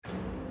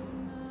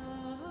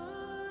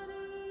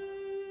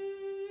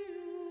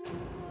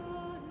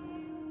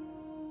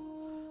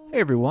Hey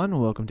everyone,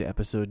 welcome to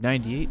episode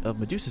 98 of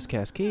Medusa's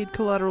Cascade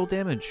Collateral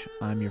Damage.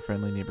 I'm your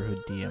friendly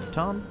neighborhood DM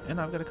Tom, and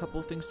I've got a couple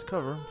of things to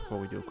cover before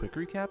we do a quick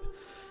recap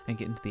and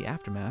get into the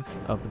aftermath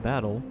of the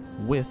battle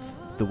with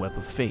the Web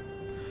of Fate.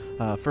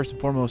 First and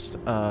foremost,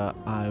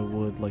 I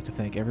would like to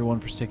thank everyone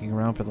for sticking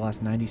around for the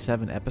last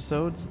 97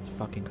 episodes. It's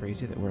fucking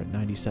crazy that we're at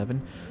 97.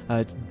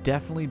 It's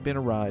definitely been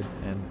a ride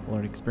and a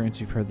learning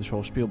experience. You've heard this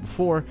whole spiel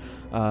before,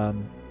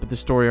 but the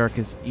story arc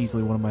is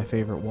easily one of my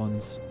favorite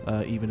ones,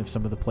 even if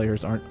some of the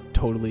players aren't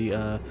totally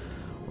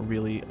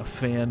really a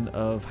fan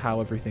of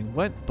how everything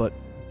went, but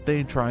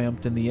they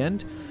triumphed in the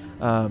end.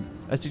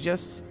 I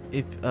suggest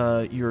if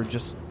you're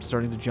just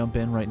starting to jump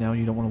in right now and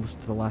you don't want to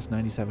listen to the last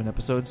 97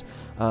 episodes,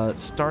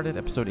 start at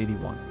episode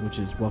 81, which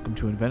is Welcome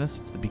to Inverness.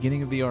 It's the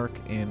beginning of the arc,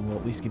 and will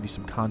at least give you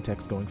some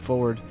context going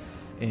forward.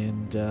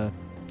 And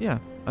yeah,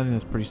 I think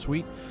that's pretty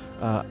sweet.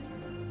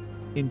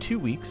 In 2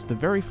 weeks, the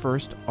very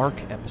first arc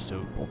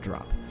episode will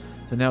drop.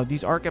 So now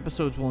these arc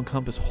episodes will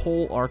encompass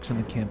whole arcs in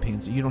the campaign,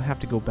 so you don't have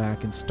to go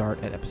back and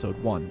start at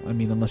episode 1. I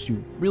mean, unless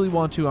you really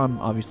want to, I'm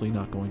obviously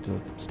not going to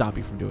stop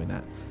you from doing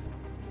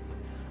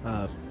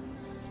that.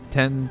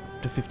 10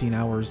 to 15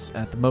 hours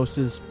at the most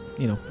is,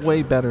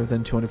 way better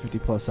than 250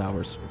 plus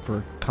hours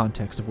for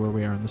context of where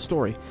we are in the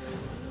story.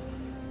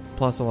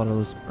 Plus, a lot of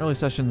those early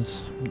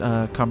sessions,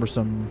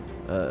 cumbersome.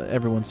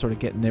 Everyone's sort of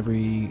getting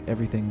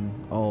everything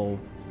all,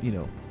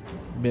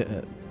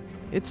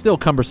 it's still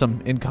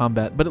cumbersome in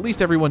combat, but at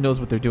least everyone knows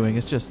what they're doing.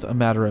 It's just a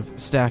matter of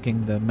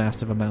stacking the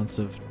massive amounts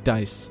of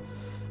dice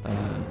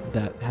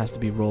that has to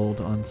be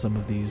rolled on some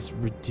of these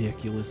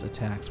ridiculous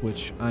attacks,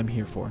 which I'm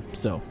here for.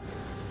 So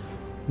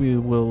we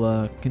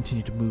will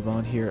continue to move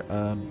on here.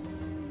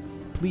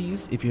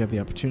 Please, if you have the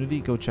opportunity,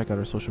 go check out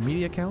our social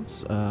media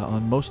accounts.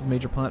 On most of the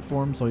major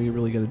platforms, all you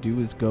really got to do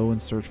is go and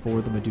search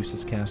for the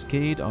Medusa's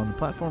Cascade on the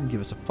platform.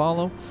 Give us a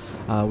follow.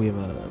 We have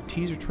a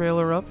teaser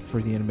trailer up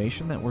for the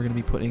animation that we're going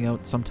to be putting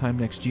out sometime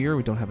next year.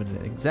 We don't have an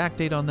exact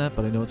date on that,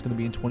 but I know it's going to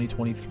be in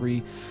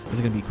 2023. There's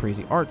going to be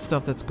crazy art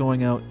stuff that's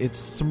going out. It's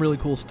some really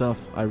cool stuff.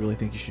 I really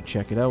think you should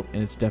check it out,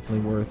 and it's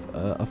definitely worth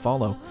a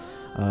follow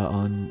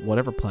on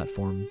whatever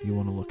platform you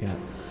want to look at.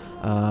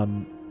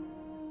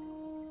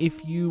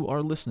 If you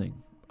are listening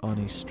on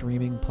a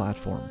streaming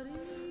platform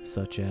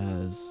such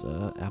as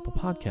Apple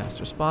Podcasts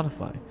or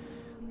Spotify,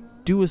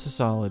 do us a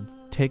solid,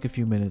 take a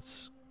few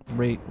minutes,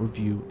 rate,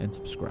 review, and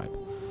subscribe.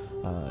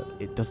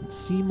 It doesn't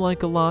seem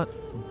like a lot,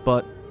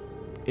 but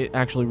it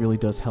actually really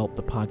does help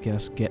the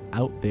podcast get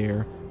out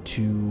there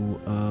to,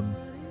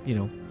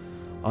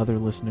 other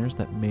listeners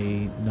that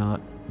may not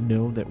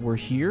know that we're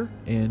here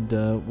and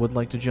would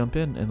like to jump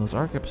in. And those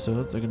ARC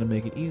episodes are going to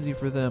make it easy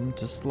for them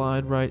to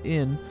slide right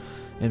in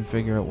and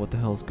figure out what the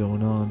hell's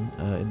going on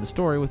in the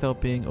story without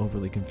being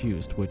overly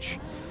confused, which,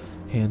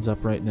 hands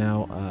up right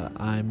now,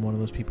 I'm one of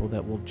those people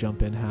that will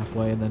jump in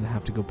halfway and then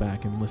have to go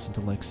back and listen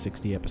to like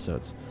 60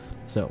 episodes.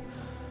 So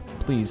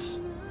please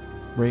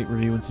rate,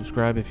 review, and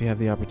subscribe if you have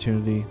the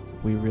opportunity.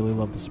 We really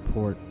love the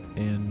support,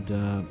 and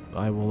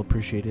I will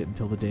appreciate it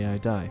until the day I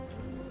die.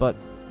 But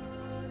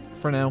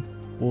for now,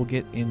 we'll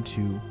get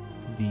into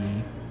the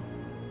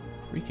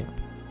recap.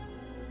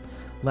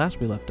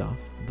 Last we left off,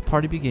 the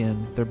party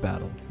began their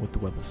battle with the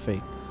Web of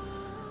Fate.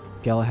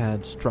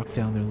 Galahad struck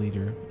down their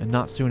leader, and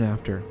not soon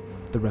after,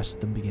 the rest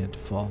of them began to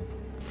fall.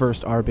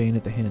 First Arbane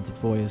at the hands of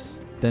Voyus,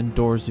 then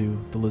Dorzu,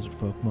 the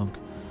lizardfolk monk.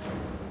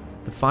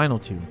 The final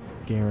two,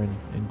 Garen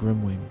and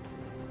Grimwing,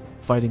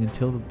 fighting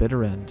until the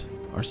bitter end,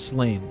 are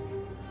slain,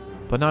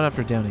 but not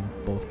after downing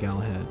both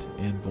Galahad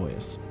and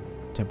Voyus,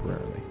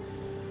 temporarily.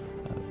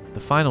 The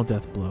final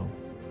death blow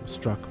was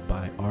struck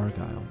by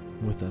Argyle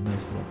with a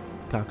nice little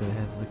cock of the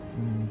head. It's like,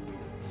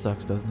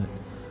 sucks, doesn't it?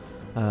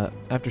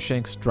 After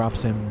Shanks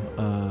drops him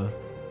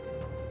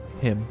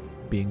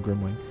being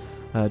Grimwing,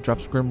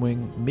 drops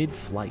Grimwing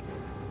mid-flight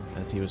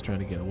as he was trying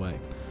to get away.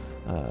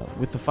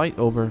 With the fight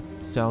over,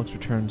 Salix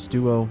returns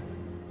Duo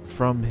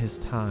from his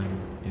time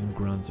in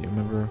Granzia.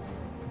 Remember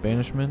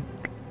Banishment?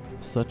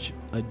 Such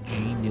a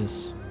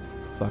genius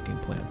fucking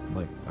plan.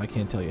 Like, I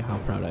can't tell you how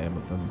proud I am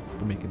of him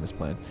for making this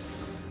plan.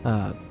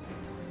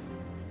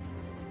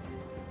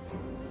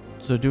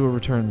 So Duo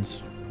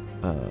returns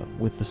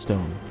with the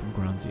stone from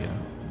Granzia,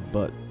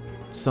 but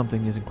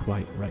something isn't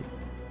quite right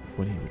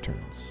when he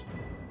returns.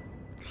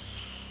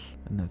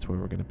 And that's where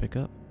we're going to pick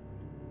up.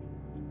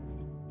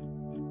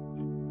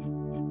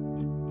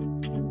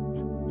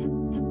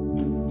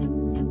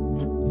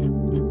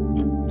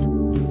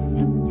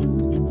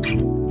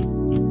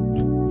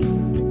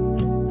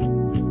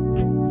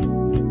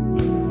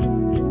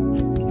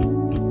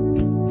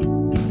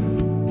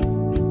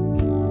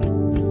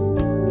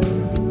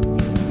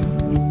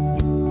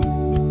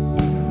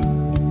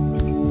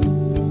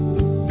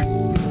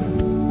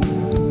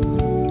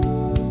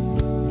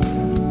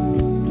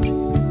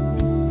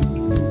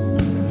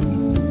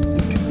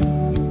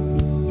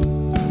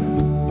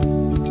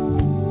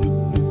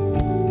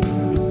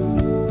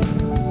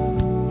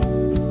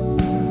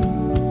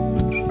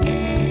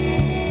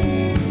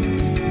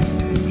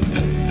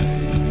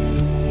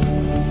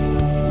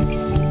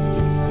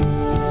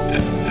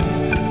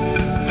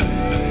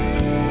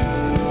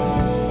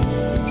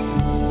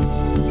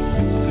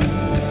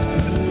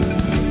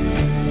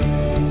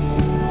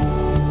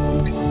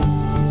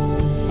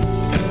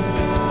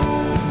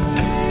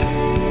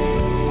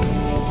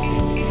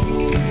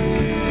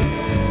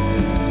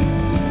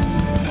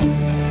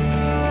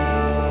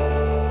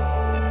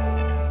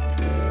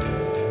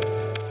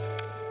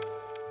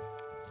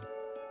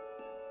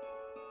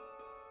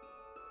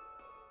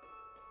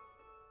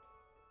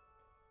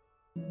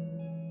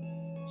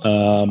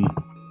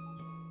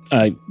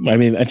 I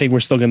mean, I think we're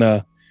still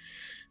gonna.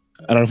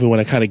 I don't know if we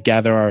want to kind of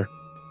gather our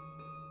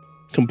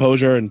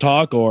composure and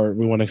talk, or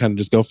we want to kind of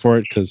just go for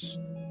it because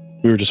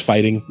we were just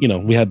fighting. You know,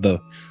 we had the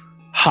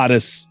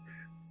hottest.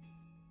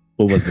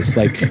 What was this,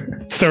 like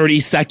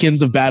 30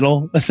 seconds of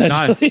battle?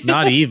 Essentially,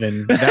 not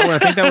even. I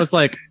think that was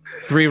like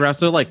 3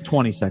 wrestlers, like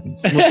 20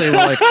 seconds. We'll say we're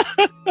like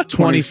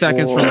 20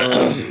 seconds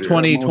from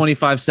 20,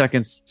 25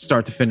 seconds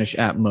start to finish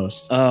at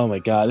most. Oh my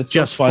god, it's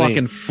just so funny.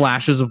 Fucking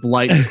flashes of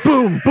light,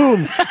 boom,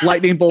 boom,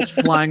 lightning bolts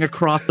flying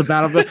across the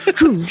battlefield,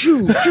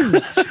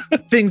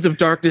 things of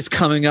darkness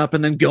coming up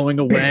and then going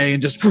away,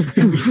 and just.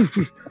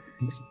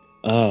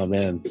 Oh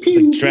man,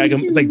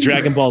 it's like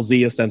Dragon Ball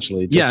Z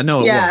essentially. Yeah,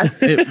 no,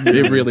 yes, it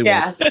really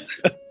was.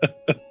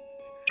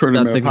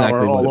 That's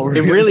exactly all over.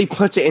 It really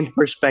puts it in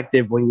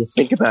perspective when you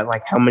think about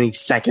like how many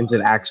seconds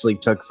it actually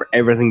took for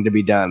everything to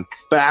be done,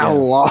 but how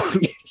long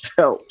it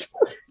felt.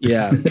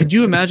 Yeah. Could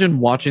you imagine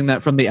watching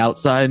that from the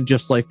outside and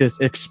just like this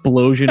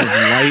explosion of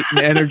light and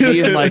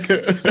energy and like all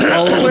of a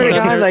sudden,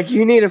 God, like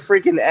you need a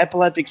freaking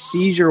epileptic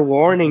seizure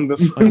warning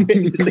before all of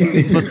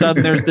a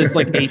sudden there's this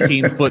like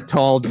 18-foot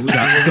tall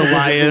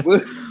Goliath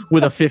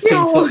with a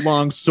 15-foot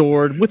long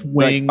sword with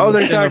wings. Like, oh,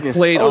 there's and darkness. A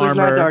plate oh, there's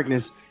armor. not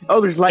darkness.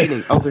 Oh, there's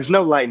lightning. Oh, there's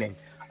no lightning.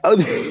 Oh,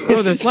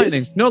 there's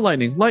lightning. No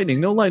lightning. Lightning.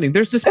 No lightning.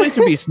 There's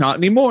Displacer Beast. Not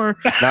anymore.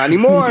 Not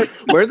anymore.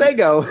 Where'd they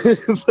go?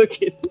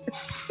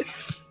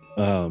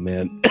 Oh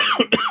man.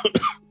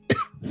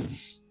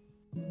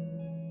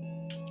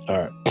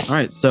 All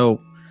right.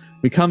 So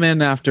we come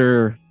in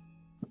after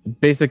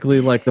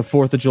basically like the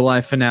 4th of July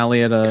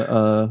finale at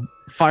a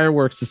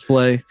fireworks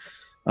display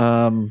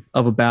of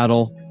a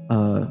battle.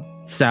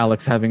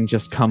 Salix having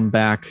just come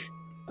back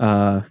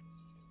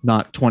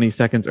not 20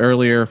 seconds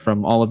earlier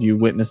from all of you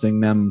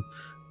witnessing them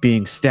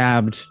being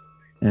stabbed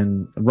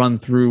and run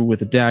through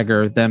with a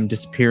dagger, them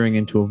disappearing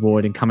into a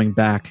void and coming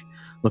back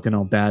looking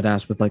all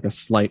badass with like a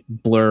slight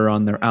blur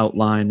on their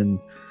outline and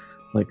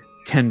like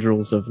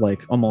tendrils of like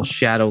almost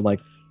shadow, like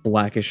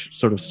blackish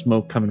sort of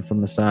smoke coming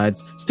from the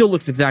sides. Still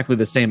looks exactly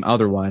the same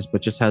otherwise,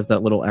 but just has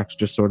that little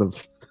extra sort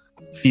of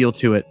feel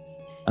to it.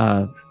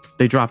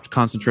 They dropped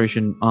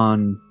concentration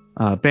on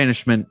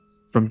banishment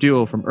from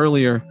Duo from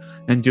earlier,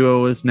 and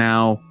Duo is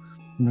now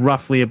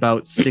roughly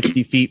about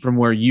 60 feet from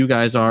where you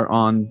guys are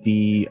on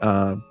the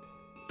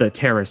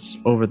terrace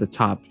over the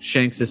top.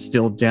 Shanks is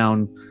still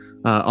down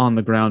on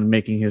the ground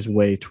making his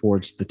way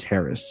towards the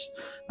terrace.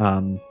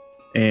 And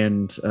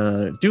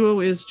Duo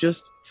is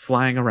just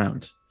flying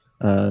around,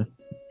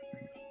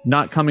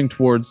 not coming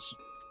towards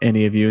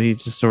any of you.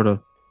 He's just sort of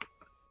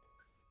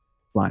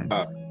flying.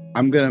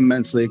 I'm going to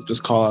mentally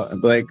just call out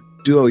and be like,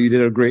 Duo, you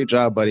did a great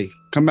job, buddy.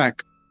 Come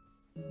back.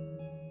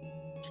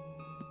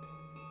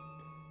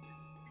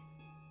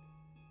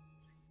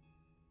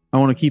 I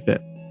want to keep it.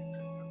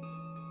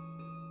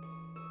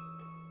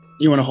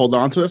 You want to hold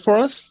on to it for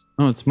us?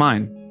 Oh, it's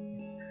mine.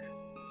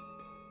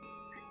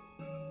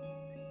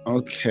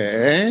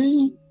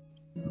 Okay.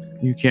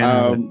 You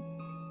can't.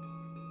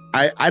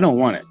 I don't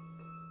want it.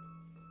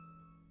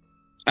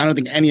 I don't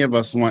think any of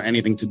us want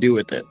anything to do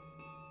with it.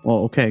 Well,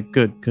 okay,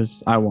 good,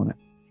 because I want it.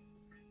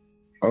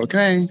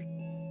 Okay.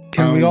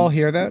 Can we all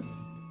hear that?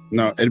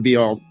 No, it'd be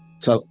all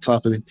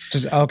telepathy.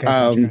 Just okay.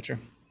 Gotcha.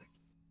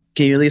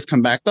 Can you at least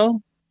come back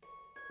though?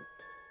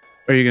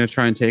 Are you going to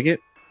try and take it?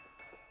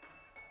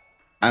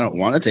 I don't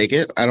want to take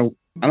it. I don't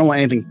want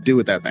anything to do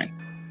with that thing.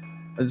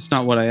 That's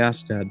not what I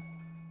asked, Dad.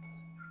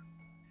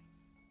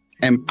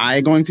 Am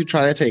I going to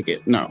try to take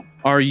it? No.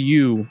 Are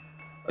you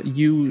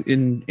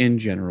in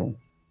general,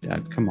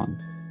 Dad? Come on.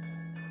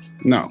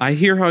 No. I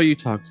hear how you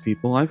talk to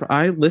people.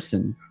 I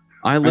listen.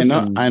 I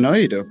listen. I know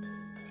you do.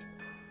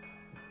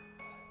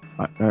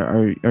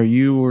 Are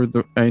you or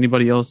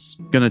anybody else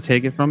gonna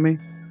take it from me?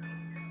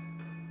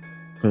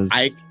 Because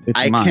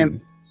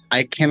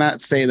I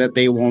cannot say that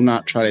they will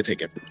not try to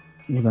take it from me.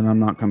 Well, then I'm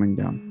not coming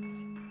down.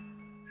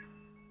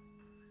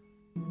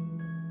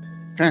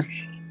 Okay.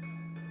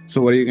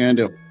 So what are you gonna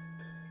do?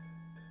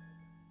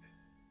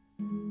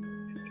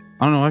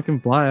 I don't know. I can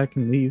fly. I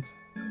can leave.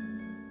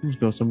 Let's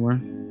go somewhere.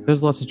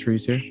 There's lots of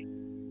trees here.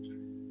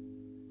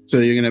 So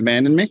you're gonna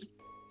abandon me?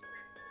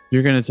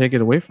 You're gonna take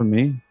it away from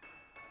me.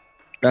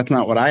 That's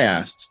not what I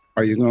asked.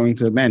 Are you going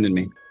to abandon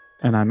me?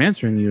 And I'm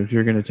answering you. If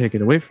you're gonna take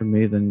it away from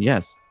me, then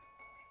yes.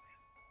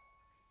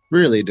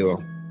 Really, Duo?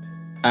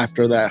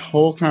 After that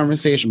whole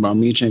conversation about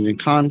me changing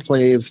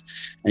conclaves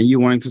and you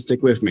wanting to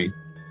stick with me,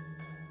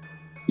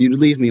 you'd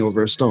leave me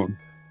over a stone.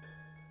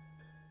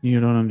 You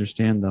don't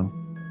understand, though.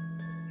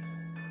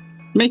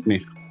 Make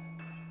me.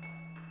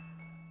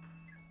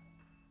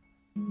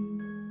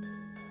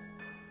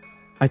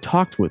 I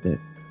talked with it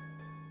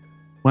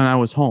when I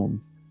was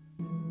home.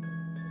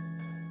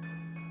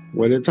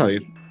 What did it tell you?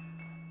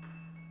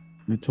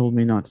 It told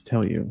me not to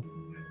tell you.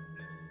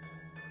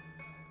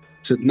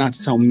 Not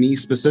to tell me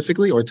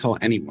specifically or tell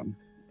anyone?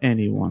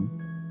 Anyone.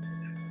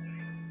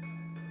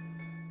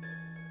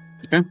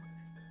 Okay.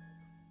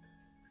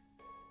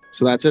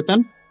 So that's it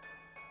then?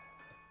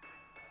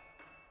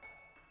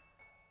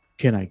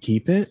 Can I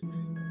keep it?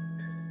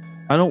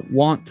 I don't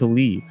want to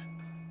leave,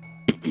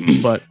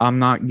 but I'm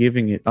not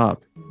giving it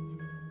up.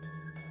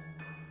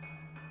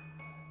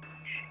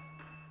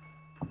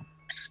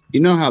 You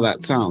know how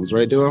that sounds,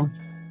 right, Duo?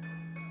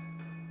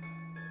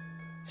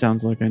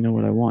 Sounds like I know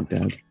what I want,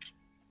 Dad.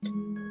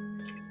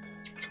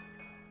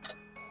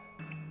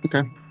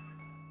 Okay.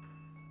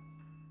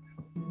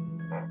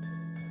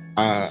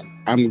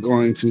 I'm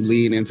going to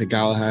lean into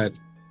Galahad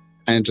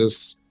and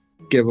just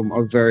give him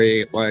a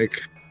very,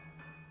 like,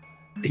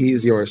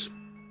 he's yours.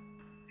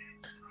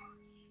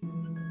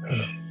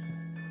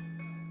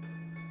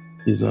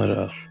 He's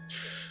not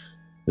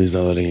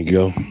letting you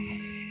go.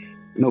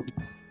 Nope.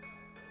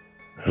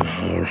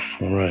 All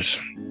right.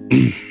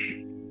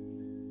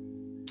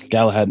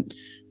 Galahad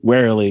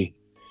warily.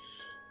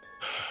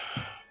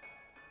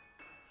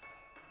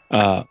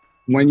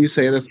 When you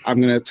say this, I'm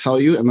going to tell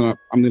you, and then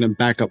I'm going to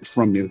back up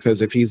from you,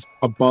 because if he's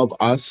above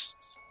us,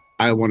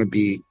 I want to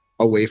be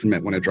away from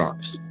it when it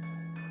drops.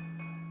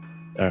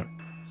 All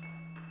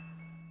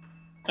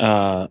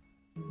right.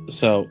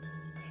 So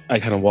I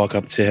kind of walk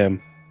up to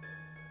him,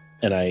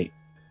 and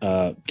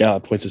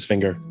Galahad points his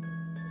finger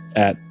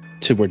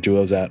to where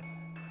Duo's at.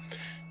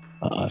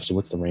 Actually,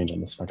 what's the range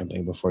on this fucking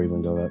thing before you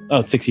even go that? Oh,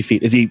 it's 60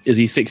 feet. Is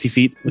he 60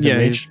 feet within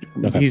range?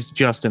 Okay. He's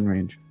just in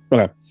range.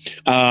 Okay.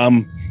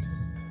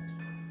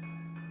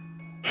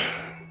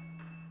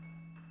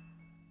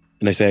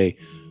 And I say,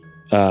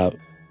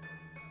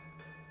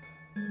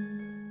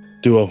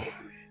 Duo,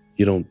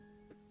 you don't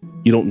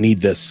need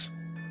this.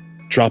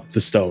 Drop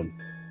the stone.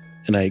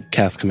 And I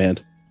cast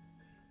command.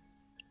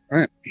 All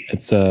right.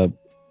 It's a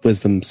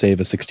wisdom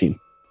save of 16.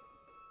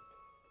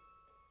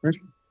 Right.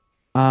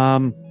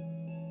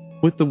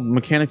 With the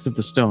mechanics of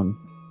the stone,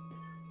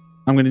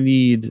 I'm going to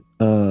need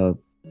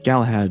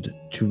Galahad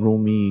to roll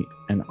me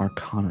an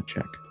Arcana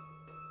check.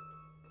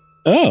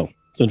 Oh,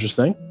 it's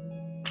interesting.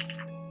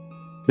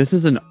 This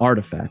is an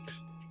artifact,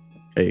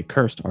 a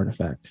cursed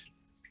artifact.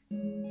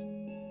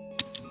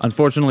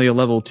 Unfortunately, a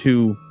level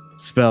 2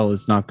 spell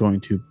is not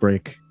going to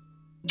break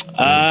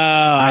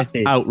I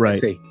see.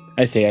 outright.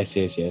 I see.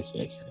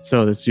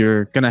 So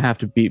you're going to have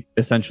to beat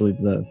essentially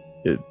the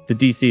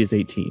DC is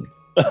 18.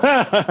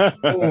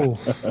 Oh,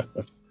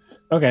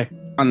 Okay.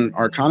 On an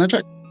Arcana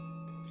check?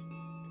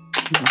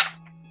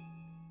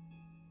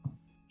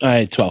 All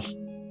right, 12.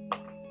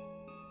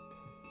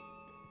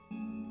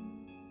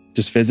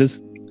 Just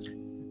fizzes?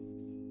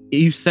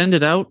 You send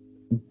it out,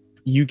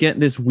 you get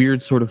this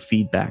weird sort of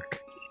feedback.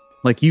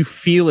 Like you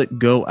feel it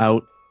go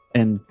out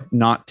and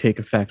not take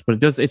effect,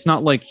 but it's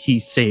not like he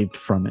saved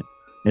from it.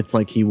 It's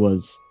like he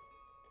was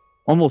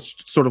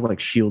almost sort of like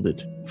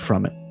shielded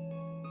from it.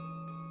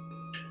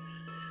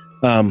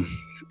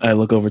 I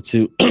look over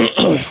to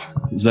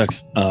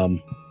Zex.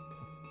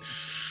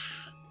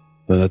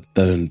 But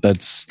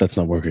that's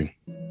not working.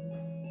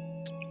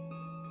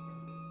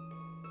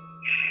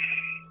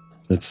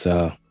 It's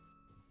the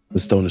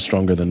stone is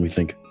stronger than we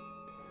think.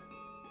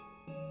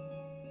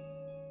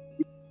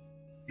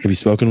 Have you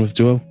spoken with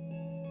Duo?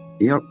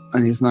 Yep,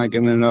 and he's not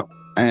giving it up,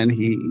 and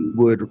he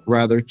would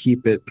rather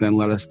keep it than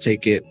let us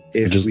take it.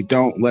 If we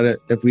don't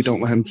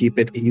let him keep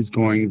it, he's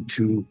going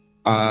to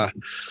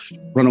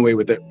run away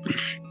with it.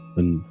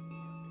 Then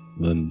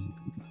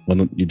why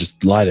don't you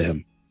just lie to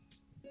him?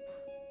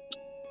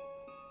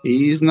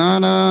 He's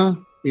not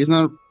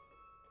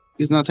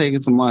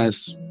taking some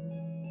lies.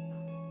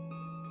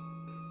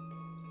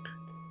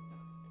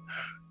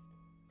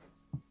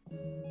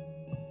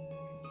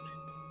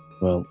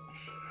 Well,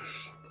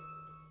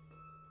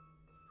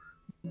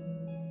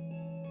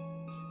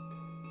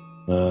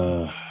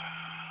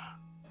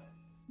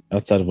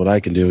 outside of what I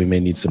can do, we may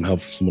need some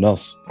help from someone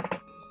else.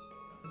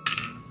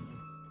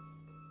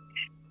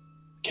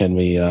 Can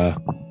we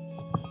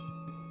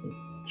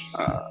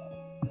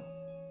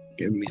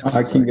Give me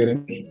I can get it.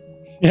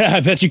 Yeah, I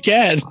bet you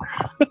can.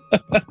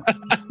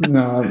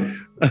 No,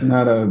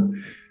 not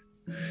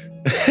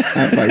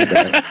like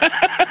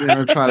that. You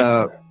know, try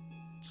to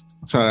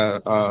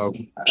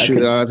shoot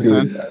it out at the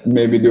time.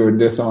 Maybe do a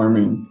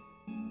disarming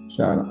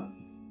shot.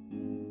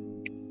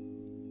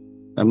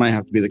 That might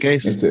have to be the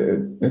case.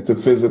 It's a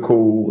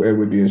physical. It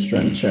would be a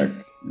strength check.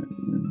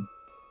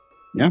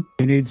 you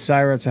need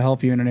Syra to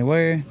help you in any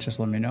way? Just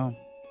let me know.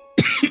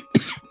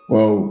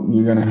 Well,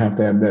 you're gonna have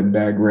to have that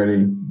bag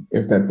ready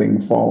if that thing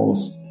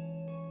falls.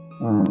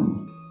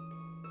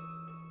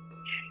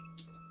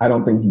 I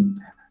don't think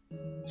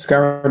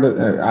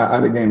Skyra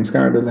out of game.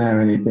 Skyra doesn't have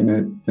anything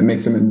that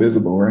makes him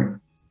invisible, right?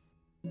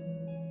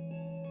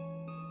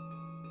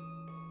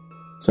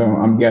 So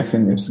I'm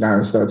guessing if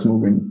Skyra starts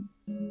moving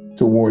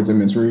towards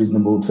him, it's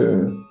reasonable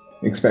to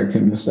expect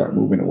him to start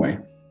moving away.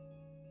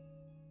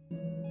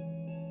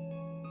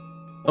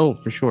 Oh,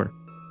 for sure.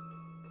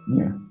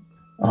 Yeah.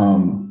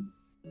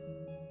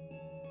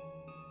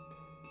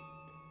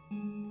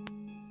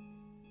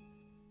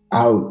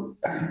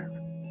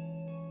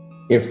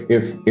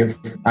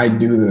 If I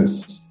do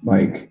this,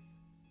 like,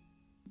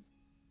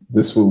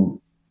 this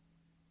will.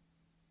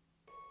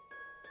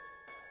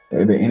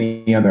 Are there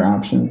any other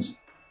options?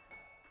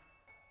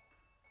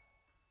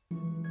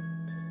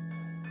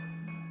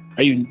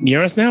 Are you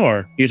near us now,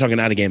 or you're talking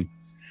out of game?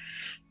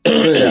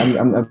 Yeah,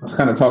 I'm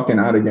kind of talking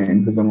out of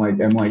game because I'm like,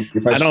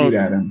 if I shoot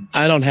at him,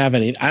 I don't have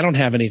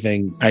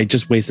anything. I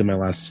just wasted my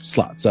last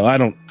slot, so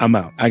I'm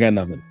out. I got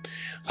nothing.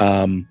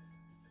 I'm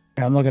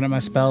looking at my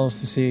spells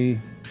to see.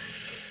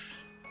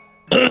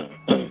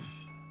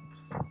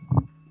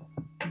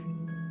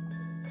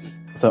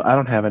 So I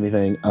don't have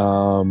anything.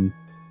 I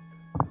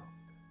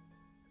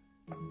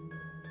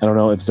don't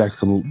know if Zach's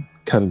can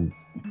kind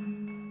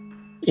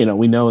of,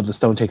 we know the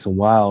stone takes a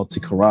while to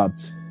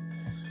corrupt.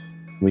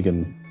 We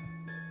can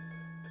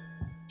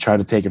try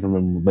to take it from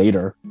him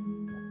later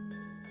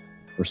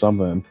or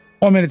something.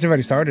 Well, I mean, it's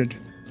already started.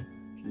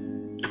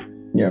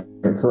 Yeah,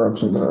 the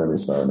corruption's already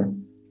started.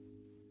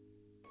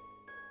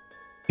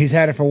 He's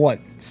had it for what,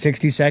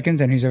 60 seconds,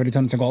 and he's already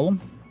turned to golem?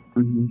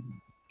 Mm-hmm.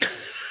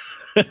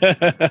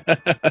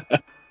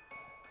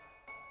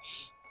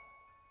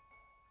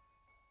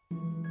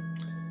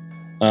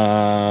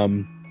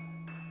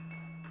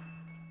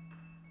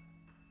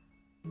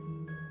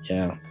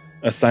 Yeah.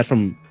 Aside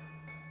from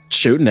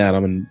shooting at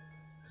him and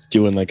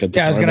doing like a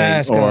I was gonna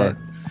ask, or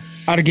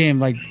out of game,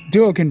 like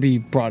Duo can be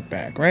brought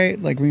back,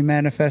 right? Like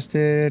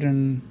remanifested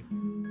and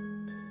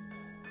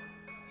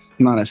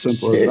Not as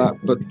simple as that,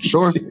 but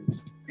sure.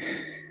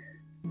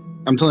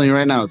 I'm telling you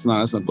right now, it's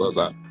not as simple as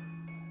that.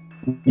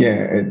 Yeah,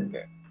 and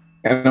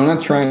I'm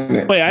not trying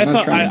to. Wait, I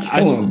thought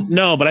kill him.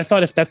 no, but I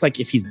thought if that's like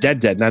if he's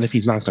dead, not if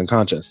he's knocked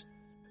unconscious.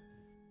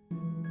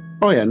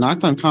 Oh yeah,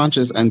 knocked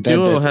unconscious and dead.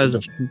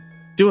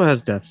 Duo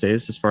has death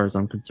saves as far as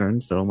I'm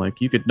concerned, so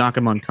like you could knock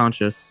him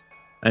unconscious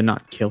and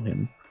not kill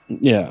him.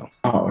 Yeah.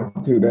 Oh,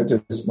 dude, that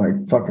just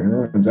like fucking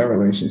ruins our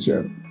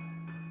relationship.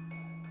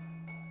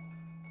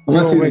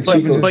 Unless he's a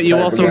Chico's but you type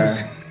of also,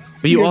 guy.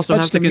 but you You're also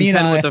have such to the mean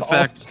contend with the eye.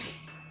 fact.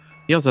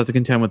 You also have to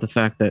contend with the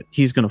fact that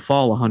he's going to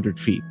fall 100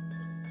 feet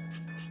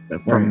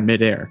from Right.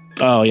 midair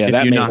Oh yeah, if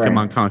that you may, knock him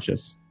right.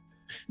 unconscious.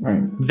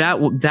 Right.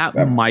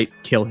 That might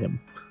kill him.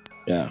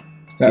 yeah.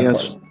 That He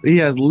part. he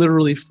has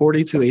literally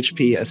 42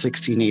 HP at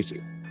 16 AC.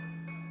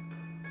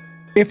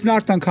 if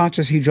knocked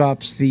unconscious, he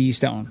drops the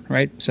stone,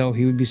 right? So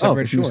he would be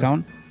separated from the sure.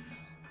 stone.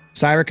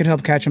 Syra could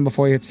help catch him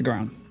before he hits the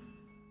ground.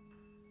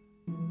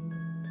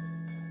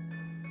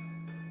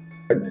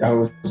 I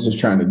was just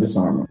trying to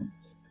disarm him,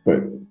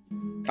 but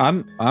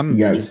I'm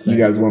you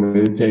guys want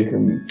me to take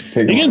him?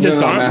 You can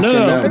disarm- I'm asking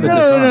no. them.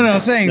 No.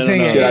 Saying No.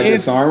 Should I if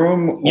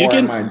disarm him? You or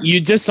can am I-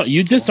 you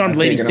disarmed I'm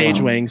Lady taking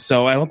him on. Sagewing,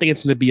 so I don't think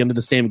it's going to be under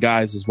the same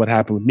guise as what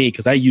happened with me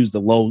because I used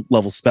the low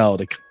level spell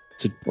to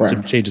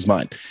Right. change his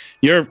mind.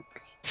 You're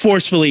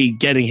forcefully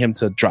getting him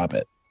to drop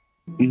it.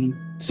 Mhm.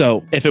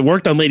 So if it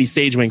worked on Lady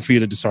Sagewing for you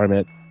to disarm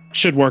it,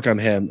 should work on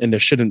him, and there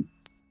shouldn't.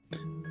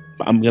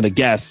 I'm going to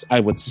guess. I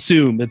would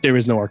assume that there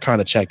is no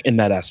Arcana check in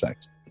that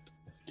aspect.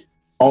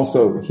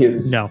 Also,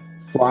 his No.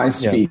 fly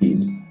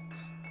speed.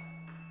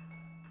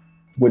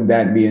 Would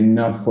that be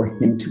enough for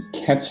him to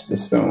catch the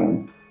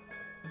stone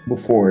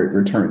before it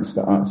returns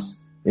to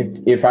us?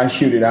 If I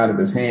shoot it out of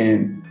his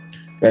hand,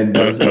 that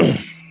doesn't.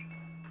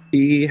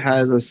 He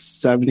has a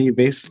 70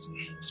 base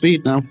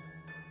speed now.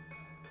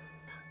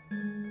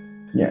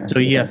 Yeah. So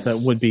yes,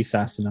 that's- that would be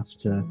fast enough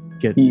to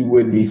get. He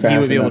would be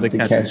fast be able enough to to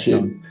catch catch the it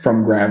stone.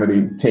 from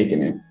gravity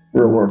taking it.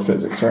 Real world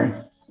physics, right?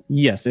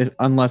 Yes,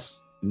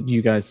 unless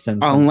you guys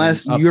send something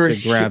Unless up you're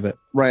to grab it.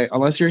 Right,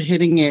 unless you're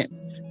hitting it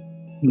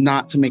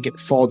not to make it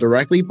fall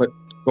directly, but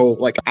go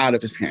like out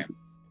of his hand.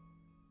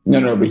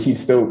 No, but he's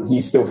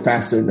still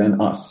faster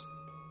than us.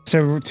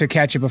 to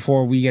catch it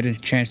before we get a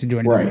chance to do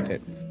anything Right. with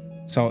it.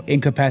 So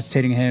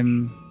incapacitating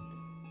him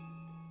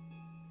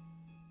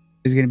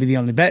is going to be the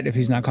only bet if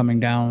he's not coming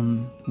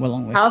down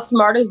willingly. How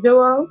smart is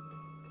Duo?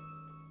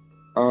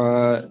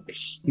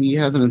 He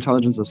has an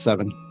intelligence of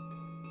 7.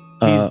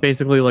 He's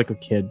basically like a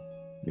kid.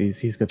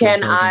 He's got the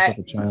Can intelligence I? of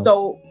a child.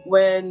 So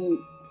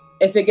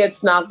if it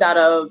gets knocked out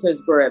of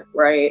his grip,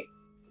 right?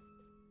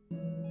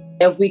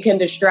 If we can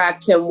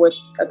distract him with,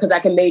 because I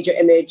can major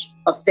image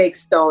a fake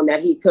stone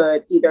that he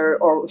could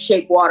or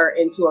shape water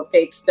into a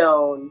fake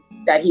stone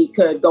that he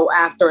could go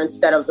after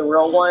instead of the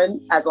real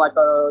one as like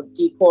a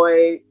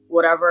decoy,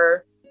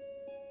 whatever.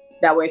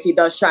 That way, if he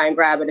does try and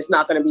grab it, it's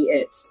not going to be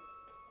it.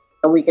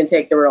 And we can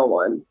take the real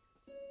one.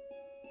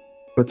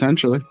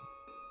 Potentially.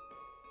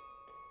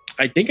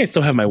 I think I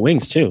still have my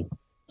wings too,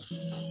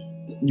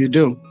 You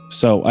do.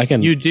 so I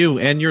can. You do,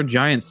 and you're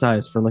giant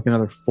size for like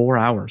another 4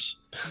 hours.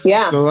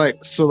 Yeah.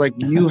 So like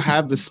you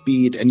have the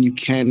speed and you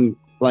can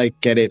like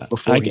get it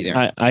before I he can.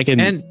 down. I can.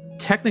 And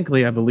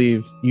technically, I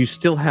believe you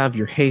still have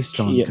your haste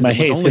on. Yeah, 'cause my it was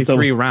haste only gets a-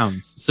 3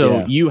 rounds, so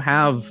Yeah. you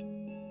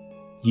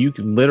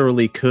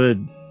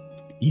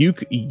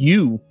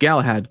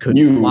Galahad could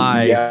You,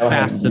 fly Galahad,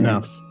 fast yeah.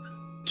 enough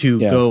to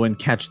Yeah. go and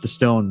catch the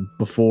stone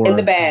before In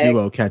the bag.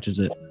 Duo catches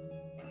it.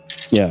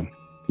 Yeah,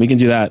 we can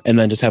do that, and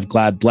then just have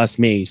Glad bless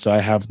me, so I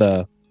have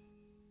the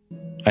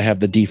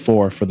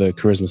D4 for the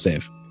charisma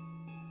save.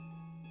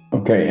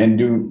 Okay, and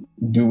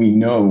do we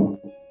know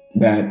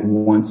that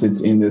once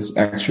it's in this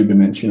extra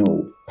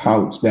dimensional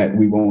pouch that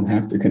we won't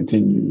have to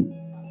continue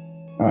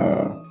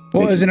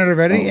Well, isn't it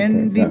already Oh, okay.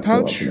 in the That's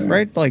still pouch, up there.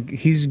 right? Like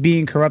he's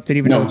being corrupted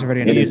even No, though it's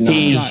already in it the is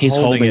not. He's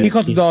holding it. He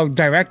caught the He's- dog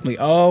directly.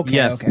 Oh, okay.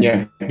 Yes. Okay.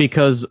 Yeah.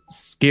 because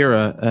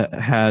Skira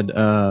had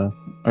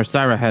or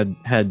Syra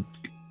had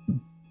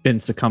been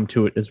succumbed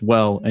to it as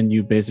well, and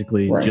you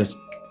basically Right. just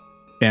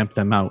bamped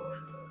them out.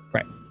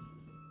 Right.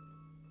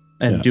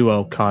 And Yeah.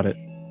 Duo caught it.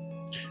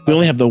 We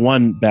only have the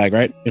one bag,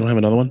 right? You don't have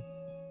another one.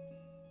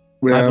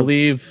 We I have,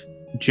 believe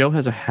Joe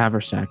has a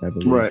haversack. I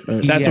believe. Right.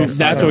 That's Yes,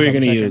 that's I what we're was going to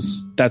double-checking.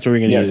 use. That's what we're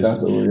going to Yes,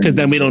 that's use. what we're Because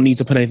then we don't need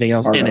to put anything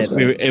else Our in it.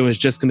 haversack. It was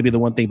just going to be the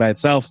one thing by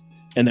itself,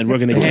 and then we're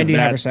going to give Handy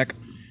that, haversack.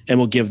 and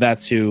we'll give that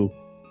to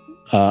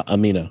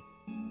Amina.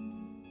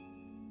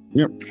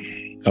 Yep.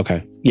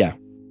 Okay. Yeah.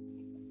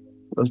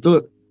 let's do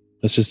it.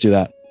 Let's just do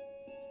that.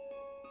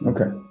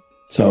 Okay.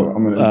 So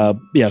I'm gonna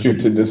Yeah. So shoot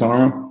to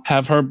disarm him.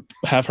 have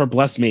her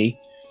bless me.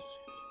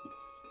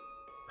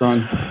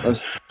 Done.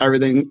 Let's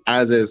everything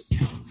as is.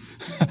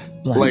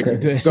 Like, Bless.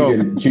 Good.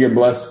 go. She could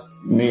bless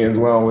me as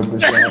well with the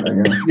shot,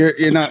 I guess.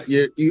 You're not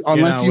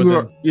unless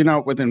not you're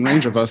not within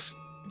range of us.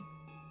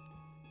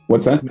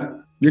 What's that?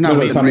 You're not No,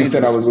 within Tommy range. said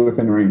of I us. was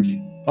within range.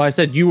 Oh, I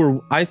said you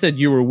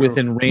were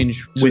within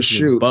range To with your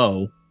shoot.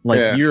 bow. Like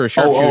Yeah. you're a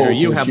sharpshooter. to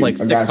You have shoot. like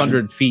I got you.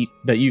 600 feet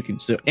that you can.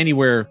 So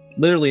anywhere,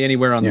 literally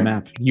anywhere on Yeah. the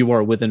map, you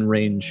are within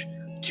range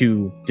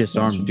to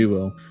disarm Gotcha.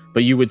 Duo.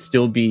 But you would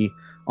still be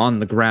on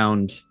the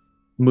ground,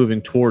 moving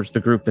towards the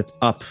group that's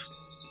up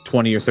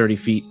 20 or 30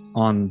 feet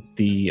on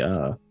the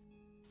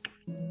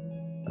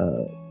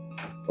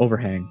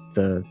overhang,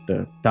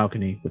 the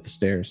balcony with the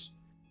stairs.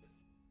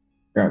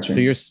 Gotcha. So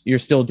you're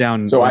still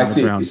down. So on I the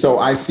see. ground. So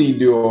I see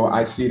Duo.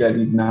 I see that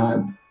he's not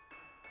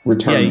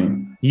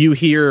returning. You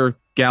hear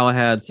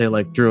Galahad say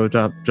like, "Drew,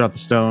 drop the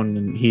stone,"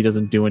 and he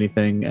doesn't do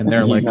anything, and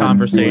they're He's like not doing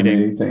conversating.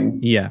 anything.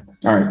 Yeah.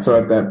 All right. So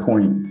at that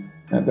point,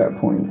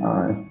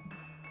 I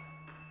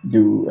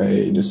do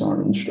a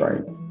disarming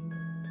strike.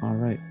 All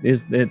right.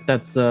 Is it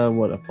that's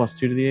what, a +2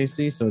 to the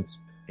AC? So it's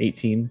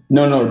 18.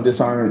 No,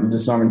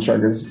 disarming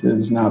strike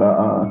is not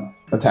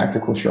a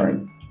tactical strike.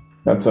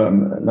 That's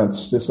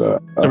just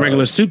a The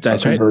regular soup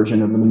dice, right?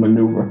 version of the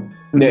maneuver.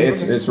 Yeah,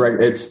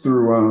 it's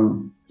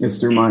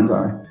through Mind's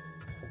Eye.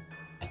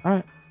 All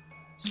right.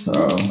 So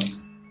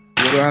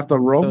You don't have to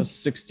roll. So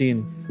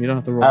 16. You don't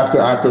have to roll.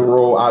 I have to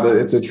roll out of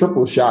it's a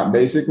triple shot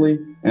basically,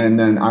 and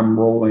then I'm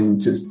rolling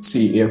to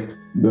see if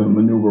the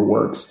maneuver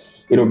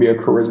works. It'll be a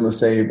charisma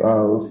save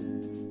of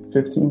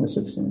 15 or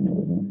 16.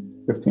 What is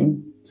it?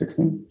 15?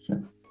 16? Shit.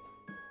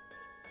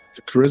 It's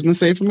a charisma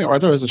save for me, or I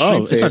thought it was a strength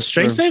Oh, save. it's not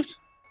strength saves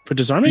for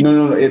disarming.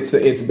 No.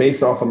 It's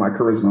based off of my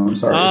charisma. I'm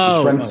sorry. It's a Oh,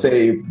 strength no.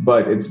 save,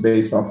 but it's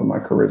based off of my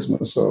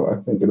charisma. So I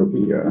think it'll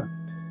be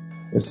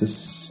it's the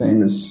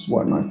same as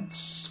what my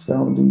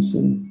spell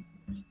DC.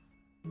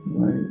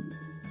 Right.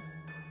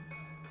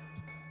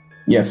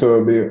 Yeah, so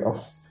it'll be a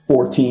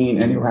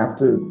 14, and you'll have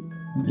to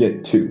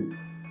get 2.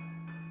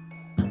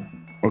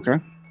 Okay.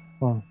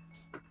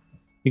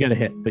 You got a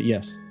hit, but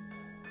yes.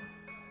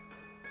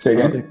 Say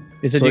again.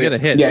 You said So you got a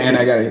hit. Yeah, and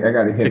I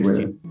got a hit with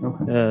it. 16.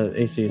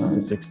 Okay. AC is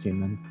Alright. 16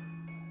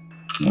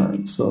 then. All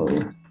right. So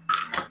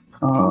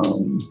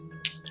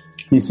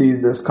he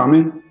sees this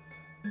coming.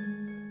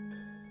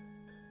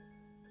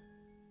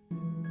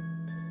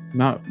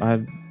 Not I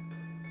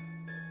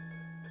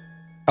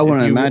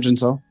wouldn't you- imagine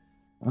so.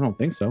 don't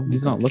think so.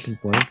 He's not looking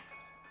for it.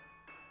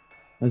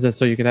 Is that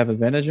so you could have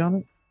advantage on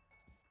it?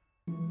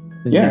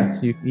 Then Yeah.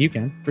 yes, you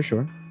can for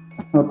sure.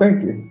 Oh,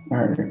 thank you.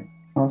 All right.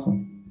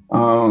 Awesome.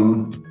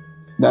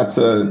 That's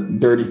a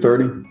dirty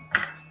 30.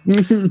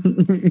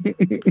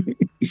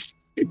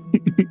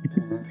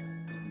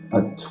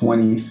 A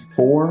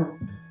 24.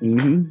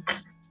 hmm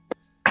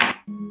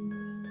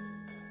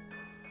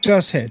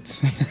Just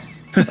hits.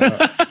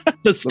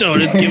 The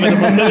stone is giving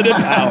him unlimited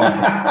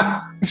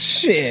power.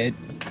 Shit.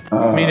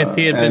 I mean, if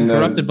he had been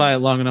corrupted by it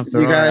long enough,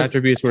 there You are guys-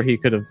 attributes where he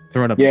could have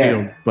thrown up Yeah.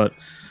 shield. But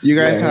You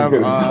guys Yeah, have you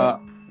could've.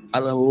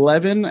 an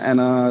 11 and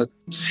a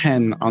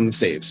 10 on the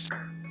saves.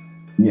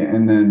 Yeah,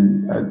 and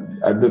then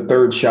the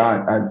third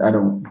shot, I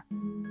don't.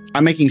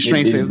 I'm making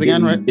strength it saves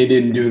again, didn't- right? It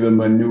didn't do the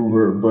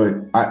maneuver, but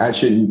I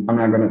shouldn't. I'm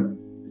not gonna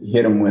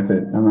hit him with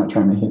it. I'm not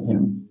trying to hit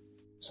him.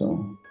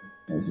 So,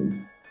 as a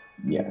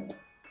yet.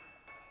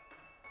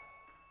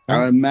 I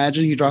would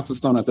imagine he drops the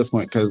stone at this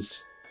point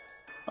because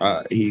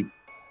he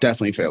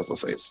definitely fails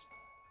those saves.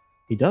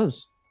 he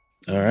does.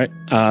 All right.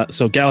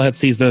 So Galahad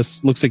sees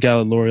this, looks at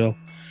Galahad L'Oreal,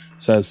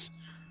 says,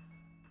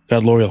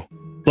 "God L'Oreal,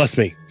 bless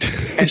me."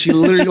 And she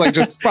literally like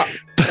just fuck.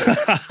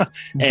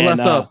 Bless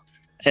up.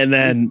 And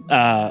then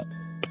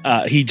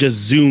he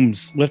just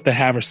zooms with the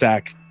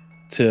haversack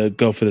to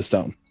go for the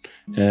stone.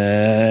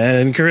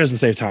 And charisma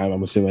save time,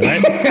 I'm assuming,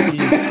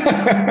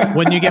 right?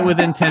 When you get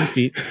within 10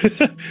 feet,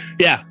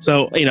 Yeah.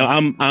 So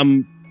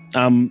I'm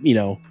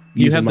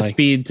you using have the my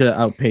speed to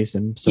outpace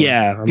him. So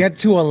yeah. Get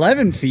to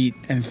 11 feet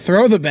and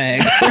throw the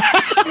bag.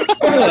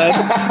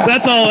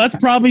 That's all. That's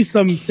probably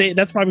some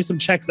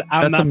checks that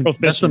I'm not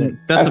proficient in.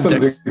 That's some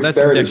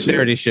dexterity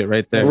dexterity shit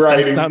right there.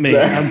 Right. That's not me.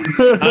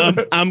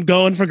 I'm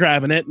going for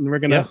grabbing it, and we're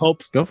gonna Yeah,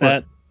 hope go for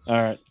that. it.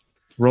 All right.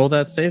 Roll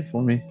that save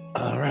for me.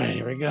 All right.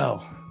 Here we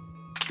go.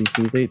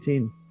 DC is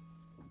 18.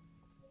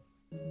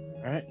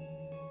 All right.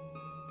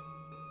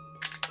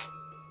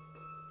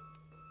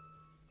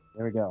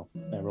 There we go.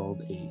 I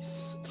rolled a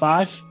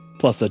 5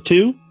 plus a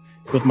 2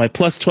 with my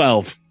plus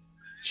 12.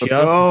 Just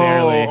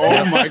barely.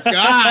 Oh my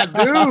god,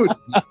 dude!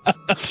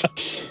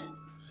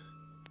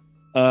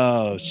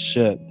 Oh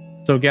shit.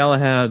 So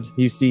Galahad,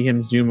 you see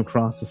him zoom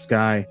across the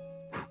sky,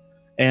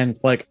 and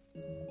like,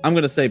 I'm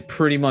gonna say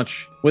pretty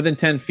much within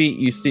 10 feet,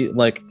 you see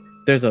like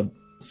there's a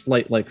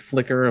slight like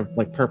flicker of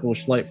like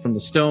purplish light from the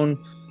stone.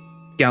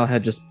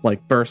 Galahad just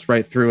like bursts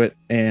right through it,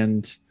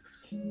 and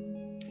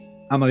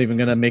I'm not even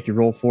gonna make you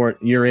roll for it.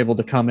 You're able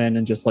to come in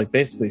and just like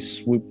basically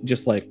swoop,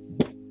 just like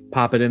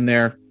pop it in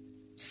there,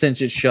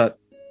 cinch it shut.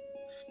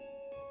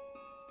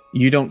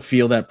 You don't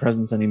feel that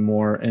presence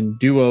anymore, and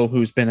Duo,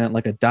 who's been at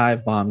like a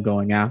dive bomb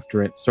going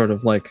after it, sort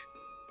of like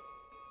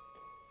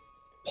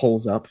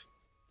pulls up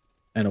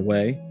and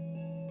away.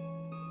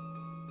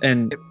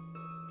 And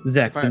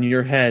Zex, in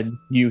your head,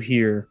 you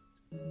hear,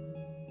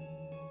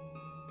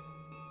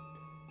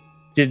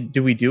 Did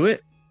we do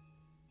it?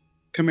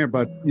 Come here,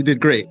 bud. You did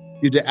great.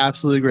 You did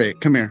absolutely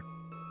great. Come here.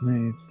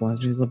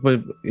 He's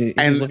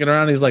looking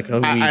around. He's like,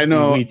 "Oh, I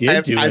know. We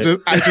did do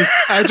it."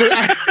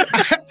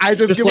 I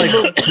just Just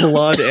like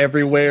blood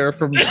everywhere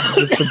from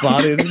just the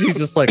body. And he's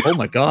just like, "Oh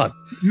my god!"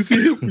 You see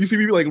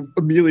me like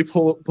immediately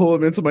pull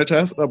him into my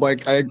chest. And I'm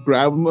like, I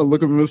grab him and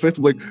look him in the face.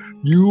 I'm like,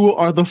 "You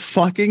are the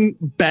fucking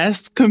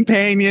best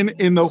companion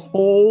in the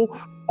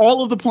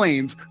all of the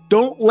planes.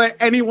 Don't let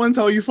anyone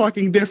tell you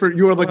fucking different.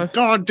 You are the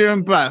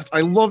goddamn best.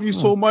 I love you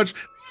so much.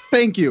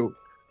 Thank you."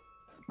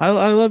 I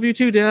love you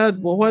too,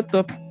 Dad. Well, what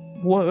happened?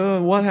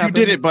 You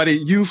did it, buddy.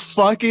 You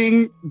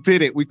fucking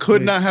did it. We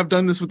could not have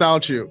done this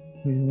without you.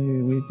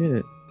 We did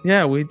it.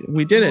 Yeah, we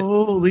did it.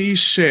 Holy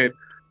shit.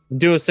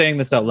 Duo saying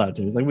this out loud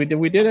too. He's like, we did it.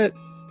 We did it.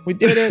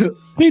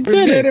 We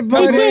did it,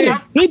 buddy.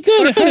 We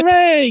did it.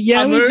 Hooray.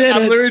 Yeah, I'm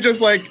literally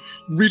just like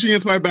reaching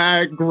into my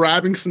bag,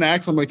 grabbing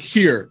snacks. I'm like,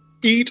 here,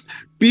 eat,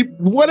 be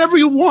whatever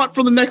you want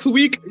for the next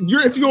week.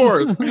 It's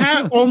yours.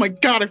 Oh my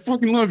god, I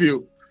fucking love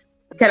you.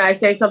 Can I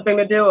say something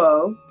to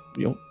Duo?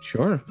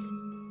 Sure.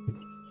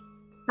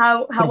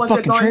 How was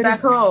it going back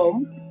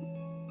home?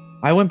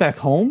 I went back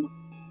home?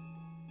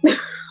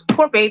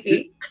 Poor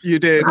baby. You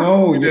did.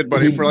 No, you did,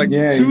 buddy. For like 2 he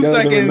doesn't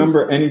seconds.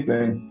 remember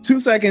anything. 2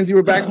 seconds, you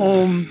were back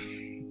home,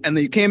 and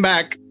then you came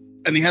back,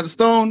 and you had the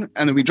stone,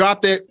 and then we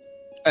dropped it,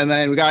 and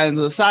then we got into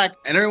the sack,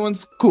 and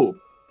everyone's cool.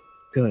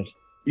 Good.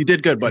 You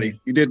did good,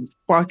 buddy. You did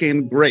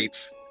fucking great.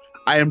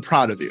 I am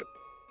proud of you.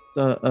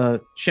 So,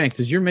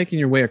 Shanks, as you're making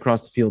your way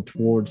across the field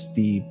towards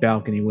the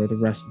balcony where the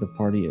rest of the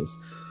party is,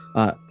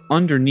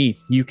 underneath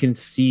you can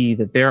see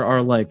that there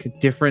are like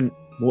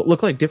what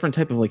look like different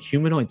type of like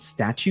humanoid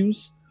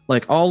statues,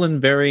 like all in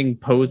varying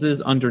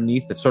poses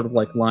underneath that sort of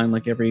like line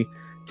like every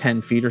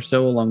 10 feet or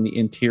so along the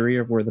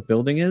interior of where the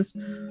building is.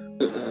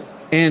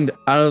 And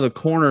out of the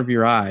corner of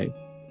your eye,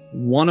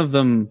 one of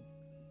them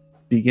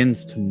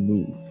begins to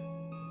move.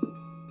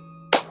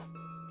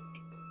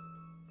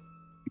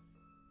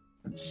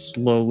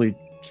 Slowly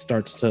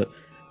starts to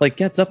like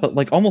gets up, but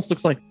like almost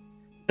looks like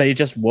they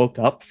just woke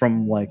up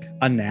from like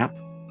a nap.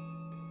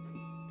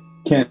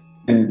 Can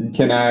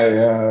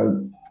I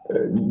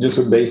just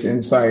with base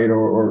insight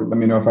or let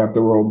me know if I have to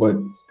roll, but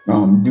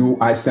do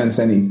I sense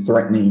any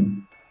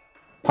threatening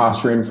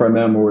posturing from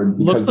them, or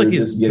because looks like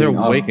they're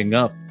waking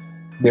up?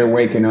 They're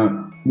waking up.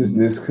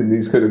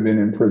 These could have been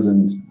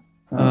imprisoned.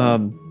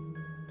 Frim,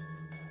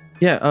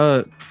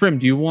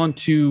 do you want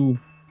to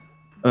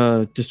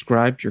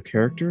describe your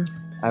character?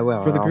 I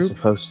will. For the I'll group?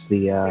 also post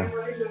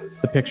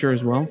the picture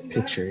as well.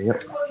 picture.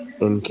 Yep,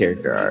 in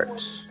character art.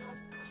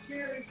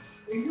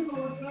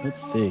 Let's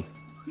see.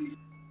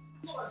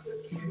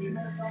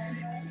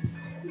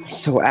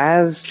 So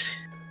as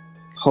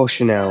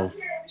Hoshino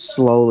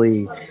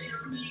slowly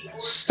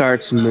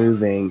starts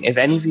moving, if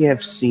any of you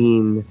have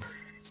seen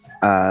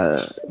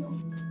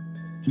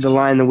The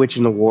Lion, the Witch,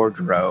 and the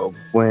Wardrobe,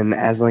 when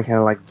Aslan kind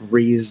of like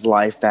breathes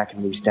life back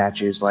into these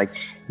statues, like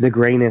the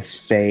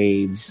grayness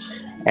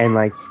fades and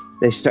like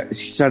he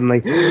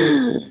suddenly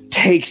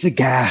takes a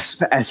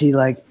gasp as he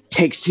like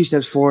takes 2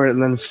 steps forward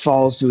and then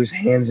falls to his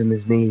hands and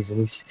his knees,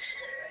 and he's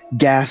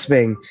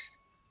gasping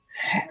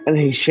and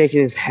he's shaking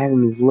his head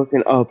and he's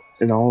looking up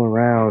and all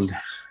around.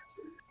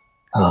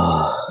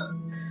 Oh,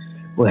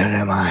 where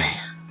am I?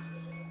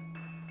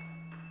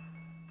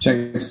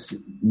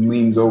 Shanks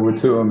leans over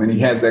to him and he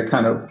has that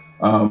kind of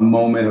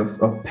moment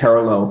of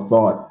parallel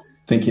thought,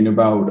 thinking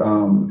about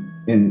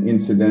an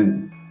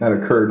incident that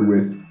occurred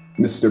with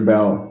Mr.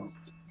 Bell.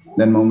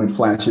 That moment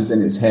flashes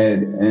in his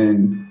head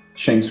and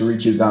Shanks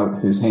reaches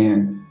out his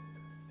hand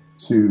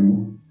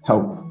to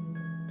help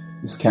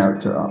his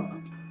character up.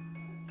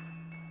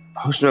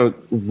 Hoshino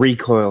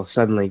recoils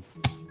suddenly,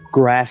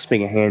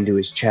 grasping a hand to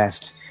his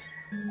chest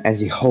as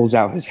he holds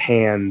out his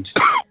hand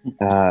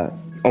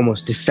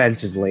almost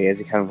defensively, as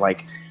he kind of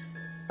like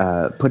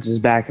puts his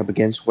back up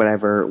against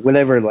whatever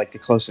like the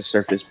closest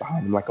surface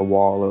behind him, like a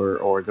wall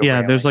or the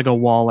railing. There's like a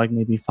wall like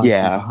maybe 5 feet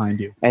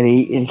behind you. And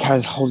he kind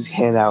of holds his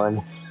hand out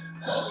and,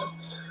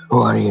 who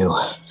are you?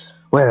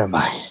 Where am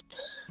I?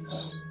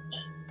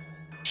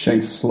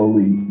 Shanks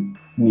slowly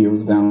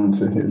kneels down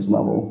to his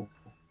level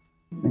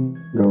and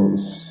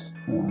goes,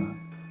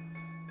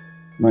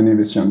 my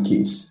name is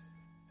Junkies.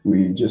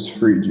 We just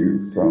freed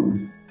you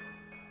from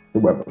the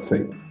web of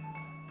fate.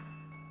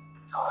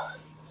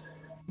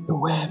 The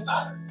web.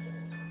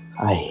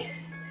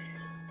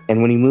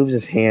 And when he moves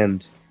his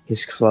hand,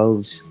 his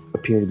clothes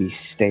appear to be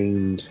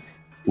stained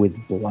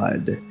with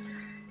blood.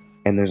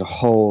 And there's a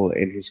hole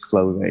in his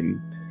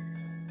clothing,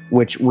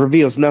 which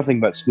reveals nothing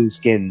but smooth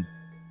skin,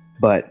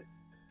 but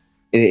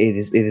it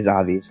is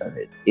obvious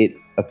that it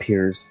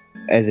appears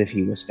as if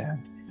he was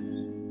stabbed.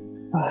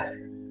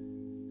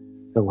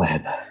 The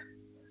web.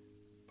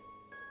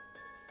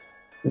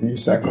 Were you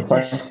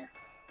sacrificed?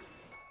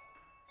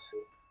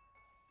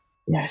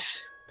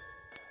 Yes.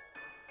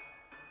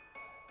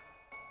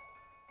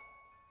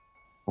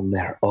 On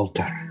their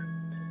altar.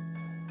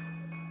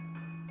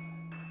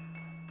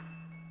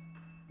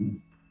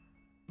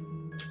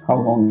 How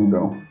long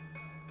ago?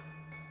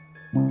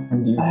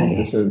 When do you think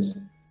this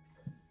is?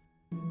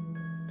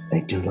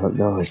 I do not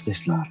know. Is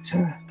this not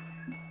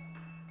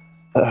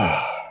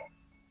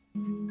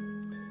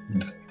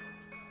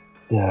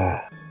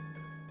the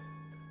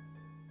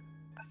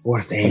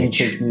fourth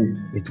age?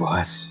 It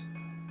was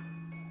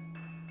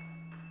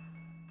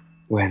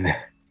when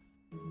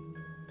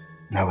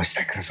I was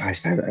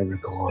sacrificed. I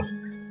recall.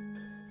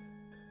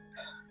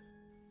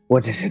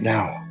 What is it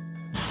now?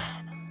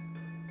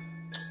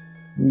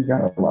 We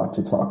got a lot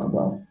to talk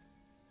about.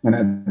 And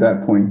at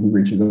that point, he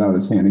reaches out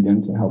his hand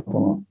again to help him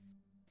up.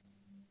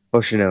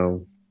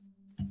 Hoshino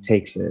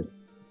takes it,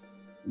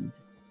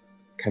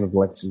 kind of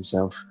lets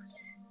himself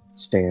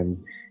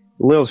stand.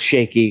 A little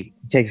shaky,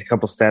 takes a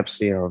couple steps,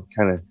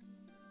 kind of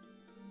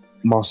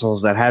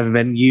muscles that haven't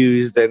been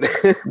used and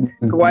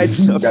quite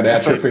some got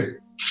atrophy.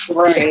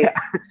 Right.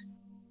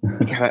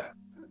 Kind of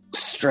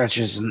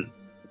stretches and a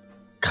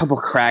couple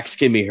cracks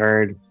can be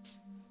heard.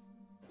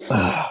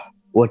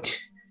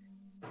 What?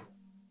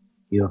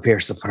 You appear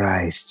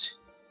surprised.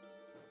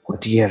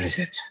 What year is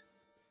it?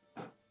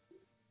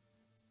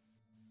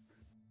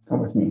 Come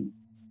with me.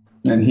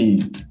 And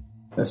he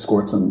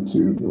escorts him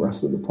to the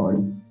rest of the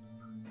party.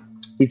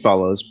 He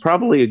follows,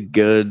 probably a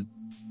good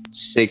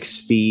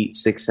 6 feet,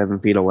 7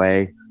 feet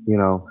away,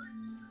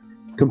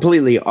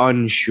 completely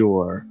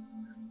unsure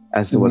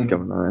as to what's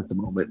going on at the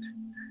moment.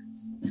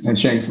 And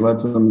Shanks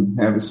lets him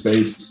have his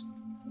space,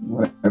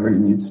 whatever he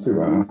needs to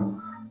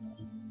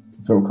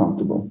feel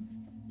comfortable.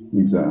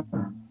 He's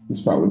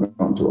probably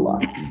gone through a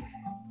lot.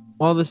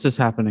 While this is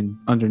happening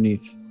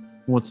underneath,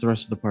 what's the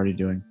rest of the party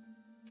doing?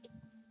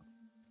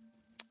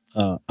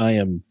 I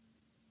am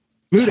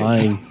Looting.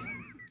 tying.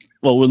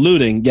 Well, we're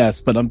looting, yes,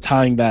 but I'm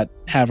tying that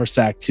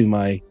haversack to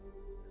my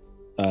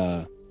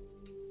Your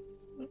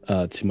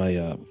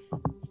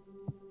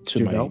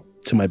belt?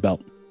 to my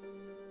belt,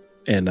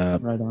 and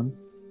Right on.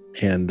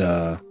 and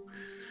I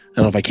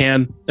don't know if I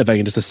can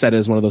just set it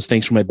as one of those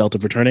things for my belt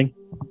of returning.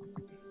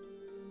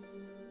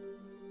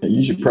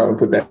 You should probably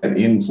put that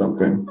in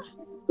something.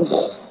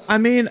 I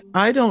mean,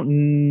 I don't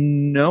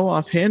know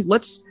offhand.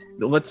 Let's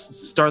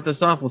start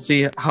this off. We'll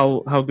see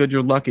how good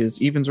your luck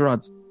is. Evens or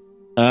odds?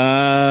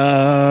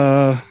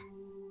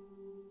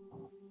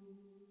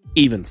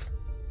 Evens.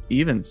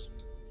 Evens.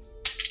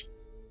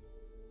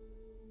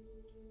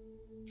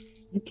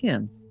 You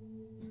can.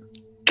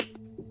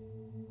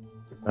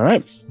 All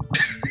right.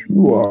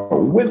 You are a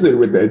wizard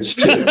with that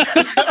shit.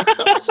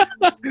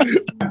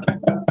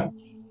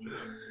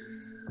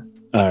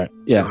 All right.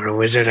 Yeah. You're a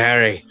wizard,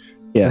 Harry.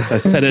 Yes. I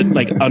set it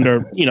like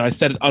under. I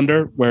set it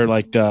under where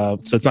so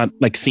it's not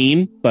like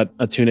seen, but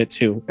attune it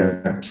to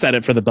set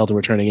it for the belt of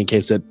returning in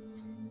case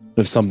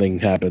if something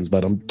happens.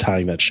 But I'm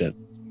tying that shit.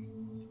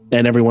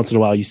 And every once in a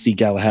while, you see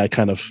Galahad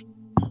kind of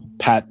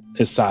pat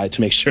his side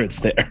to make sure it's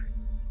there.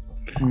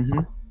 Mm-hmm.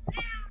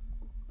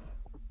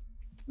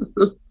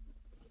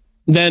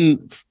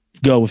 Then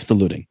go with the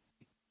looting.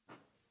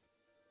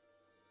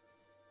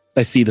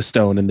 I see the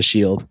stone and the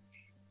shield.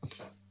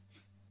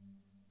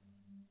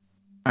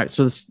 All right,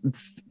 so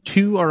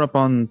two are up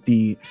on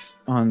the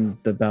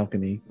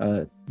balcony,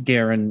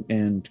 Garen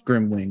and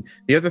Grimwing.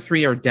 The other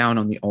three are down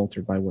on the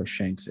altar by where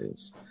Shanks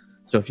is.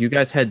 So if you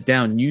guys head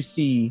down, you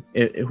see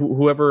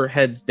whoever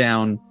heads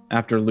down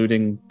after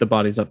looting the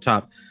bodies up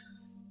top,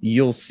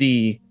 you'll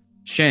see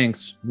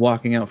Shanks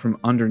walking out from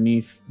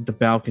underneath the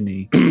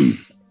balcony,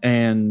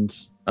 and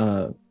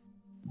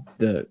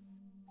the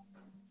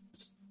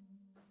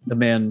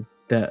man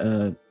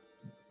that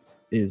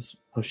is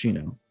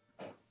Hoshino.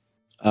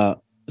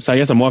 So I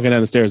guess I'm walking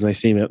down the stairs and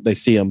they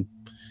see him,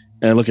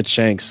 and I look at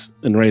Shanks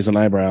and raise an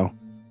eyebrow.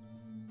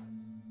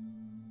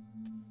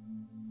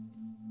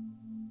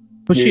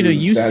 Hoshino,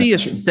 you see a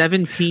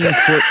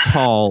 17-foot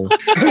tall,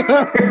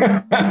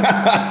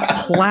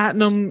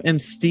 platinum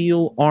and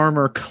steel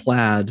armor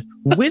clad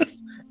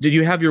with. Did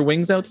you have your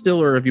wings out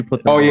still, or have you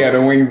put them? Oh yeah,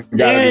 the wings.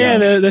 Yeah,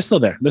 they're still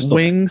there. They're still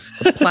wings,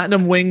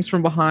 platinum wings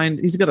from behind.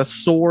 He's got a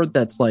sword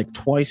that's like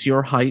twice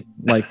your height.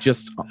 Like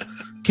just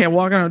can't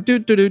walk around.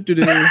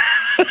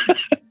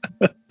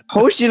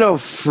 Hoshino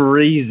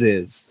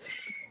freezes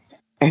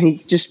and he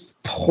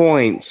just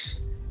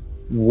points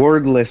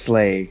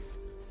wordlessly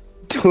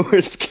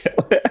towards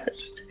Galad.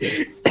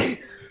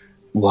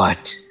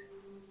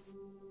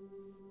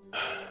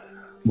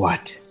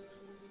 What?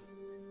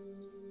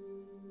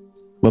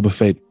 Web of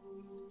Fate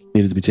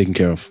needed to be taken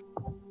care of.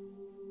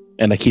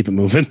 And I keep it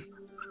moving.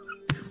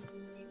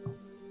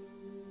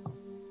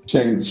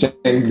 Shanks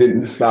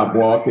didn't stop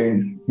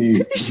walking.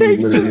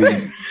 Shanks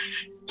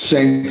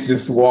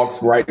just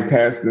walks right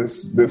past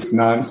this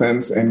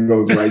nonsense and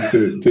goes right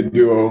to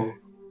Duo.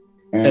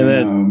 And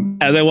then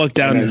as I walk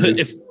down, and then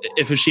just-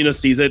 if Hoshino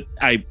sees it,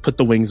 I put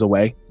the wings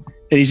away.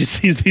 And he just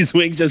sees these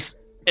wings just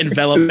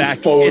envelop back.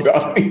 Just fold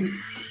up.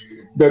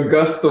 The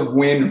gust of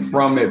wind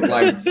from it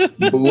like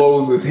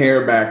blows his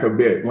hair back a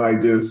bit.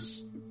 Like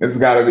just it's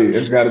gotta be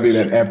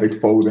that epic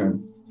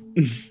folding.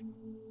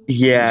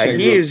 Yeah,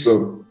 Shanks he goes, is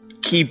 "So,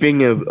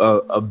 keeping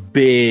a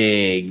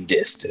big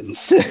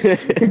distance.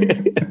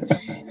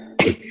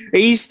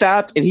 He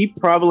stopped and he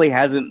probably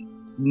hasn't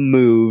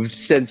moved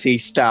since he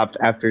stopped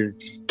after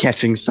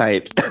catching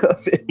sight of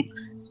it.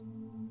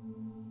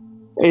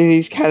 And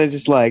he's kind of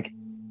just like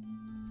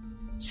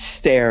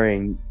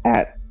staring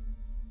at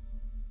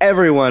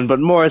everyone, but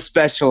more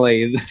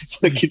especially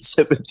this looking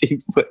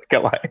 17-foot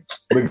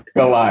Goliath. the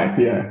Goliath,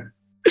 yeah.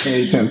 And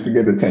he tends to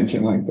get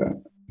attention like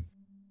that.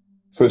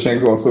 So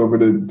Shanks walks over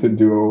to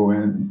Duo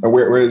and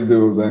where is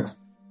Duo,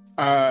 Zax?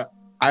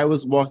 I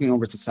was walking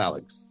over to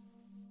Salix.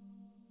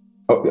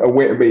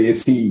 Where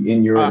is he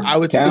in your I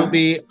would camp? still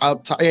be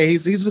up top. Yeah,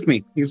 he's with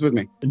me. He's with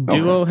me.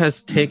 Duo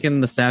has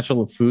taken the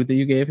satchel of food that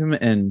you gave him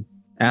and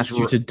asked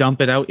you to dump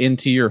it out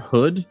into your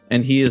hood,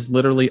 and he is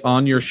literally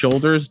on your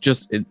shoulders,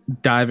 just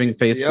diving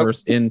face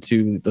first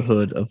into the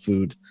hood of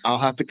food. I'll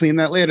have to clean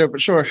that later, but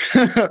sure.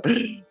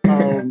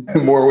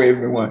 More ways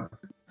than one.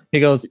 He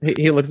goes,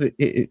 he looks at,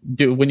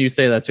 when you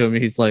say that to him,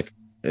 he's like,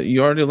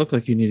 you already look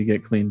like you need to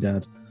get clean,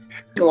 Dad.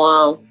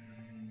 Wow.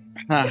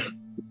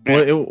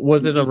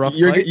 Was it a rough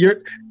fight?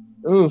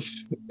 Oof.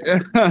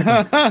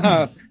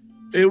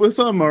 It was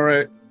some, all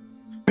right.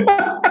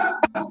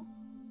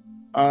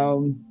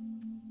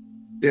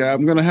 Yeah,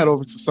 I'm gonna head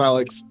over to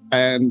Salix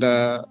and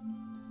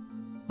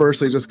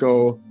firstly just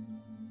go,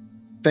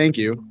 thank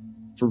you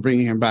for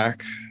bringing him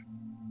back.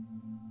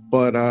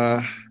 But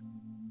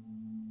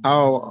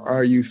how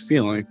are you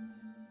feeling?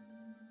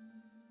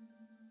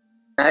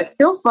 I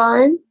feel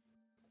fine.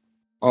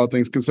 All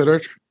things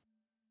considered?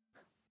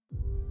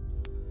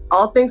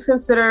 All things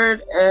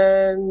considered,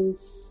 and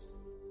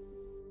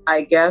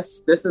I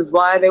guess this is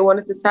why they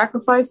wanted to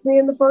sacrifice me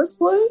in the first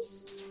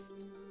place.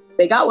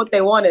 They got what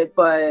they wanted,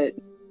 but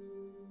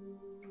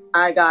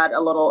I got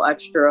a little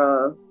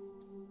extra.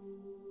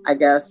 I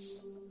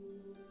guess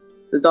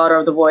the Daughter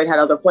of the Void had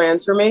other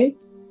plans for me.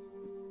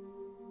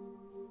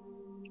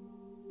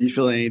 You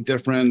feel any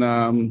different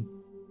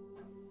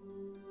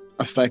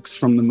effects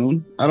from the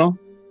moon at all?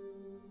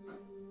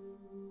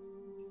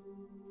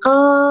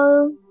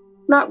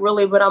 Not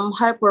really, but I'm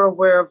hyper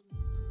aware of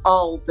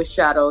all the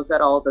shadows at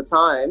all the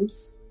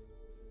times.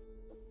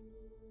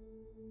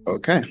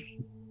 Okay.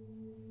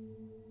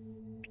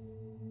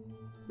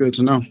 Good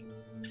to know.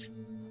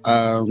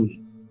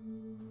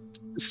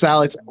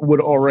 Salix would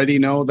already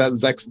know that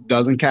Zex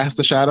doesn't cast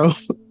a shadow.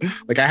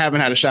 Like, I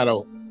haven't had a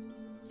shadow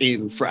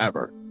in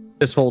forever.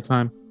 This whole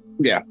time.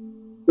 Yeah.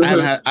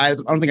 Mm-hmm. I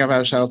don't think I've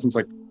had a shadow since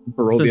like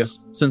Barovia.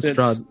 Since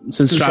Strahd.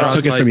 Since Strahd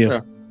took it from you. Yeah.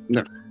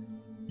 No.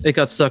 It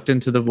got sucked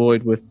into the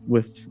void with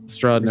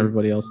Strahd and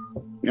everybody else.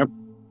 Yep.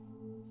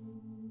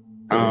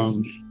 But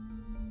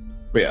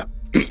yeah.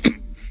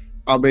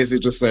 I'll basically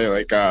just say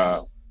like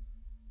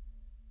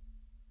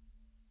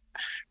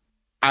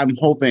I'm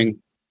hoping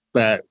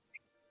that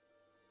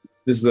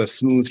this is a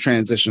smooth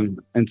transition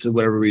into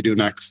whatever we do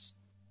next.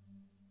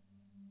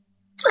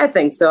 I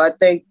think so. I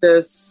think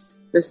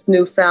this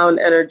newfound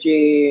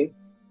energy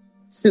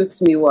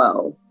suits me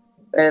well,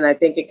 and I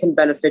think it can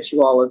benefit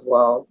you all as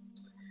well.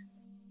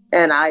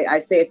 And I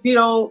say, if you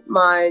don't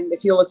mind,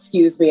 if you'll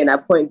excuse me, and I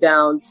point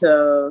down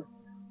to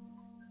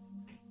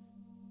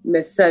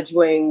Miss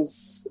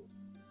Sedgewing's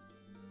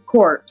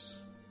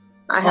corpse.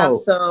 I have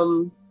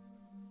some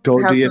do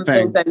your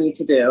thing. things I need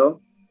to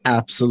do.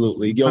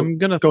 Absolutely. I'm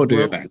gonna go do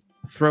your thing.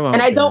 Throw out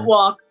And I there. don't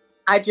walk.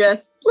 I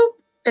just bloop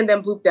and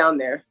then bloop down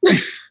there. I'm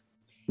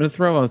gonna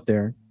throw out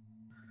there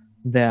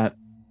that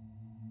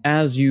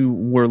as you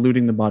were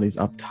looting the bodies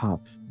up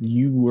top,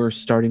 you were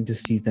starting to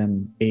see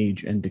them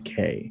age and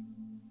decay.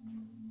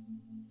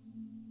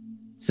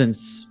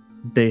 Since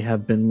they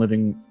have been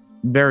living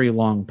very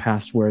long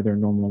past where their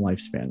normal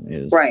lifespan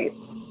is. Right.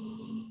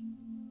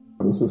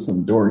 This is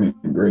some Dorian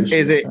Gray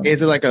shit.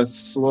 Is it like a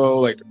slow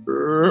like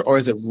or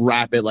is it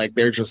rapid? Like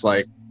they're just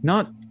like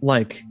Not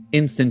like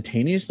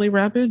instantaneously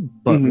rapid,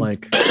 but Mhm.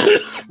 like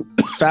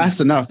fast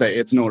enough that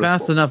it's noticeable.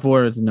 fast enough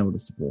where it's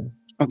noticeable.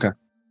 Okay.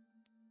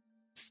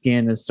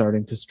 Skin is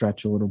starting to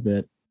stretch a little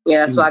bit.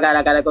 Yeah, that's why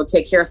I gotta go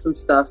take care of some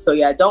stuff. So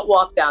yeah, don't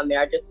walk down there.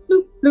 I just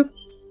bloop bloop.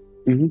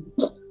 Mhm.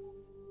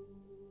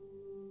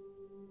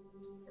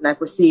 And I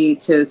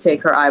proceed to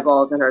take her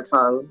eyeballs and her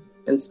tongue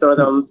and store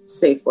them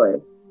safely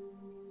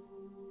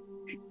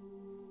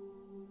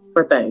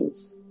for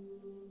things.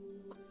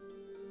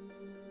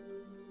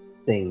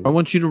 I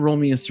want you to roll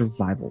me a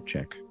survival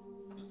check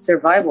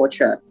Survival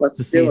check. Let's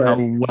to see do how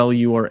it. well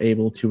you are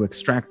able to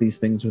extract these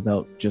things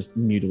without just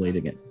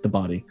mutilating the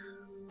body.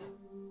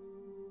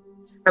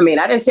 I mean,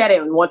 I didn't say I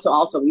didn't want to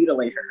also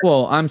mutilate her.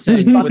 Well, I'm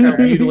saying without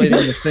mutilating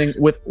the thing,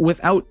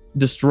 without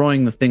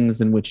destroying the things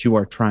in which you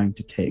are trying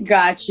to take.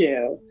 Got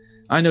you.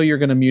 I know you're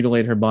going to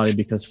mutilate her body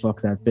because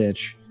fuck that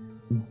bitch,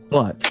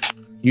 but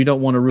you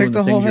don't want to ruin Take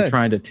the the whole things you're head.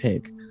 trying to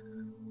take.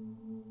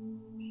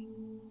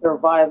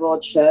 Survival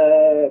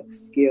check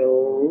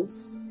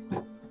skills.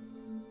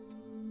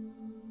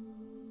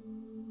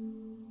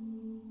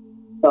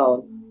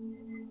 Phone.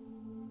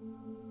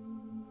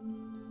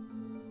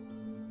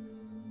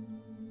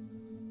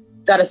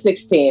 Got a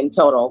 16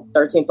 total.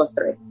 13 plus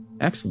 3.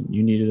 Excellent.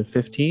 You needed a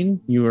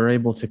 15. You were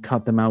able to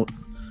cut them out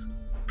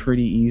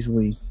pretty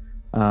easily.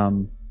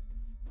 You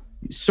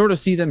sort of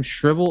see them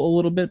shrivel a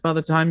little bit by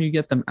the time you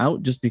get them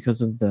out, just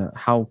because of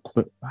how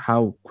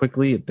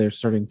quickly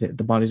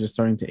the bodies are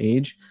starting to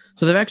age.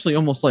 So they've actually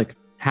almost like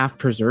half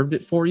preserved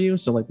it for you.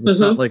 So like it's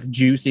not like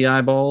juicy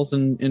eyeballs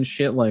and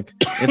shit. Like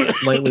it's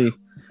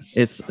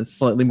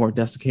slightly more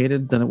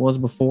desiccated than it was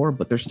before,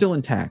 but they're still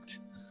intact.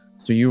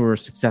 So you were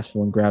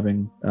successful in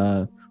grabbing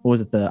what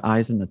was it, the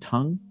eyes and the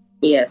tongue?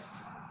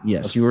 Yes.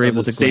 Yes, you were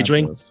able to grab sage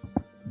ring? those.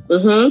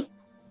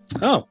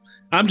 Mm-hmm. Oh,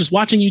 I'm just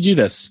watching you do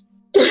this.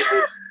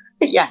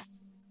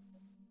 Yes.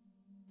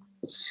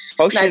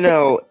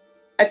 Oceano,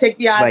 I take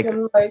the eyes Like-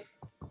 and like.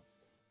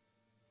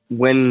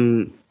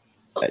 when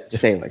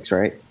Salix,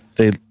 right?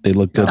 They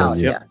look good Oh, on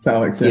you. yeah.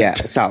 Salix, Yeah,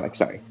 Salix,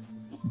 sorry.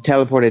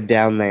 Teleported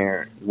down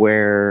there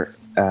where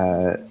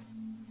I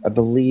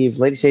believe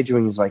Lady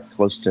Sagewing is like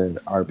close to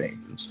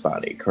Arbane's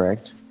body,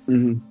 correct?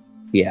 Mhm.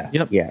 Yeah.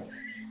 Yep. Yeah.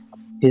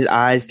 His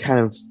eyes kind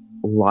of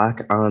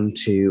lock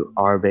onto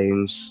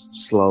Arbane's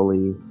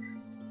slowly,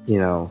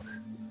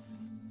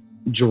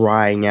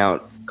 drying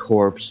out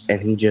corpse,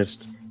 and he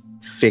just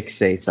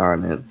fixates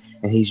on it,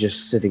 and he's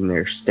just sitting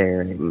there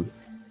staring.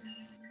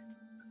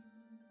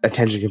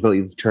 Attention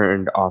completely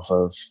turned off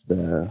of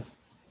the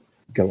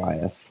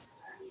Goliath.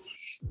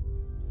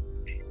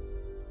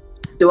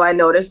 Do I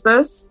notice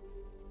this?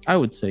 I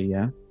would say,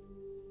 yeah.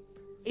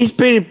 He's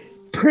been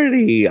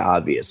pretty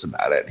obvious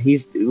about it.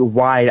 He's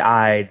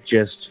wide-eyed,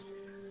 just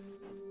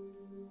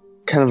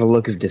kind of a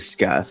look of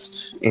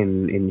disgust,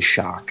 in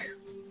shock.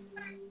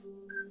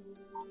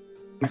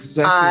 This is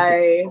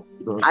actually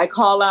I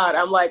call out.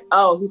 I'm like,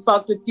 oh, he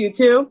fucked with you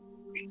too?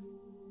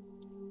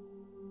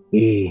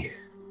 He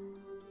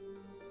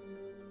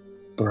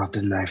brought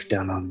the knife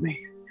down on me.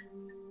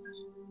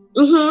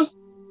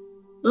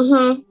 Mm-hmm.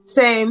 Mm-hmm.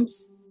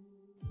 Sames.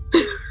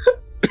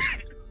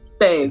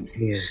 Sames.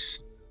 He is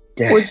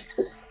dead.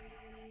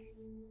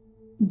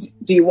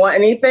 Do you want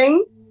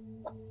anything?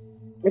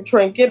 A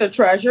trinket, a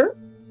treasure?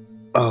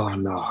 Oh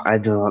no, I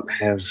do not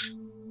have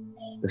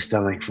the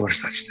stomach for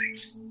such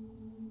things.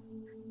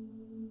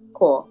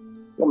 Cool.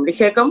 Want me to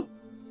kick him?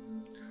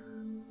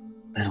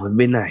 That would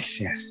be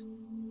nice, yes.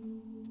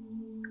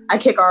 I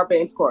kick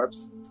Arbane's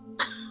corpse.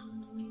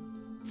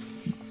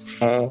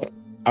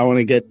 I want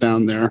to get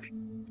down there,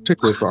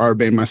 particularly for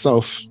Arbane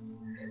myself.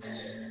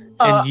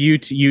 And you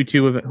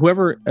two,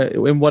 whoever,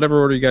 in whatever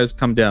order you guys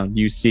come down,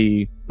 you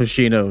see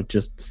Hoshino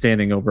just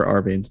standing over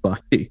Arbane's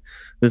body.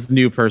 This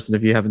new person,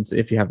 if you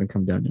haven't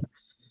come down yet.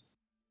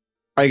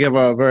 I give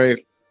a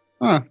very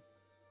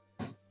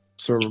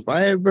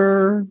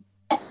survivor.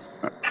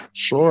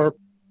 Sure.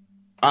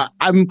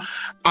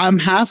 I'm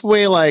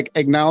halfway like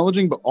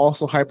acknowledging, but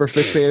also hyper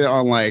fixated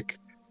on like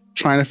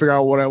trying to figure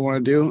out what I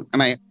want to do,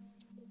 and I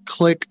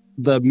click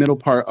the middle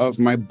part of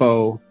my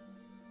bow,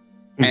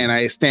 and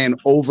I stand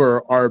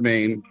over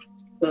Arbane.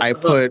 I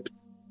put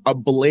a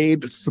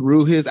blade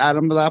through his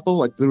Adam's apple,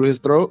 like through his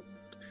throat,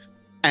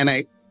 and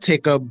I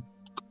take a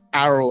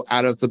arrow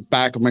out of the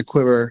back of my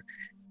quiver,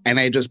 and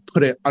I just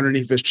put it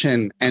underneath his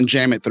chin and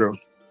jam it through.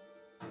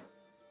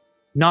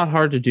 Not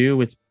hard to do.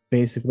 It's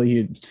basically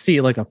you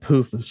see like a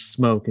poof of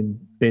smoke and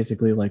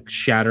basically like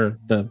shatter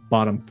the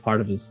bottom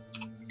part of his.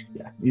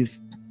 Yeah,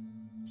 he's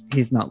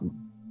not.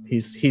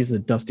 He's a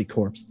dusty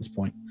corpse at this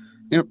point.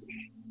 Yep.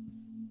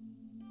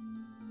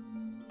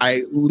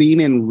 I lean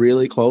in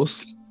really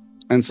close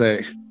and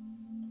say,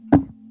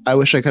 I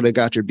wish I could have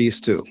got your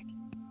beast too.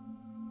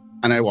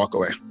 And I walk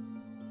away.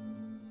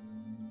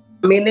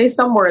 I mean, they're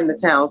somewhere in the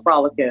town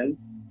frolicking.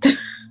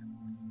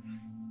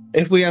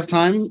 If we have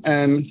time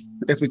and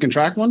if we can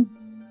track one,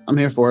 I'm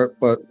here for it,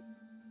 but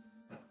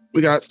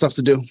we got stuff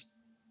to do.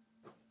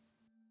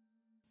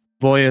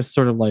 Voya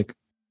sort of like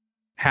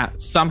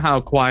somehow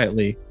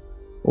quietly,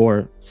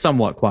 or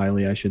somewhat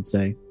quietly, I should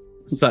say,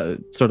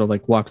 sort of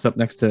like walks up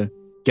next to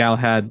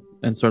Galahad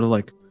and sort of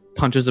like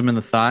punches him in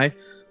the thigh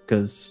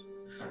because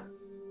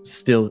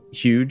still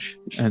huge,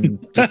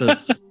 and just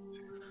says,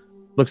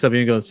 looks up at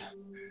you and goes,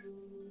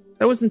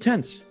 "That was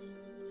intense."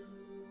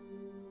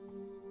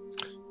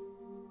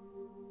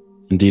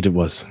 Indeed, it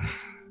was.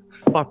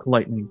 Fuck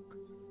lightning.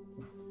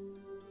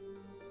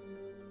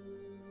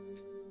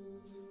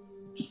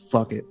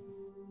 Fuck it.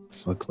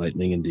 Fuck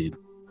lightning, indeed.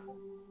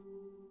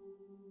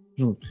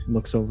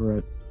 Looks over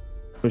at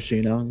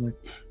Hoshino and like,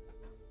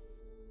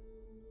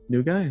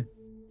 new guy.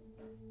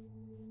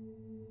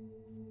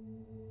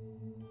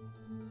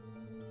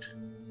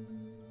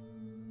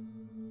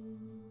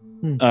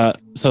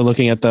 So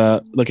looking at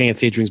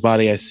Sadring's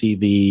body, I see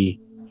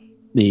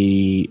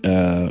the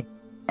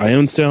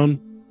Ion Stone.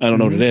 I don't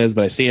know what it is,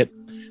 but I see it.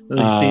 You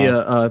see,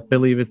 I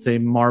believe it's a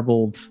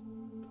marbled.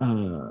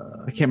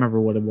 I can't remember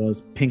what it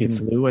was. Pink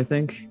and blue, I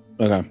think.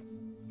 Okay.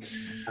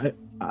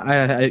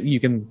 You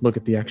can look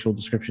at the actual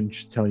description; it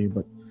should tell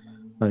you.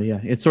 But yeah,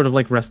 it's sort of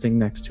like resting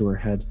next to her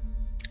head.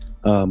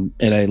 And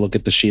I look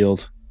at the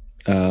shield.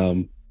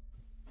 Still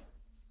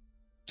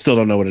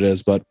don't know what it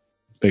is, but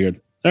figured.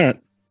 All right.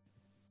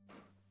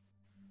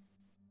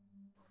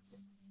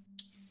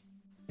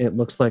 It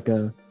looks like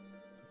a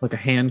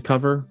hand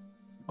cover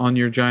on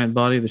your giant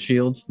body. The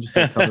shield just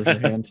like covers your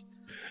hand.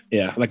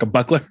 Yeah, like a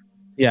buckler.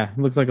 Yeah, it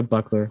looks like a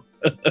buckler.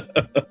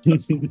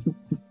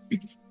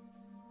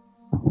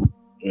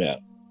 Yeah.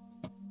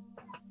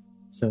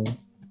 So,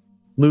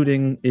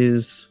 looting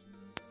is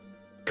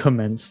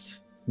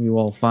commenced. You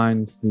all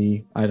find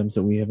the items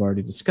that we have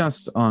already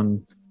discussed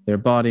on their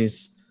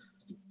bodies.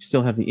 You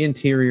still have the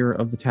interior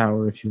of the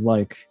tower if you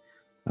like.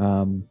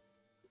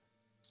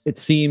 It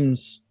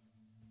seems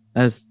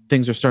as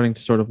things are starting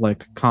to sort of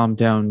like calm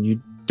down, you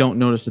don't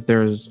notice that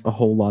there's a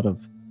whole lot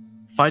of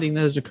fighting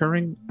that is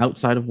occurring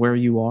outside of where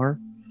you are.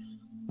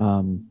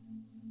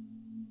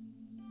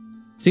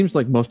 Seems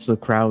like most of the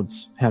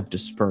crowds have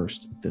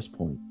dispersed at this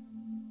point.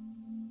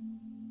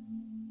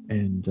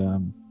 And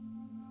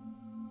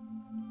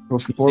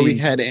before we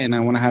head in, I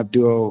want to have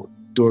do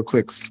a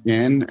quick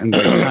scan and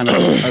like kind of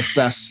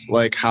assess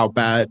like how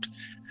bad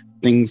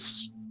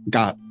things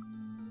got.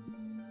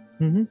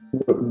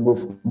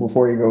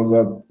 Before he goes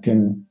up,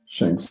 can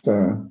Shanks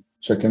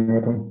check in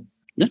with him?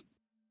 Yeah.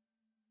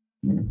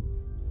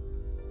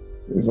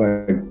 He's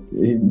like,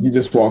 he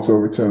just walks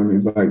over to him.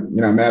 He's like,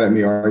 "You're not mad at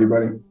me, are you,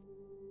 buddy?"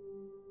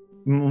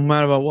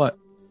 Mad about what?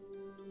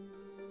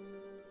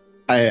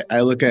 I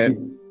look at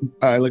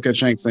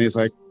Shanks and he's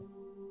like,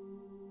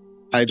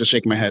 I just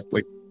shake my head,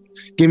 like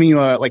giving you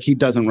a like he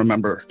doesn't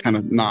remember kind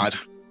of nod.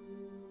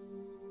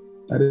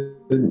 I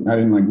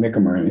didn't like nick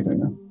him or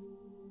anything.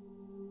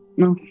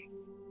 No.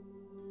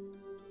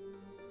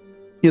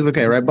 He's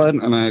okay, right, bud?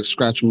 And I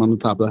scratch him on the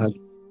top of the head.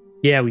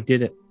 Yeah, we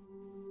did it.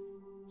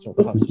 So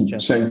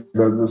Shanks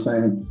does the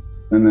same,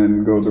 and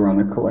then goes around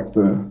to collect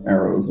the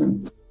arrows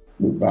and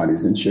the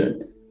bodies and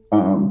shit.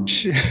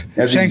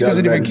 Shanks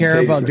doesn't even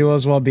care about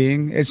Duo's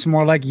well-being. It's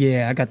more like,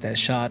 yeah, I got that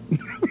shot.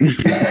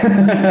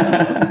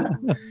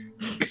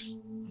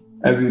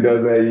 As he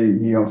does that,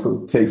 he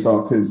also takes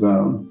off his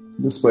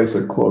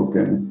displacer cloak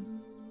and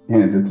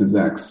hands it to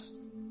Zex.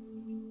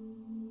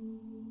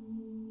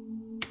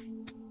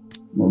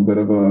 A little bit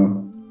of a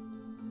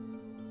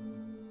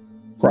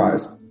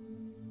prize.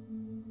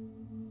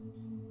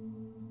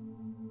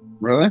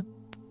 Really?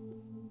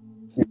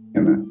 Yeah,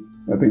 man.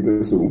 I think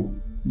this will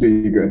do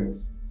you good.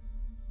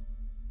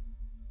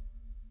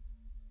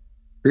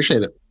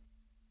 Appreciate it.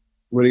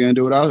 What are you gonna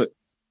do without it?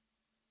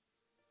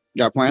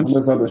 Got plans?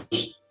 There's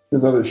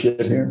other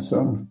shit here,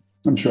 so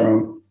I'm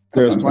sure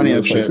there's plenty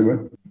of shit.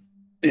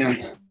 Yeah.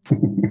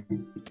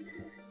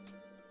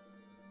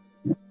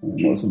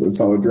 Most of it's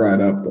all dried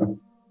up, though.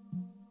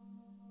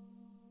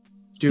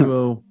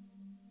 Duo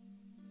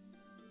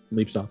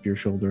leaps off your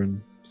shoulder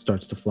and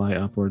starts to fly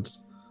upwards.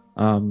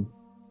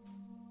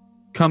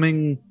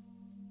 Coming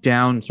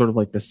down sort of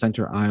like the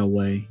center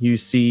aisleway, you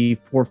see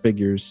four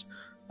figures.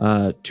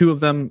 Two of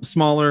them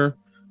smaller.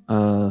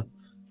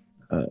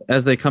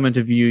 As they come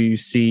into view, you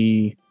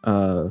see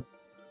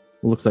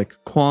looks like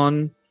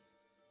Quan,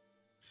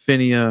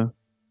 Finia,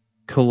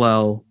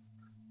 Kalel,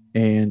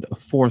 and a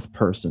fourth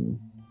person.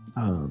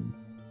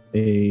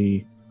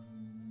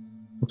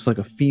 Looks like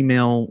a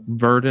female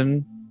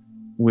Verdun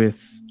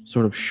with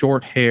sort of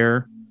short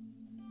hair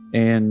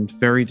and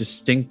very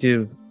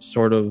distinctive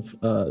sort of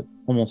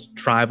almost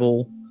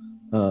tribal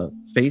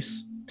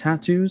face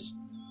tattoos,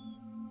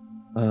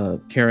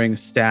 carrying a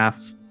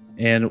staff,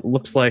 and it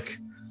looks like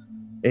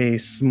a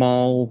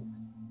small,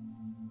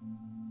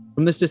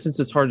 from this distance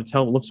it's hard to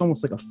tell, it looks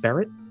almost like a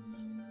ferret,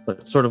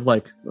 but sort of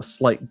like a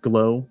slight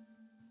glow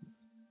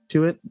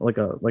to it, like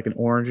an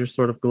orangish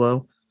sort of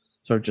glow,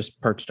 sort of just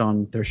perched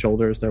on their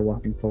shoulders. They're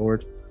walking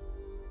forward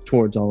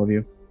towards all of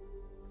you.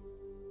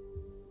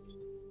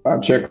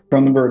 Check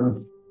from the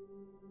burden.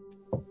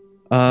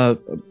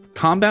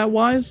 Combat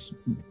wise,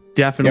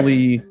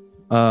 definitely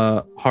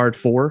hard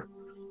 4.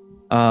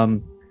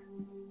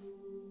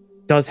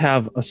 Does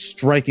have a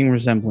striking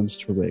resemblance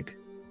to Rig.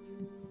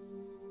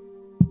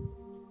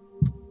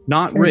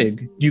 Not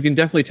Rig. You can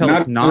definitely tell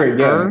it's not Rig,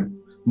 her,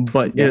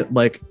 but it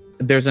like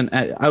there's an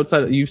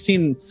outside. You've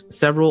seen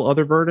several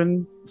other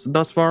Verdun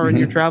thus far in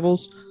your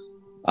travels,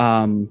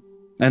 and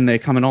they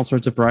come in all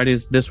sorts of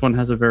varieties. This one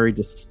has a very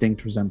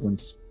distinct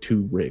resemblance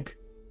to Rig.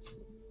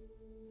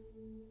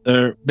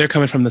 They're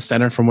coming from the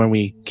center from when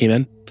we came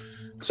in.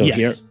 So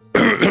yes.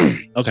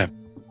 Here, okay.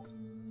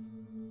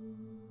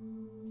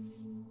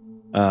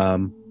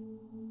 I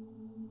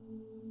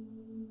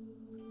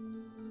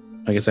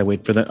guess I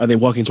wait for them. Are they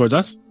walking towards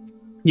us?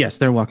 Yes,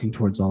 they're walking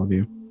towards all of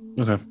you.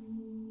 Okay.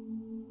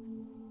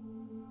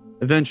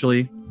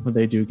 Eventually, when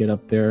they do get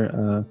up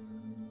there,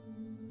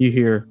 you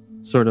hear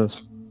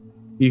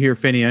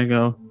Finney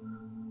go,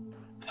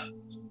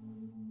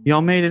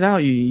 "Y'all made it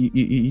out.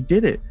 You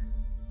did it."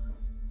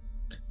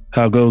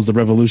 How goes the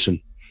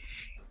revolution?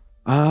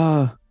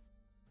 Well,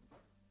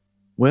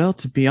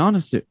 to be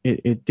honest,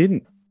 it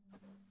didn't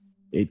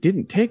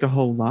take a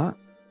whole lot.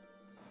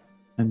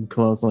 And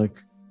Khalil's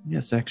like,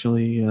 yes,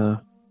 actually,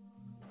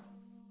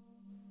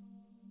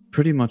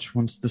 pretty much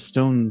once the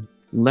stone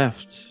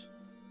left,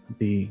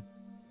 the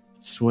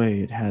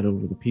sway it had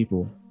over the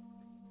people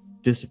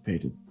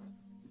dissipated.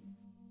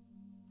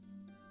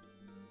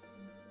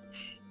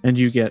 And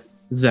you get,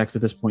 Zex,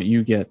 at this point,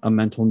 you get a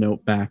mental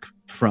note back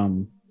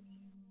from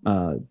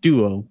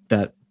Duo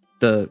that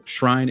the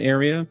shrine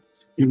area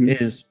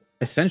is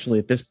essentially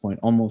at this point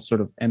almost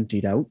sort of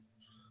emptied out.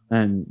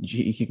 And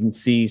you can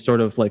see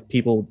sort of like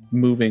people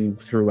moving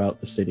throughout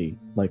the city,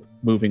 like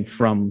moving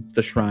from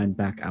the shrine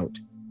back out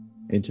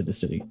into the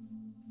city.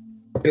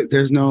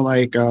 There's no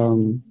like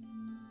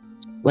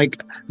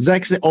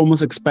Zek's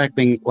almost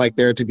expecting like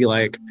there to be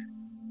like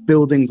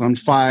buildings on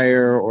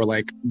fire or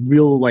like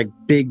real like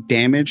big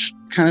damage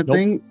kind of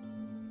thing.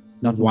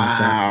 Nothing like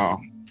that.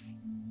 Wow.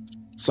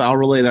 So I'll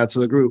relay that to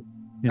the group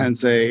and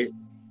say,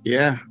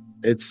 yeah,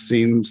 it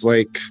seems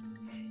like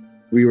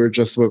we were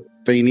just what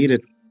they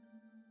needed.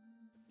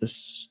 The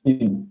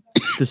stone.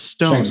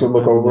 Shanks would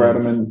look over at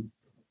him and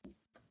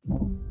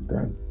go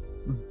ahead.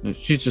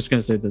 She's just going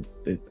to say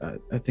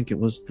that I think it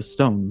was the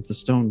stone. The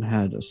stone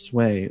had a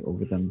sway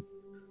over them.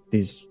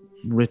 These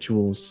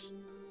rituals,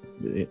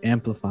 it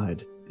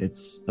amplified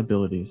its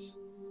abilities,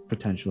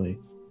 potentially.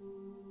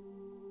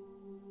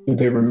 Did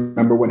they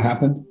remember what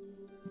happened?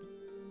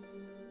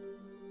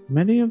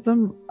 Many of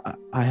them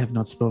I have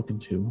not spoken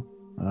to.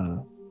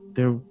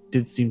 There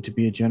did seem to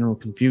be a general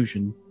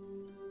confusion.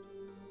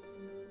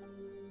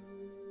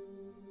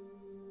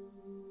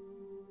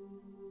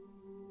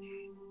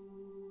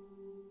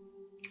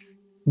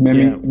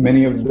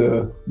 Many of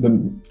the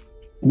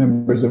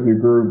members of your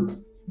group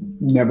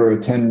never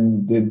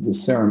attended the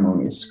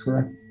ceremonies,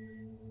 correct?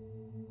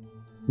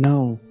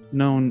 No,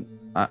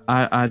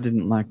 I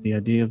didn't like the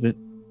idea of it.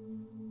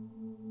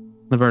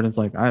 Laverdin's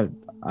like,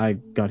 I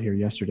got here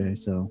yesterday,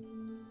 so.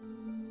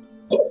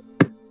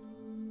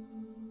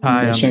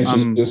 Hi,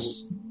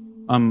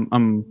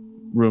 I'm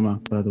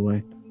Ruma, by the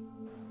way.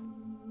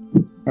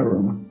 Hi,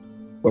 Ruma.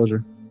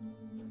 Pleasure.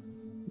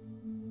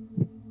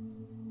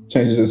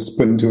 Changes just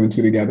putting two and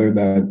two together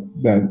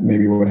that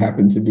maybe what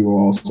happened to Duo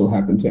also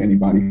happened to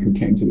anybody who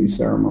came to these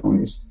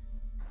ceremonies.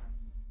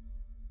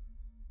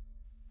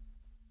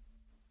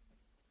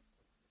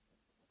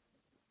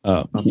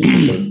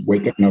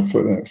 Waking up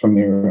from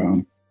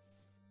their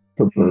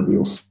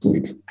proverbial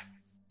sleep.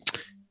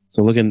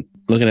 So looking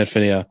at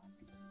Finia.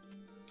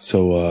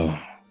 So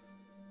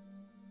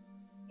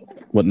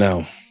what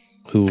now?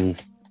 Who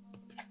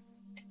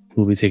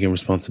will be taking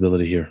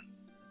responsibility here?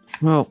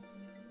 Well,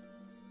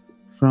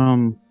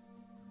 from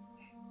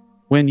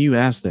when you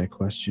asked that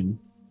question,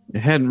 it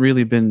hadn't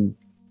really been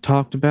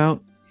talked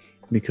about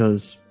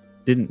because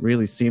it didn't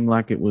really seem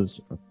like it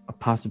was a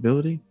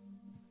possibility.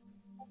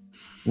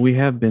 We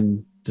have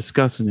been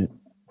discussing it,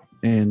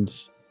 and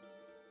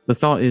the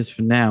thought is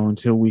for now,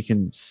 until we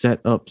can set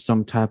up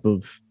some type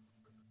of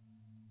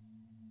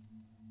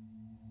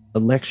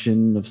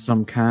election of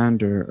some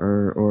kind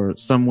or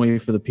some way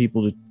for the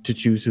people to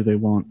choose who they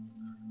want,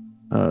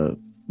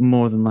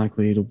 more than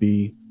likely it'll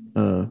be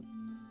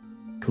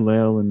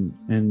Kalel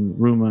and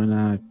Ruma and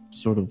I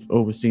sort of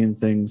overseeing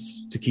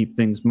things to keep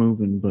things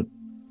moving, but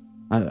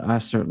I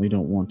certainly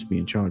don't want to be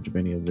in charge of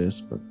any of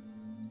this. But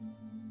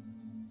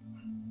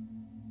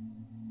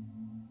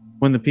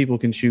when the people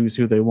can choose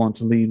who they want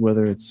to lead,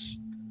 whether it's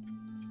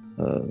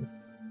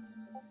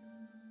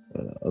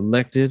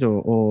elected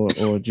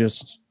or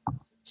just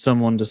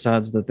someone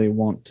decides that they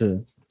want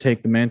to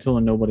take the mantle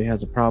and nobody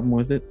has a problem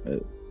with it,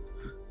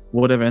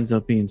 whatever ends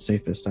up being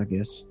safest, I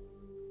guess.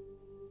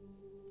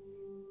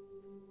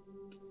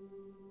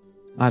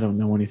 I don't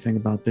know anything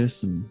about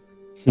this, and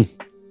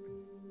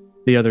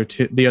the other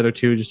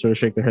two just sort of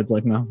shake their heads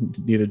like, no,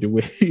 neither do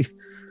we.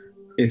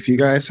 If you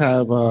guys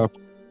have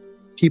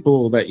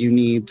people that you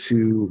need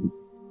to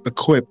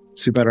equip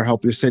to better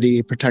help your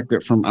city, protect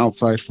it from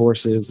outside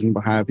forces and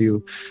what have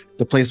you,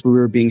 the place where we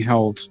were being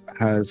held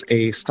has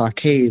a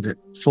stockade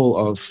full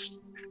of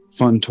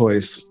fun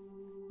toys.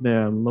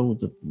 There are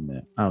loads of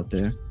them out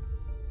there.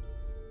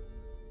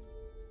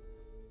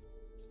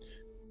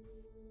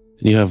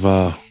 And you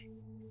have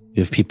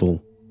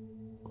people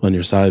on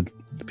your side,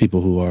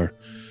 people who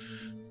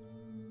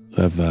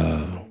have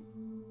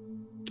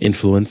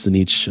influence in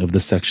each of the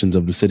sections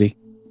of the city.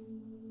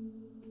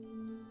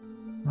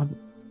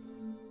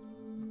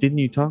 Didn't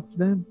you talk to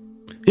them?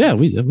 Yeah,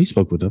 we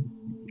spoke with them.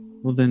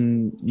 Well,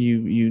 then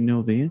you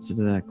know the answer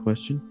to that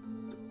question.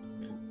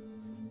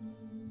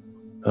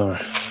 All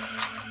right.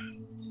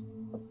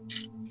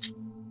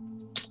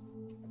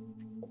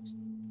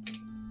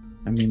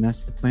 I mean,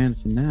 that's the plan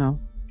for now.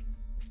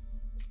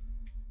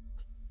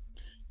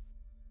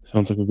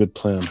 Sounds like a good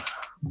plan.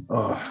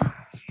 Oh.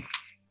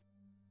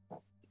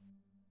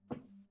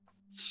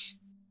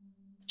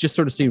 Just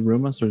sort of see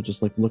Ruma sort of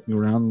just like looking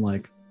around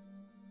like,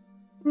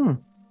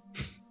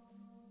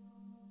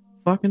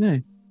 fucking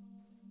A.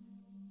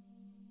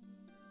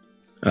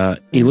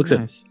 He looks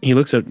Nice.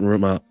 at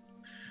Ruma.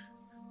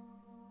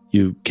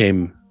 You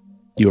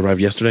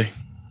arrived yesterday?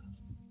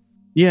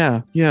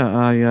 Yeah.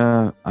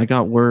 I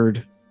got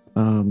word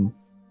from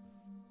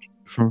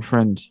a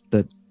friend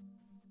that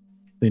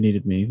they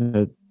needed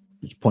me.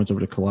 Which points over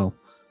to Kalel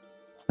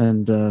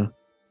and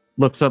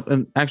looks up,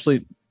 and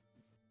actually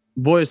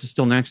Voyus is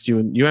still next to you,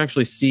 and you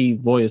actually see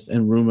Voyus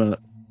and Ruma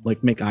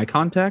like make eye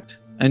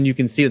contact, and you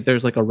can see that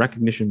there's like a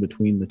recognition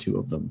between the two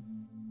of them.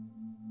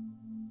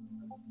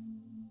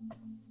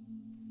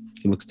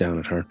 He looks down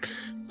at her.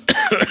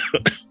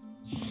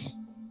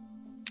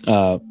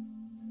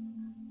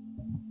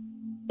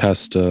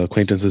 Past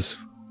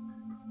acquaintances.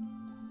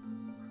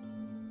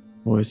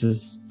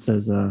 Voices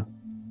says,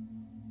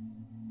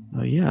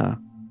 yeah.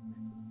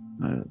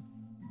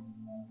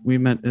 We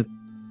met at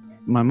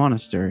my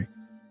monastery.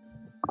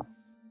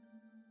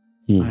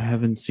 I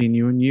haven't seen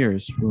you in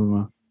years,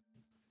 Ruma.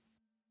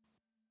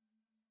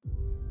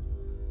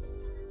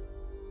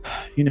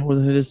 You know what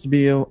it is to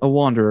be a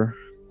wanderer.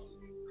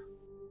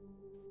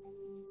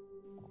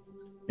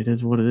 It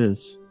is what it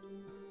is.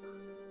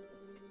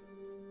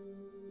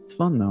 It's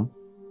fun though.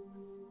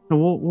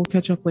 We'll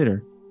catch up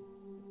later.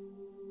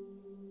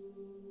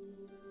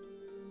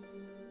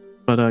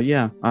 But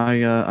yeah,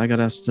 I got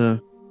asked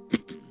to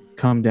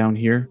come down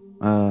here.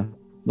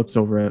 Looks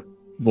over at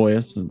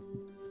Voyus, and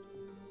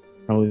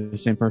probably the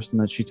same person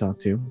that she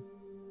talked to.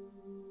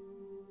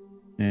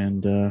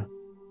 And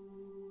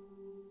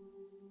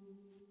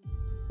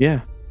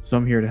yeah, so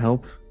I'm here to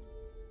help.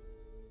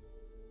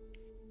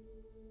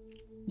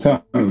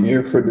 Tell me,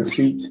 here for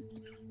deceit.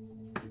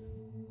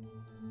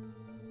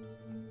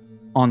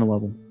 On the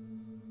level.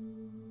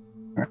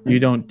 You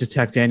don't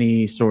detect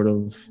any sort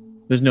of...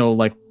 There's no,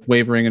 like,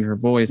 wavering in her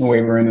voice. No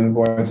wavering in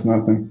the voice,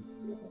 nothing.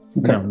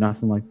 Okay. No,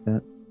 nothing like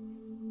that.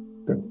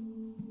 Good.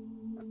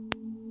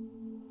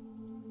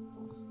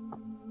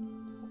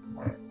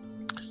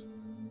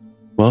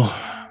 Well,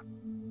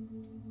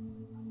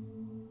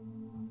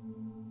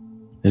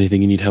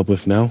 anything you need help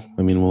with now?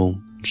 I mean,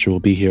 I'm sure we'll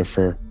be here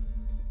for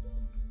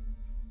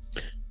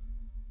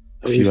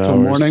a few hours. Till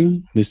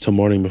morning? At least till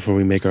morning before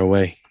we make our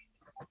way.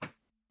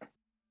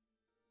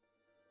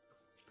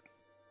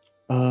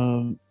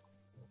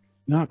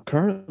 Not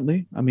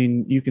currently. I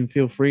mean, you can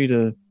feel free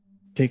to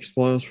take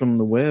spoils from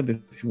the web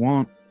if you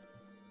want.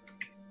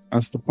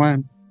 That's the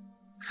plan.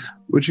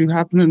 Would you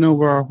happen to know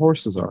where our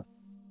horses are?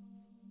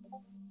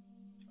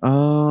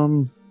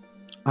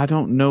 I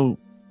don't know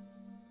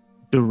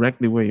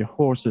directly where your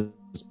horses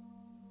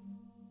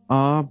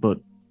are, but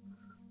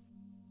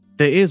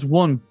there is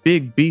one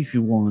big beefy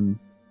one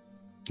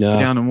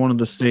down in one of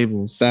the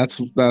stables.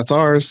 That's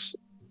ours.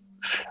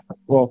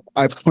 Well,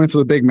 I point to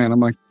the big man.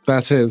 I'm like,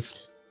 that's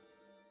his.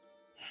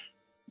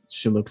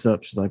 She looks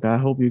up. She's like, I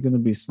hope you're going to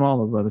be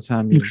smaller by the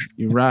time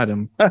you ride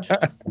him.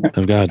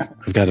 I've got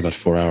about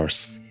 4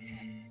 hours.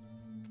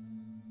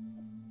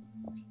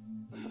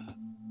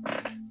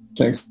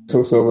 Jake's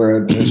so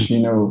over at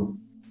Ashino.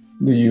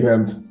 Do you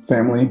have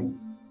family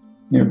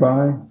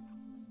nearby?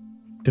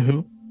 To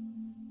who?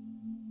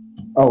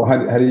 Oh,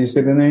 how do you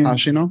say the name?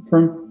 Ashino?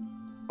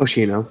 From?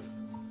 Oshino.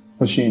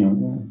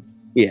 Ashino,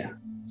 yeah. Yeah.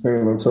 So he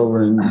looks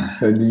over and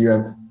said, do you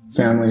have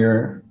family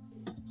or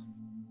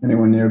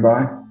anyone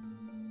nearby?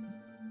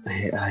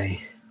 I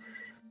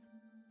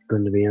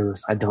going to be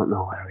honest, I don't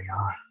know where we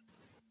are.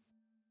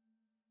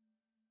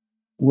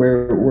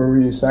 Where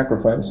were you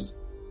sacrificed?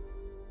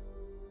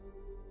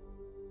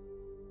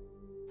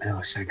 I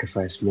was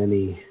sacrificed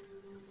many.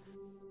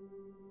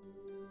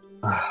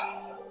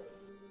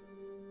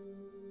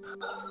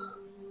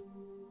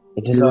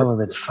 It is all a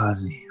bit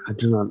fuzzy. I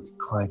do not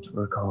quite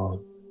recall.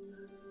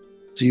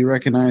 Do you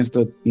recognize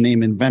the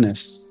name in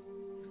Venice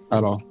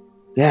at all?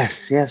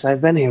 Yes,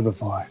 I've been here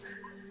before.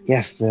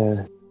 Yes,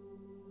 the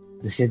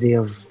city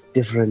of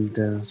different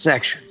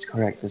sections,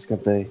 correct. It's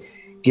got the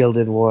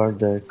Gilded Ward,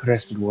 the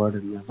Crested Ward,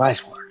 and the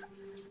Vice Ward.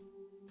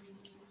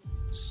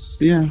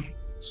 Yeah,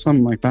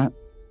 something like that.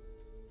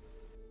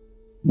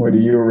 Where do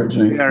you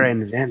originate? We are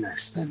in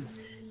Venice, then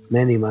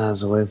many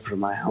miles away from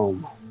my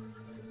home.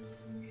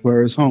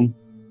 Where is home?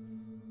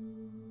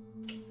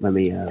 Let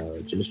me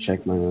just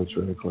check my notes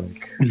really quick.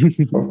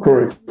 Of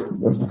course,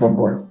 that's the fun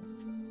part.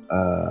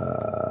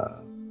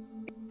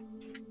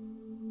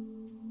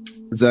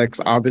 Zek's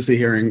obviously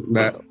hearing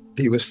that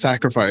he was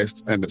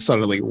sacrificed and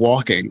suddenly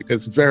walking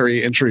is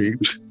very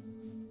intrigued.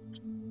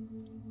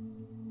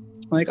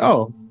 Like,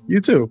 oh, you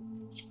too.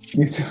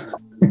 You too.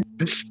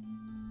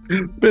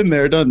 Been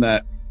there, done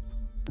that.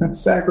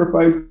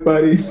 Sacrifice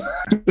buddies.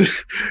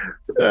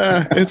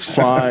 It's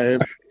fine.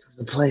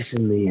 The place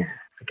in the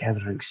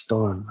Gathering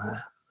Storm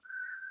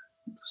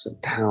was a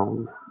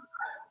town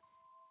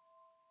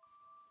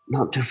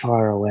not too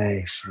far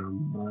away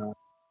from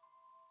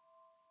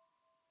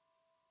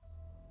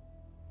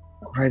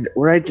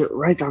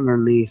right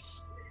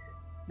underneath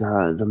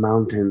the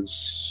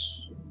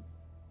mountains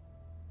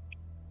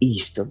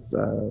east of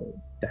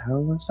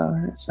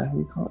Salazar. Is that how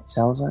you call it?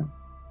 Salazar?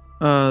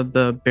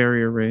 The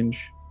barrier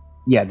range.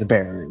 Yeah, the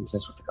barrier range.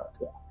 That's what they call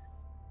it.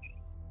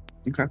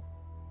 Yeah.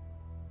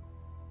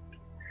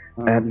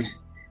 That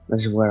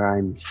is where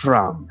I'm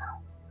from. I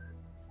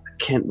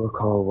can't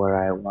recall where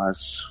I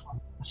was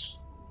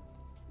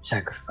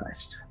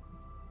sacrificed.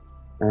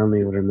 I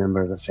only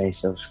remember the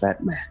face of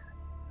that man.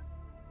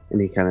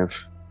 And he kind of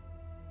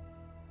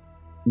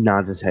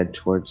nods his head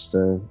towards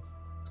the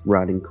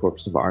rotting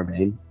corpse of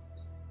Arbane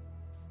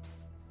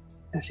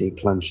as he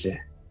plunged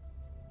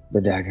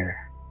the dagger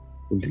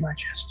into my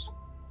chest.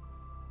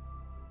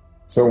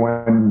 So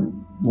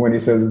when he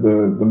says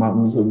the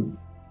mountains of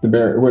the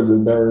Barrier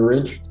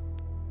Ridge?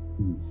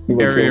 He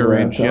looks Barrier over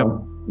Range, at,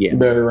 Yeah.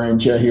 Barrier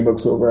Range, yeah, he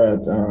looks over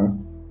at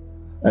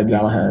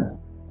Galahad,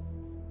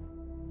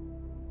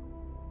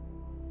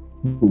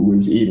 who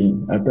is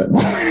eating at that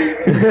moment.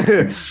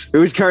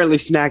 Who's currently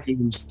snacking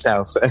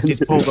himself. He's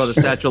pulled out a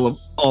satchel of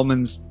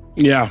almonds.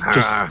 Yeah,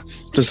 just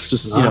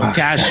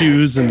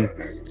cashews and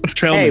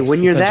trail Hey, mix,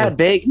 when you're essentially. that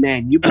big,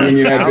 man, you burn When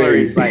you're that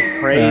calories big. like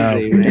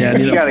crazy, man. Yeah,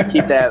 You gotta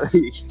keep that.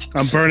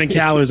 I'm burning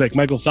calories like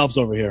Michael Phelps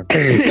over here.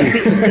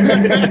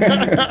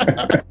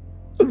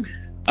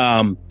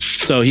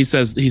 So he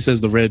says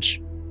the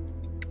ridge.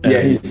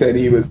 Yeah, he said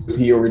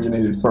he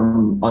originated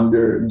from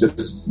under,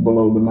 just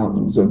below the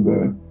mountains of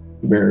the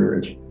Barrier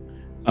Ridge.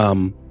 I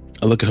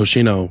look at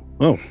Hoshino.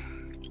 Oh,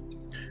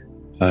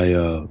 I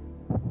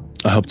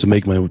hope to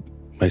make my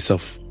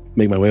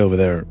way over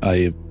there.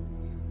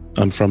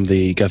 I'm from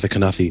the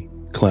Gathakanathi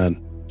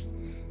clan.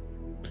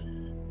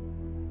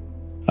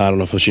 I don't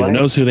know if Hoshino What?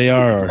 knows who they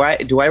are. Or,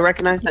 Do I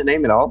recognize that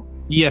name at all?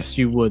 Yes,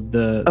 you would.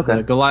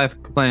 The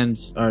Goliath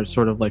clans are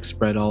sort of like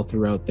spread all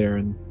throughout there,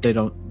 and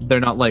they're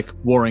not like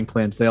warring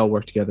clans. They all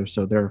work together,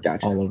 so they're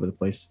Gotcha. all over the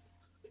place.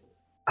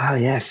 Oh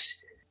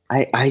yes,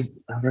 I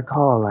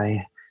recall.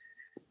 I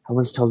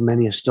once told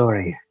many a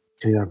story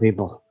to your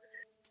people.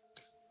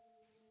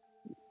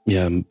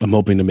 yeah, I'm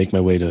hoping to make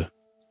my way to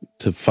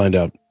find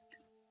out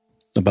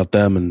about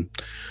them and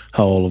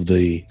how all of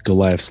the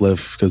Goliaths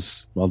live.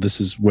 Because this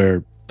is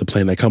where the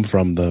plane I come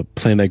from, the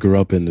plane I grew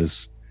up in,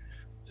 is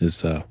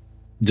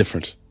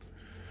different.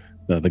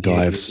 The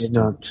Goliaths. You did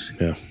not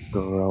yeah.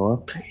 grow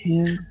up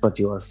here, but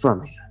you are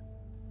from here.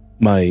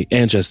 My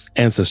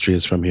ancestry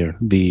is from here.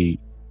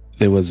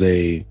 There was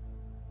a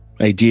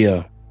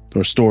idea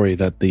or story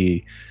that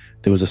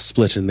there was a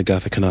split in the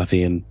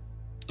Gathakanathi, and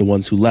the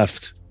ones who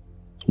left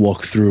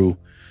walk through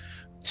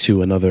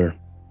to another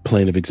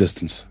plane of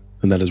existence,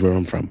 and that is where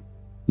I'm from,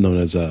 known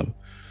as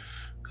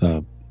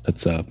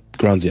that's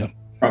Granzia.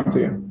 That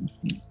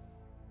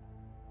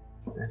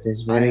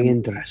is very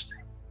interesting.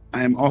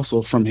 I am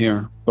also from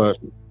here, but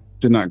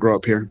did not grow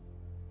up here.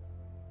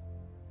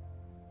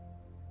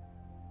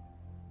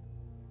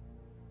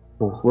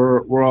 Oh.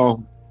 We're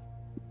all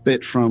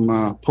bit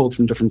from pulled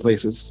from different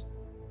places.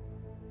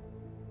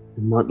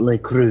 Motley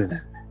crew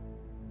then.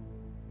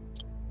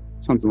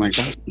 Something like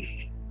that.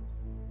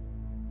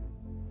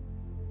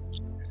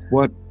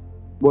 What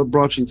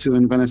brought you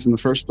to Venice in the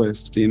first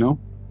place? Do you know?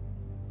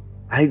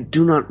 I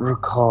do not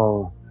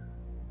recall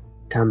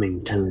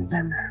coming to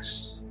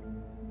Venice.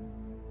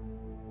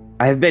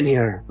 I have been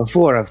here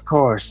before, of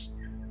course.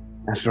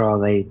 After all,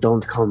 they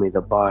don't call me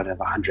the Bard of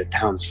 100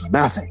 Towns for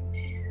nothing.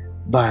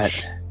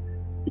 But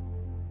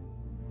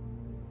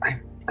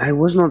I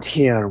was not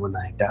here when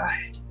I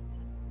died.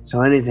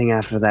 So anything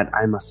after that,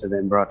 I must have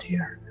been brought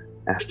here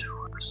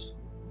afterwards.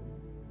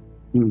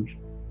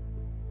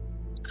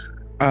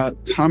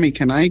 Tommy,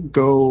 can I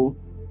go?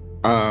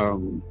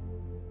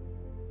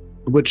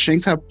 Would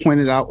Shanks have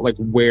pointed out like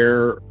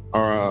where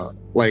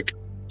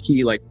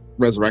he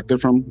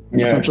resurrected from?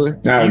 Yeah. Essentially,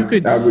 I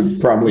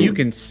would probably. You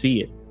can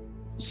see it.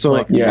 so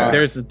Like, yeah.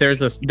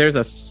 there's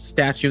a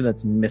statue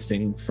that's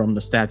missing from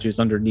the statues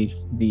underneath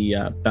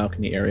the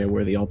balcony area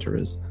where the altar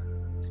is.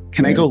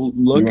 can I go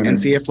look You wanna- and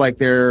see if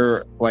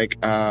there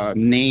are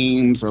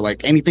names or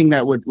anything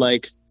that would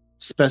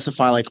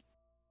specify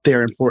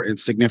their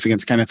importance,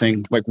 significance, kind of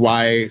thing? Like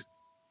why?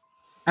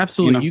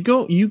 Absolutely. You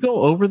know? You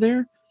go over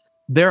there.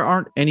 There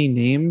aren't any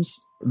names,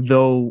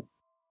 though.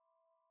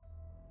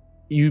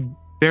 You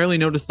barely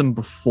noticed them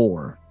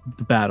before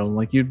the battle.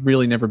 Like you'd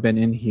really never been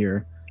in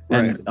here,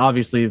 and Right.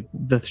 obviously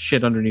the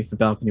shit underneath the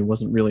balcony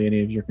wasn't really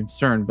any of your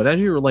concern. But as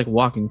you were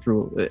walking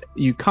through,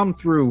 you come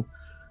through,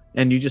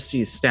 and you just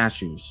see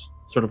statues,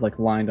 sort of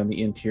lined on the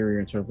interior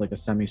in sort of a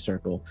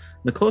semicircle.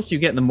 The closer you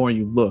get, the more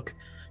you look,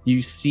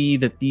 you see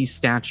that these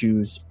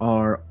statues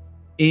are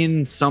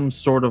in some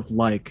sort of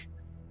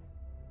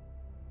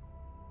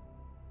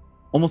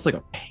almost like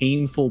a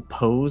painful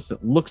pose.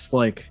 It looks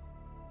like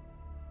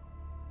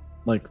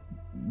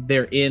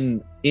they're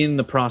in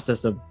the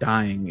process of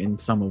dying in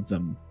some of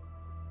them.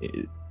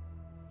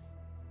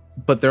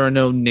 But there are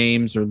no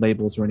names or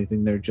labels or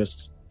anything. They're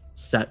just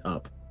set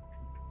up.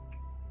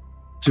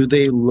 Do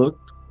they look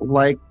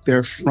like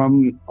they're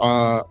from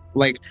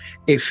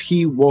if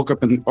he woke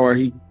up or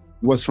he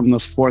was from the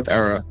fourth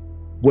era,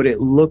 would it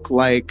look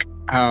like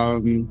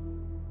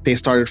they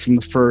started from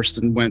the first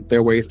and went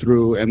their way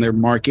through and they're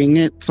marking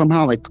it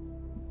somehow? Like,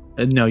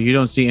 No, you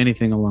don't see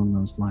anything along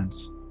those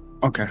lines.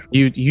 okay.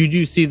 You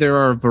do see there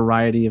are a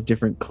variety of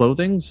different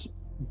clothings.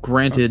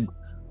 Granted,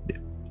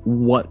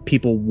 what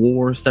people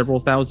wore several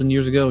thousand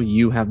years ago,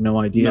 you have no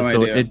idea. No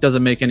so idea. it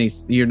doesn't make any.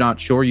 You're not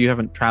sure. You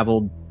haven't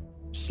traveled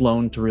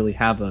Sloan to really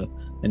have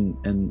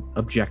an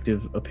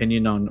objective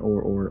opinion on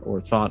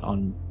or thought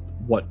on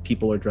what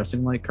people are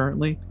dressing like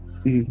currently.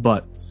 Mhm.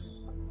 But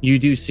you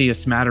do see a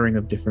smattering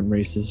of different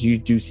races. You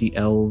do see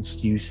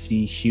elves. You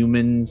see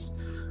humans.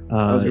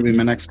 That was gonna be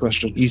my next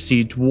question. You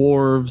see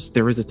dwarves.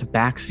 There is a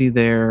tabaxi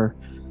there.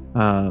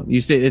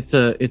 You see it's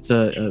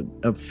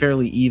a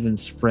fairly even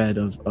spread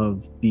of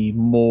the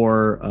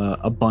more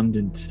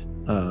abundant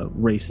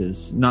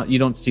races. You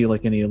don't see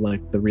like any of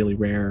like the really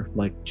rare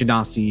like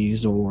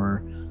Genasis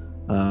or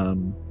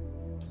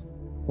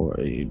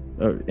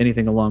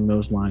anything along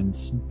those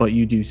lines. But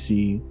you do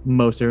see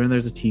most of it, and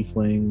there's a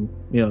tiefling.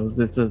 You know,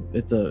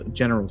 it's a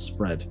general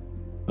spread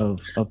of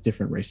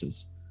different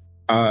races.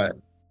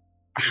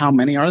 How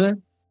many are there?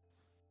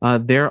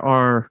 There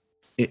are,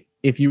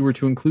 if you were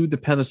to include the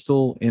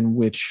pedestal in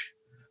which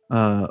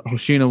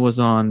Hoshina was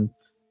on,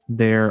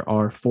 there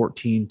are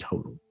 14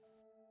 total.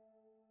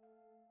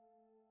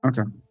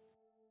 Okay.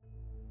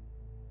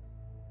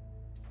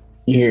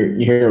 You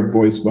hear a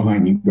voice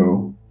behind you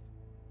go,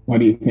 "Why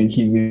do you think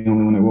he's the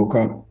only one that woke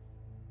up?"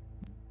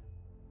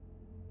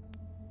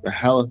 The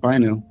hell if I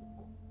knew.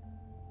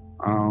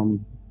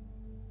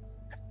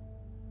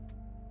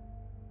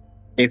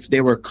 If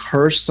they were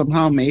cursed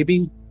somehow,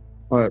 maybe,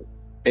 but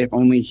if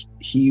only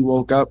he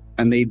woke up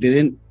and they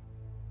didn't,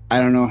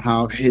 I don't know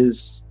how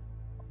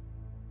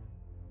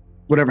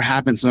whatever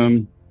happened to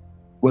him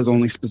was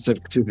only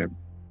specific to him.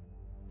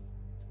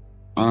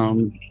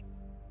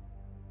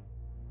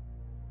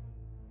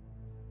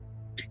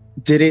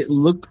 Did it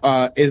look,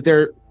 is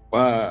there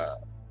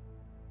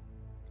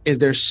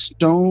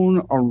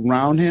stone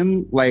around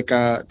him? Like,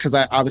 cause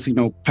I obviously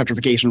know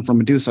petrification from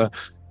Medusa.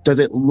 Does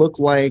it look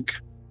like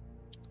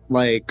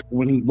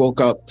when he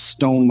woke up,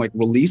 stone like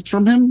released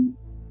from him,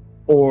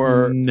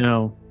 or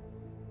No,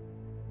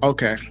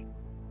 okay,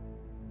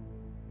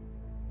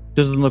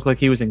 doesn't look like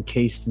he was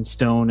encased in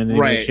stone in any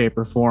way, Right. shape,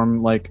 or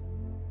form. Like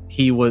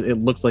he was, it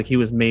looks like he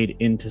was made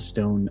into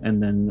stone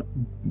and then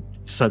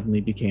suddenly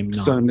became not.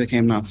 suddenly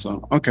became not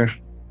so. Okay,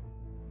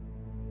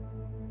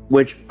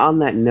 Which, on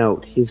that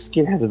note, his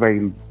skin has a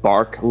very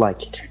bark-like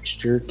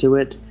texture to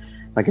it,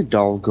 like a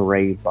dull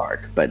gray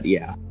bark. But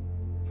yeah,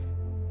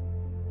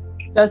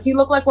 Does he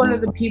look like one of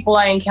the people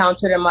I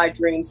encountered in my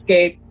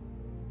dreamscape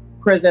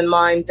prison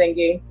mine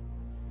thingy?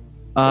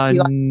 Is he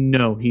like-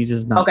 No, he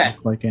does not Okay.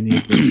 look like any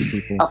of those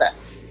people. Okay.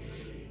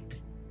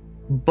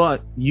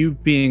 But you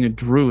being a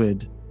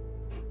druid,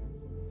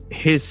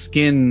 his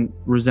skin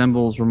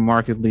resembles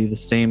remarkably the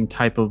same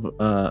type of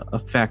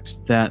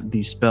effect that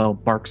the spell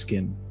Bark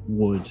Skin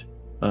would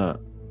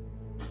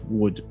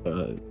what's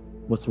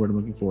the word I'm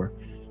looking for?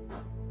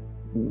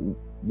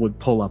 Would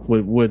pull up,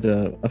 would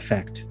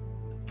affect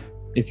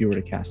if you were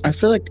to cast I it.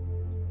 feel like,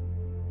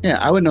 yeah,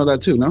 I would know that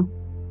too. No,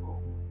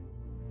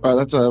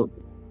 that's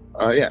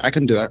yeah, I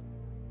can do that.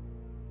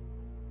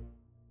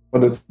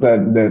 What does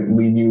that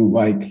leave you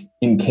like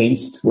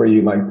encased, where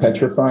you like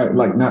petrified,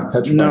 like not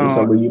petrified No.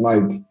 yourself, but you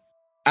like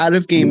Out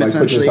of game, you, like,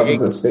 put essentially. yourself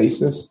into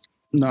stasis?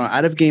 No,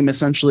 out of game,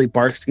 essentially,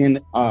 Barkskin,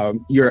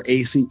 your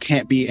AC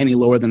can't be any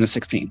lower than a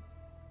 16.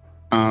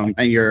 And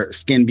your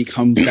skin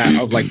becomes that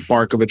of like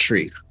bark of a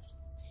tree.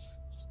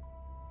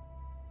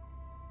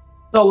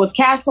 So it was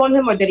cast on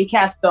him, or did he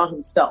cast it on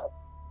himself?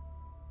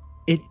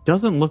 It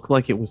doesn't look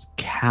like it was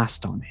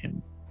cast on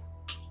him.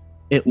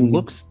 It Mm.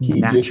 looks He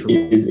natural. just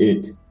is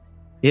it.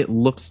 It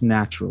looks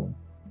natural.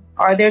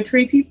 Are there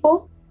tree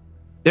people?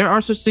 There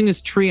are such things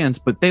as tree ants,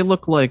 but they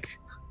look like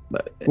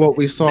What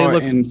we saw They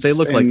look in like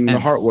the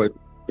ants. Heartwood.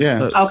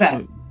 Yeah.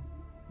 Okay.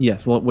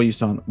 Yes, well, what you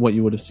saw, what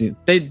you would have seen.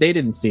 They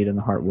didn't see it in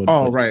the Heartwood.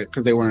 Oh, but- right,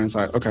 because they weren't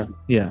inside. Okay.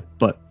 Yeah,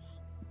 but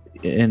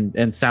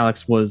and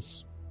Salix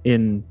was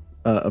in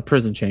a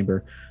prison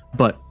chamber,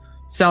 but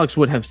Salix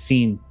would have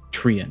seen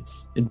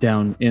treants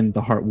down in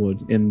the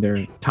Heartwood in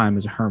their time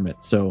as a hermit.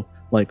 So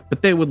like,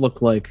 but they would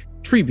look like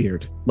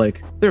Treebeard.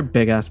 Like they're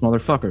big ass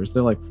motherfuckers.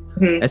 They're like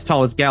Mhm. as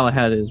tall as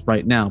Galahad is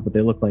right now, but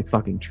they look like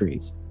fucking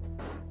trees.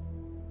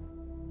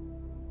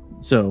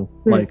 So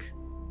like,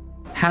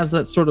 has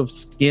that sort of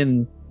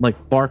skin, like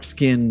bark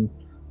skin,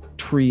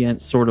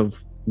 treant sort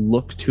of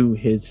look to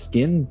his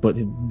skin, but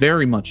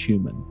very much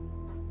human.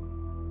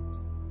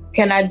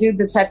 Can I do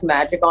detect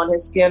magic on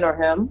his skin or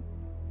him?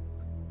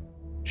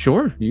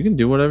 Sure, you can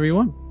do whatever you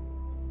want.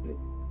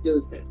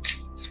 Do it.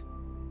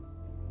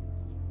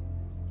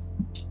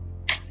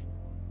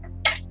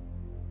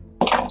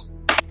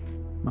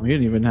 Oh, you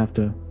didn't even have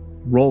to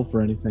roll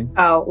for anything.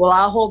 Oh, well,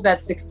 I'll hold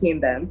that 16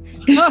 then.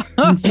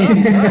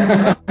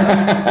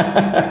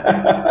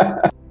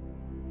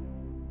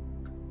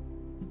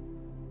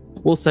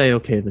 We'll say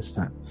okay this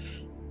time.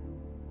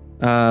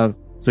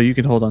 So you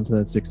can hold on to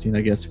that 16,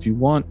 I guess, if you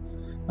want.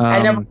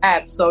 I never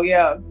asked, so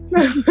yeah.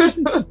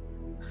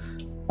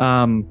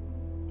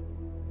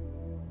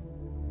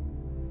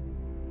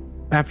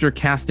 After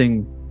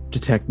casting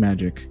Detect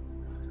Magic,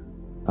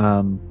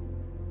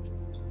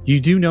 you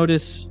do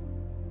notice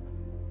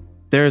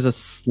there's a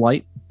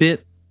slight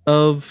bit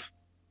of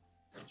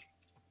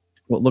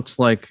what looks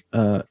like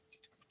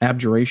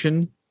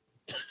abjuration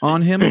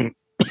on him,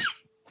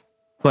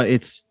 but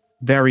it's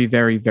very,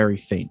 very, very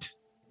faint.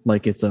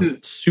 Like it's a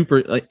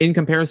super, like, in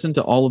comparison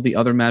to all of the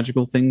other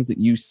magical things that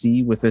you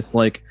see with this,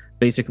 like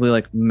basically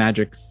like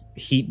magic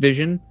heat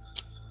vision,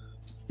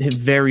 it's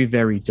very,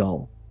 very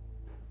dull.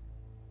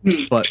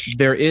 But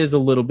there is a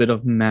little bit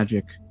of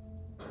magic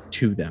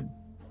to them.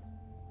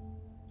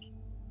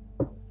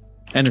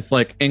 And it's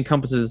like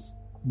encompasses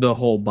the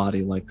whole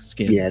body like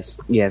skin. Yes,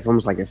 yeah, it's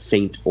almost like a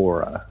faint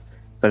aura,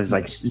 but it's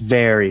like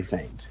very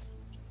faint.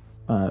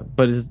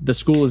 But the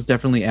school is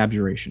definitely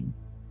abjuration.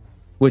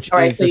 Which All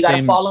right, is so the you gotta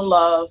same... fall in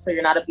love, so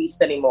you're not a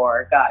beast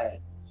anymore. Got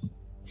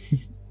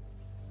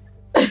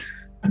it.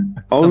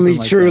 Only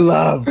like true that.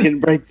 love can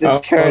break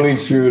this curse. Only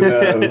true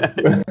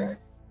love.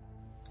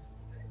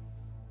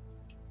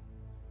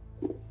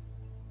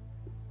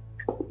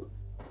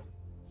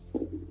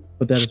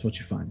 But that is what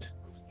you find.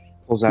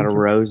 Pulls out a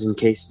rose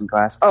encased in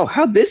glass. Oh,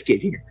 how'd this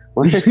get here?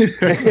 What? A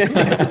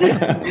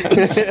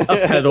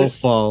petal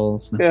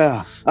falls.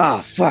 Yeah. Oh,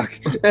 fuck.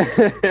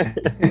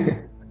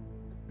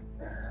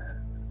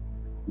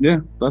 Yeah,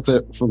 that's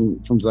it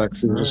from Zach.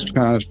 So just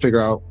kind of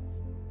figure out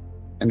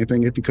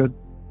anything if you could.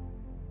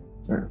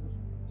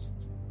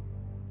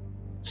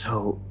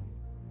 So,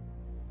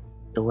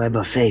 the web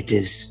of fate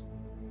is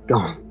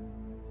gone.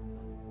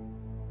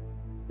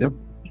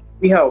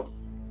 We hope.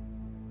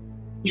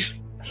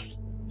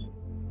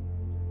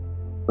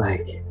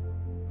 Like,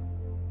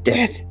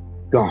 dead.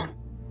 Gone.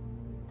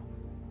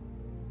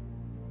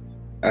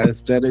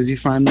 As dead as you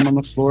find them on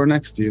the floor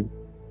next to you.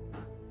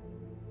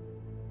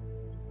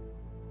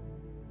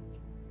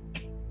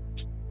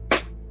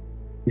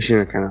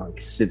 Kushina kind of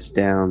like sits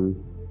down,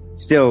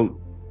 still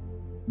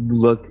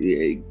look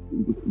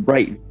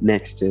right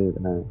next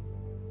to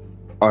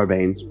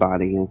Arbane's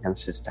body, and kind of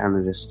sits down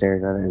and just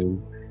stares at it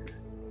and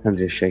kind of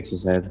just shakes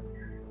his head.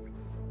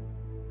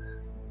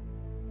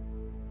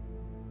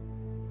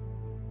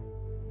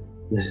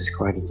 This is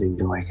quite a thing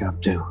to wake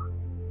up to.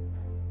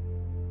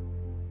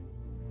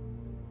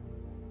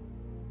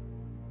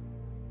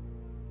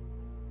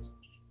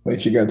 Like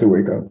she got to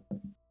wake up.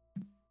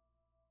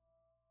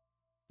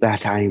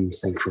 That I am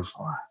thankful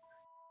for.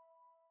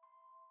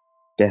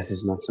 Death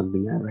is not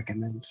something I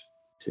recommend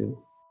to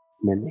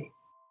many.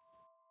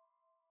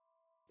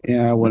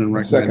 Yeah, I wouldn't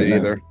recommend Second it that.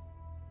 either.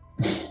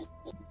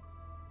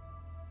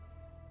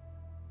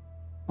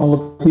 All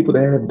the people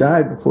that have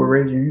died before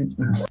raise your hands.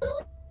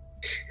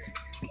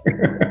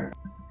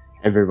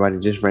 Everybody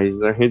just raises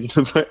their hands.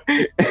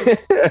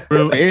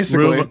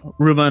 Basically.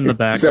 Ruma in the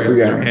back Except raises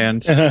we their got-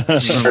 hand.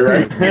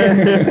 Right?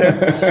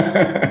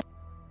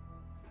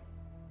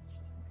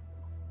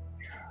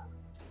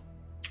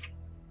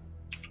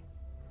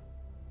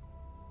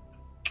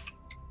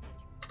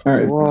 All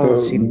right, Whoa, so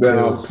seems then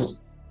I'll.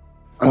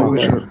 Oh,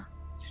 okay. sure.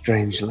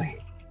 Strangely.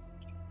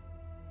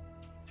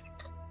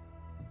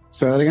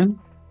 Say that again?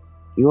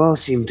 You all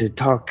seem to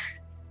talk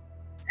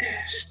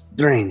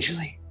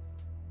strangely.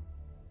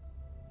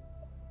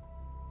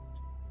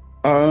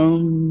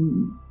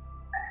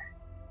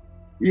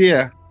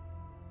 Yeah.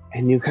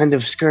 And you kind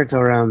of skirt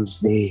around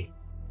the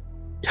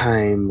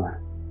time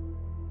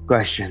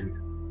question.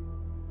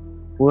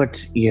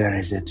 What year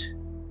is it?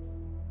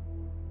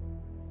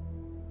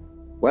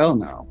 Well,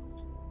 now.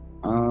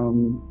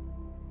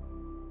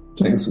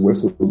 Jinx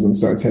whistles and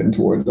starts heading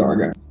towards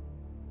Argon.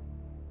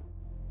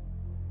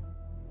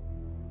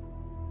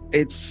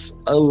 It's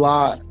a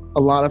lot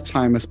of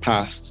time has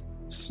passed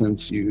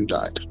since you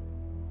died.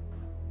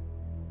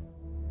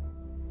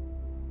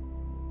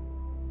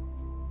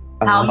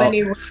 How Uh,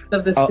 many rooms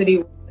of the city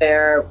were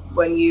there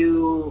when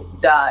you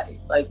died?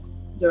 Like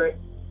during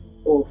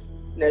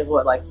there's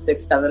what, like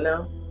 6, 7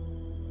 now?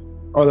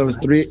 Oh, there was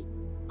 3.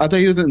 I thought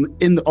he was he's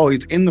in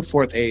the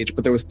 4th age,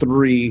 but there was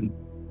 3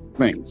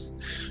 things.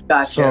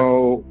 Gotcha.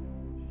 So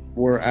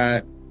we're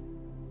at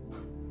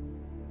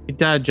He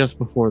died just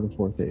before the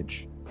 4th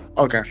age.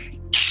 okay.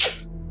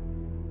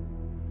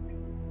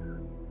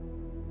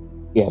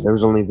 Yeah, there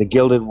was only the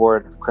Gilded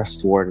Ward,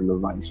 Crest Ward, and the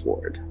Vice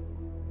Ward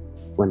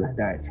when I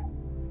died.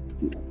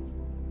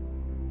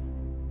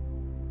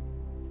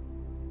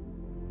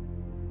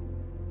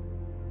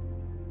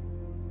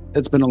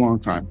 It's been a long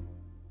time.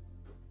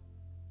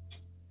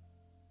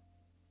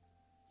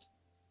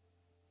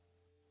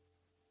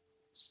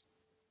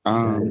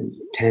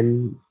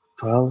 10,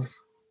 12,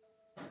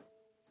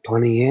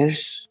 20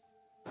 years?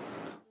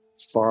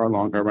 Far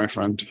longer, my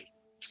friend.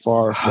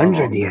 Far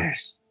 100 longer.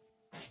 years.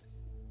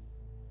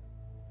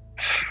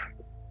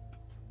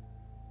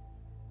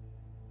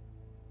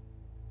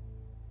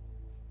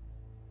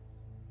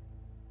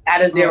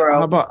 At a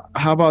 0.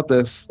 How about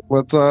this?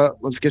 Let's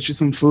get you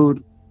some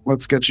food.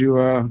 Let's get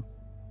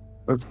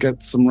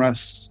some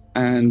rest,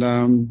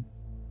 and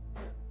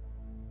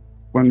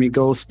when we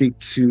go speak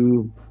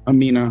to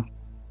Amina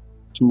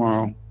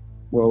tomorrow,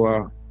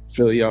 we'll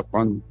fill you up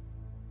on,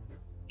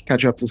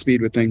 catch you up to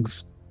speed with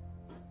things.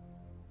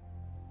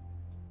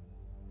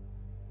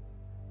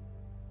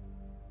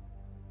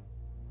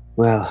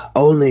 Well,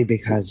 only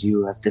because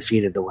you have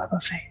defeated the Web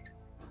of Fate.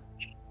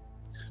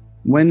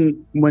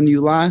 When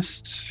you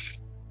last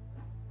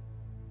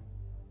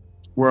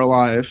were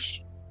alive,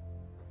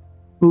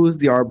 who was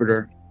the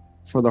arbiter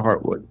for the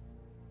Heartwood?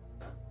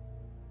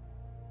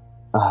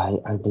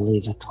 I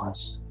believe it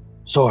was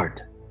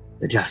Sword,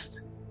 the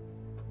Just.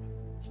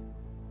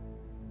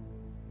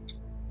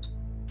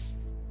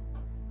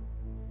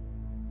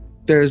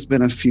 There's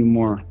been a few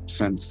more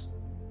since.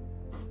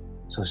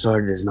 So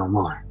Sword is no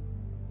more.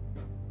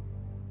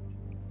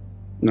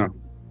 No.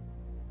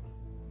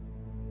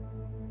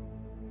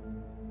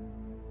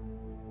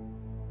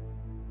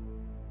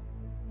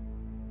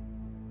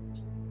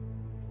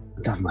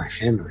 What of my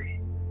family?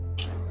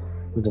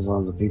 What of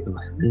all the people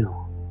I knew?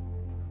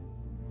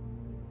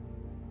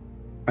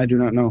 I do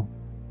not know.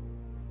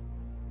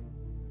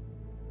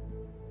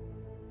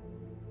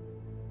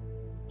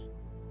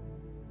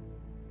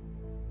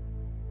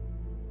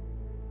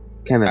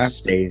 Kind of After-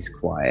 stays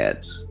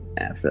quiet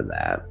after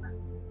that.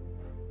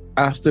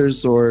 After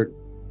Zord,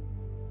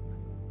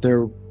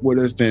 there would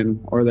have been,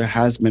 or there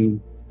has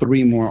been,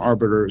 3 more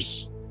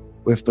arbiters,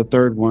 with the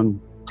third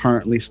one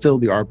currently still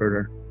the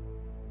arbiter.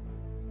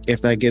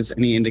 If that gives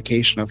any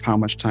indication of how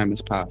much time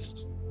has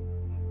passed.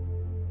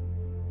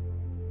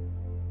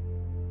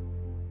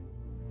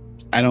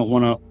 I don't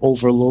want to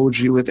overload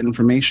you with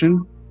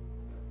information,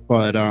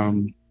 but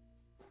I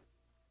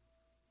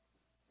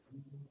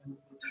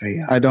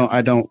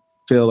don't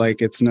feel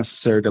like it's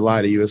necessary to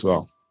lie to you as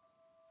well.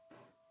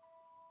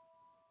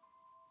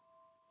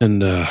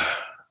 And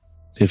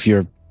if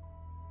you're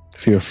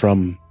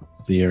from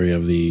the area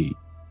of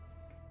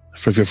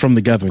if you're from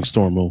the Gathering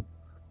Storm, we'll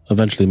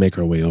eventually make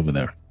our way over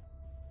there.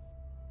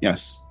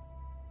 Yes.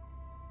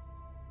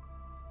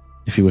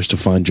 If you wish to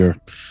find your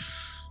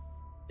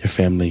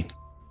family.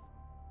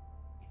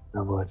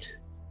 I would.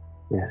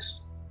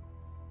 Yes.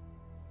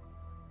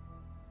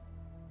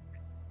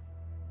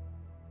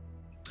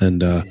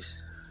 And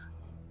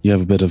you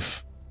have a bit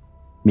of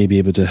maybe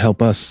able to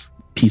help us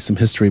piece some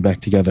history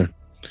back together.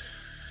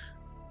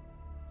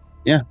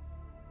 Yeah.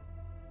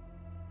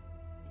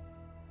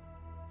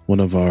 One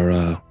of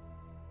the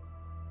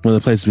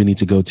places we need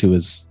to go to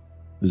is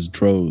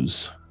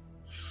Droz,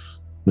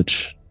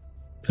 which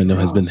I know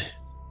has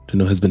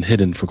been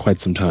hidden for quite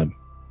some time,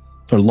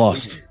 or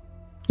lost.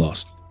 When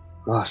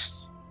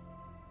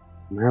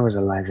I was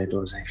alive, it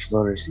was a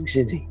flourishing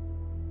city.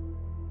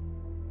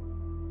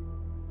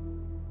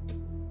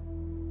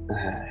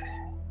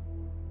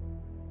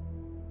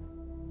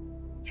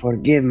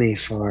 Forgive me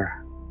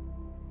for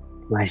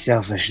my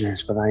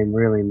selfishness, but I'm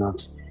really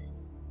not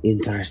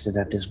interested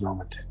at this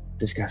moment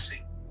discussing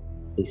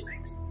these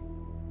things.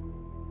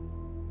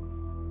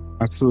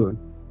 Absolutely.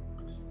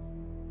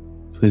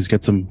 Please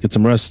get some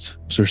rest,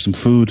 serve some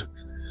food.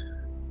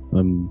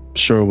 I'm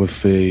sure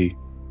with a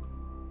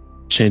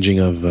changing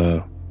of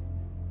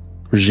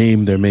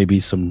regime, there may be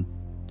some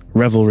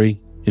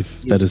revelry,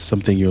 if that is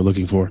something you're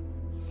looking for.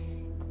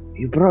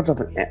 You brought up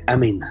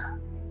Amina.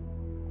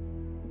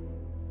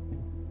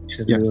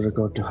 Should we Yes.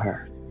 go to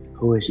her?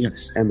 Who is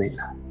this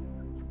Amina?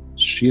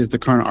 She is the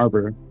current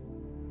arbiter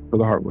for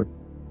the Heartwood.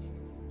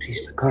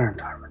 She's the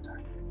current arbiter.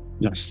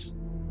 Yes.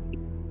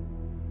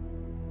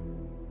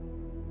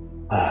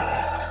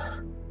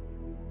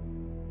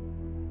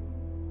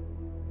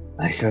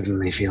 I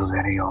suddenly feel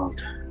very old.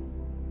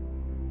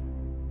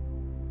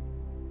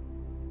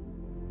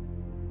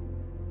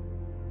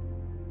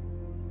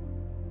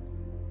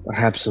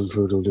 Perhaps some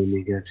food will do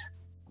me good.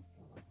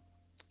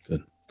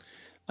 Good.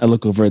 I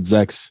look over at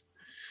Zex.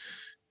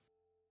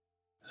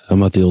 I'm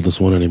not the oldest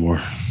one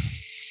anymore.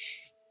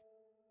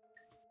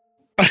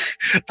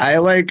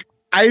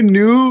 I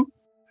knew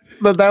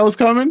that was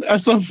coming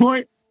at some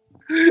point,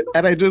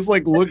 and I just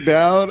look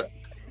down,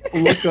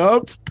 look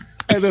up,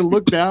 and then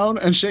look down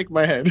and shake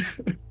my head.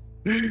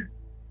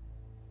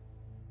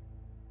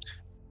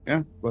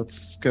 Yeah,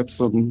 let's get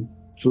some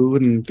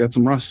food and get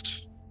some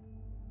rest.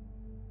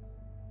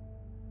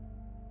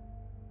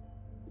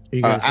 Are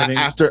you guys heading-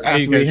 After are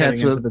you we guys head heading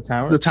to into the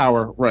tower? the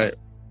tower, right?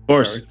 Of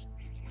course.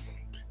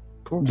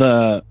 Cool.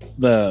 The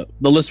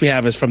list we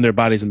have is from their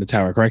bodies in the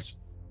tower, correct?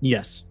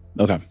 Yes.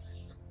 Okay.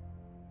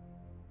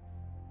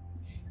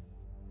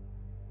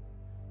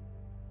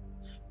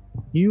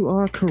 You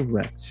are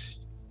correct.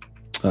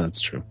 Oh,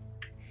 that's true.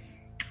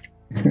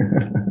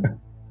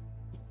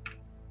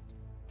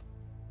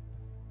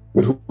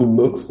 But who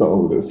looks the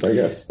oldest? I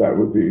guess that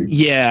would be.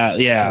 Yeah,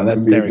 That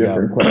that's would be there a we go.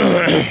 different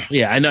question.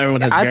 Yeah, I know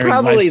everyone has I varying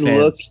probably lifespans.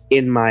 look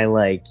in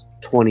my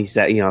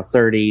 27,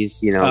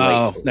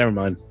 30s, Never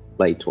mind.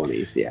 late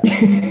 20s. Yeah.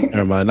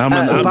 Never mind.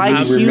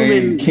 By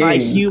remain king.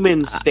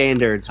 human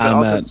standards, but I'm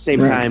also at- at the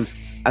same right. time,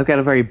 I've got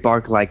a very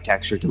bark-like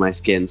texture to my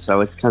skin,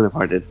 so it's kind of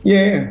hard to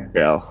Yeah.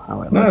 tell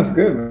how I No, look. it's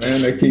good, man.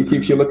 That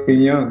keeps you looking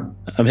young.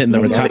 I'm hitting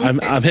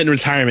I'm hitting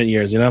retirement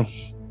years, you know.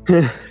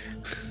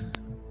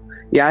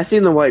 Yeah, I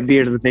seen the white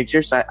beard in the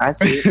pictures. I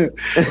see it.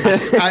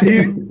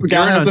 The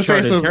guy has the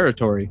face of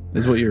territory,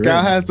 is what you're.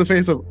 Guy has the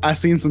face of I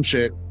seen some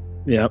shit.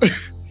 Yep.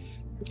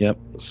 Yep.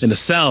 In a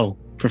cell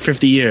for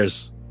 50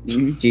 years.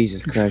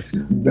 Jesus Christ.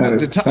 That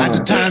is At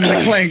the time of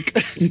the clank.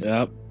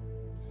 Yep.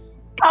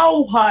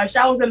 Oh, hush!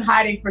 I was in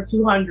hiding for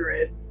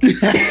 200. Oh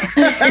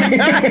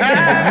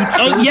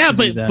yeah,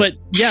 do that. but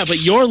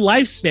your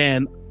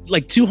lifespan,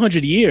 like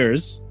 200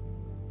 years,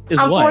 is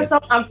what?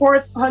 I'm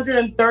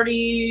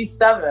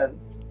 437.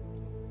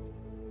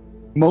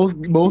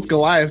 Most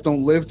Goliaths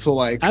don't live till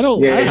like I don't.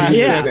 Yeah, I-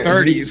 yeah.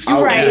 30s.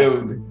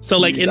 Outlived. So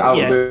like, He's in,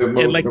 outlived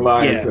most like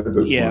Goliaths at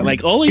this yeah, point.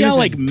 like all of He y'all was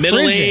like in middle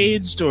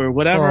aged or for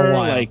whatever. a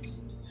while. Like,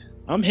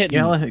 I'm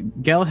hitting.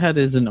 Galahad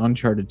is in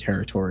uncharted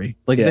territory.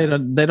 Like Yeah.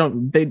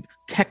 they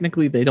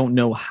technically they don't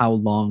know how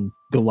long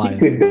he Goliath.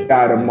 could lived.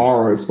 die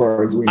tomorrow, as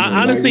far as we know.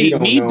 Honestly,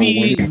 Like, we don't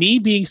know when me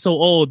being so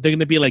old, they're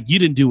gonna be like, you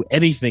didn't do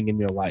anything in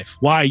your life.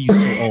 Why are you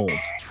so old?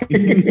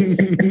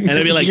 And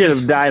they'd be like, You should this,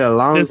 have died a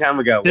long this- time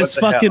ago. this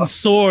What the fucking hell?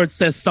 sword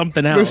says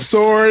something else. The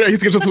sword,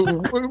 he's gonna just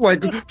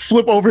like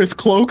flip over his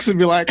cloaks and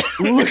be like,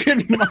 "Look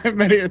at my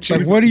many Like,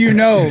 achievements." what do you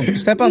know?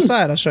 Step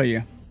outside. I'll show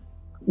you.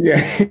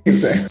 Yeah,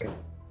 exactly.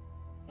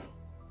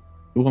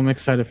 Ooh, I'm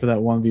excited for that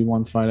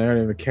 1v1 fight. I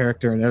already have a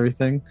character and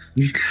everything.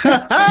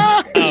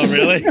 Oh,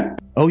 really?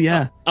 Oh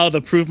yeah. Oh,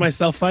 the prove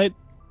myself fight?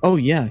 Oh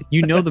yeah.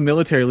 You know the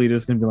military leader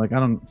is gonna be like,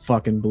 I don't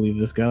fucking believe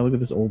this guy. Look at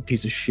this old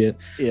piece of shit.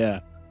 Yeah.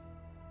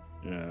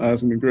 Yeah.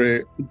 That's gonna be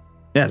great.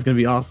 Yeah, it's gonna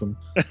be awesome.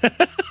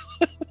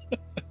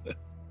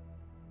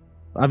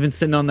 I've been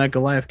sitting on that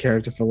Goliath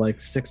character for like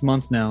 6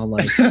 months now.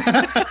 Like,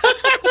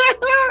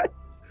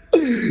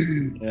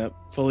 Yep.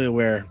 Fully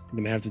aware. I'm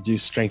gonna have to do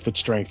strength with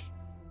strength.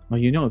 well,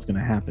 you know it's gonna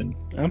happen.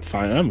 I'm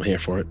fine. I'm here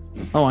for it.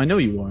 Oh, I know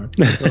you are.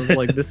 So,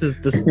 like, this is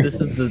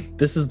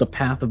the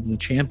path of the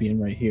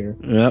champion right here.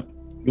 Yep.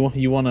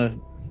 You want to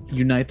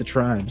unite the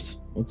tribes.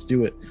 Let's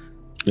do it.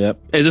 Yep.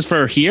 Is this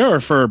for here or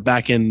for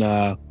back in?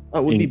 Oh,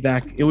 it would be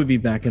back. It would be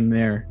back in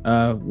there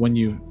when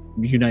you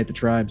unite the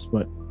tribes.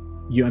 But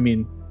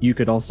you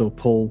could also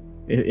pull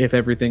if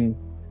everything.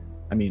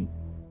 I mean,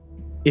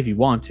 if you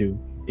want to,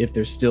 if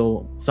there's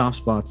still soft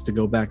spots to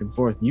go back and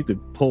forth, you could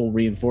pull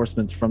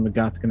reinforcements from the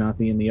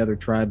Gothkanathi and the other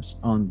tribes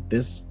on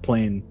this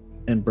plane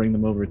and bring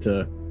them over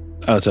to.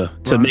 Oh,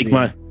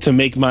 to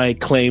make my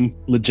claim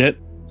legit.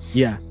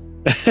 Yeah,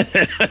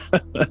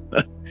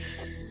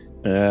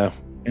 Yeah.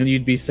 and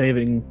you'd be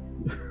saving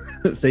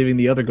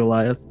the other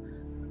Goliath.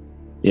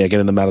 Yeah.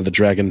 Getting them out of the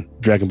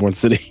Dragonborn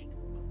city.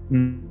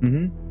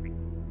 Mm-hmm.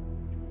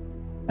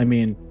 I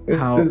mean,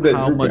 how Is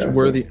that Drew much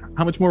Castle?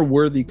 how much more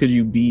worthy could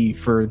you be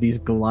for these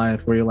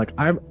Goliath? Where you're like,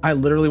 I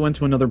literally went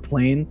to another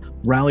plane,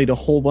 rallied a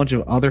whole bunch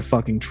of other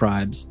fucking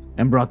tribes,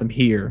 and brought them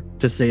here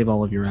to save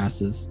all of your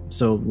asses.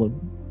 So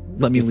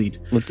let me lead.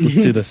 Let's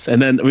do this,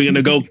 and then we're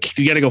gonna go.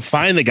 We gotta go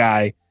find the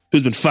guy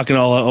who's been fucking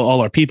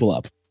all our people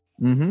up.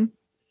 Mm-hmm.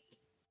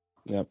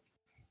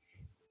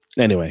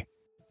 Anyway,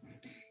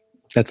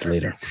 that's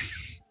later.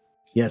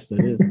 Yes,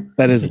 that is.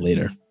 That is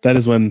later. That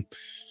is when.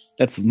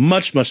 That's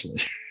much later.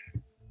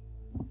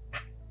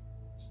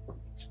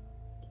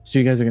 So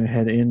you guys are gonna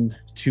head in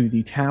to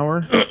the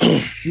tower. All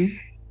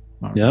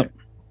right. Yep.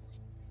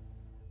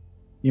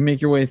 You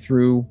make your way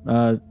through.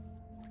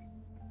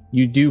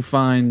 You do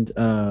find.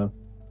 I'm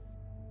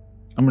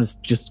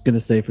just gonna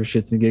say for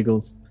shits and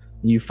giggles,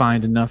 you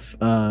find enough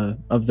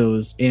of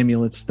those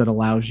amulets that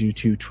allows you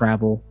to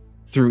travel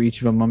through each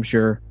of them. I'm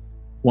sure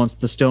once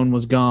the stone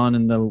was gone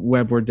and the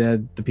web were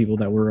dead, the people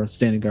that were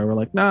standing guard were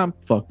like, "Nah,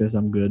 fuck this,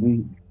 I'm good.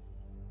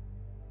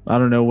 I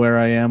don't know where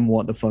I am.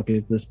 What the fuck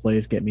is this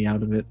place? Get me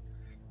out of it."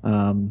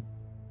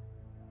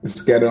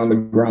 Scattered on the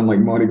ground like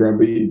Mardi Gras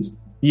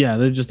beads. Yeah,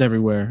 they're just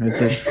everywhere.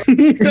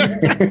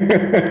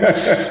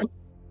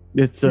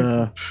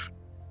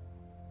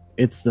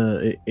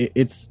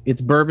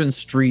 It's Bourbon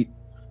Street,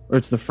 or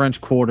it's the French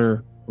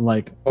Quarter,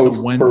 like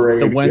Post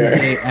parade, the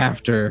Wednesday yeah.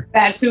 after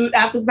After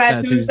Fat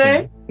Fat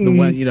Tuesday.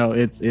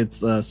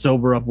 It's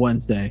Sober Up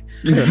Wednesday.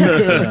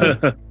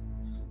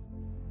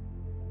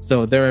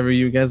 So wherever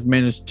you guys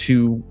managed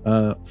to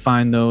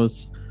find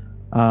those,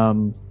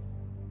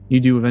 you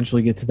do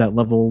eventually get to that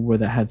level where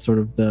that had sort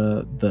of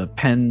the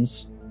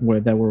pens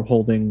that were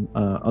holding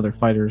other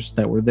fighters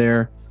that were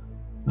there.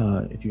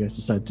 If you guys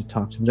decide to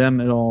talk to them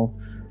at all,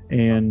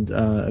 and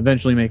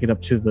eventually make it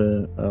up to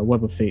the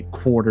Web of Fate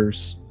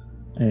quarters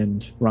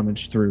and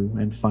rummage through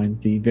and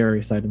find the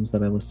various items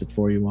that I listed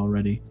for you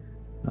already.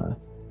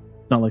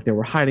 It's not like they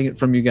were hiding it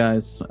from you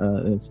guys.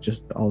 It's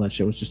just all that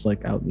shit was just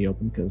like out in the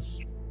open because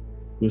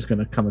who's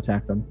gonna come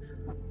attack them?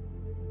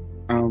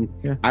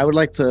 Yeah. I would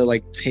like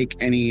to take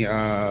any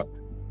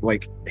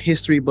like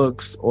history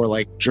books or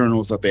like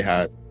journals that they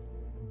had.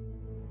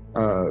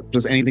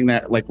 Just anything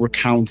that like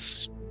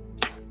recounts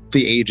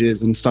the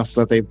ages and stuff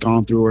that they've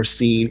gone through or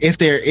seen. If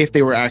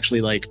they were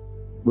actually like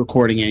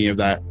recording any of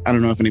that, I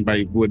don't know if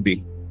anybody would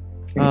be.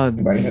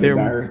 Anybody had a there-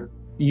 diary?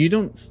 You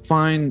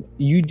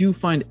do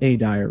find a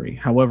diary.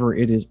 However,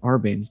 it is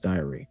Arbane's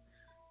diary,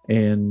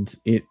 and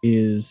it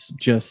is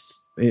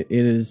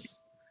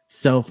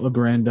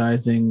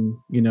self-aggrandizing,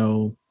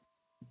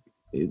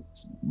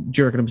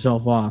 jerking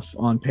himself off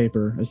on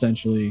paper,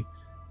 essentially,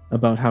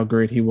 about how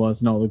great he was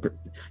and all the.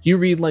 You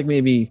read like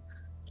maybe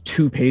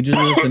 2 pages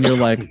of this, and you're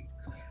like,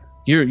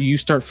 you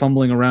start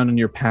fumbling around in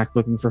your pack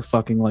looking for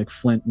fucking like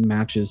flint and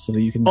matches so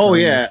that you can. Oh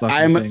burn yeah, this fucking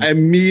I'm thing.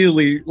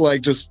 immediately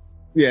like just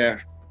yeah.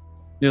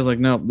 He was like,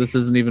 no, this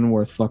isn't even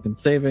worth fucking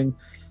saving.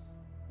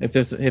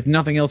 If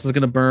nothing else is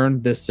gonna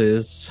burn, this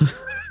is.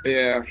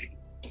 Yeah.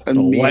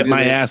 Don't wipe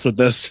my Immediately. ass with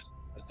this.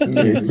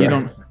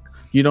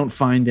 You don't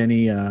find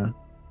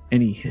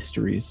any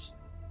histories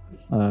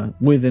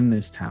within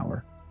this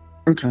tower.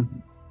 Okay.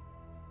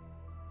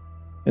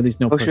 At least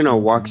no. Hoshino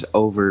personal walks things.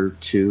 over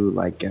to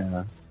like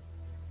a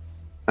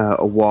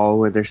wall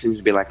where there seems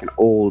to be like an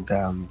old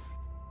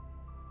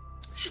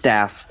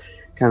staff,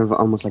 kind of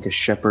almost like a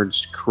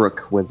shepherd's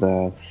crook with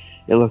a.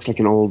 It looks like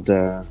an old,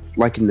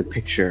 like in the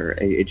picture,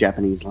 a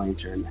Japanese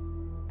lantern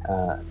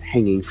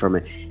hanging from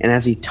it. And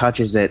as he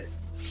touches it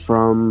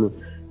from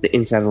the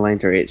inside of the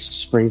lantern, it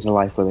springs to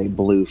life with a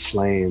blue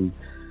flame.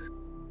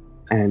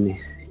 And he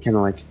kind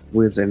of like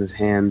waves it in his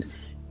hand,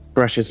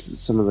 brushes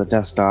some of the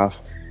dust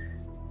off.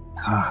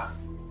 Ah,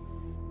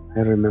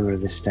 I remember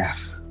this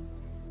staff.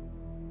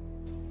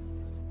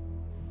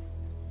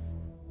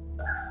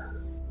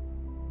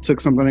 Took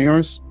something of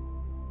yours?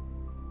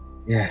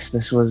 Yes,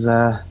 this was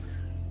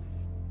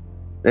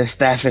the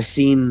staff has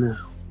seen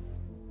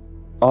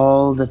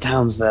all the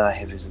towns that I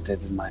have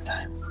visited in my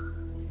time.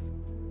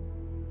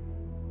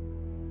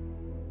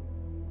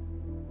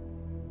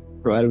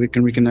 Glad we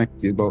can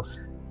reconnect you both.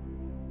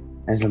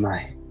 As am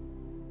I.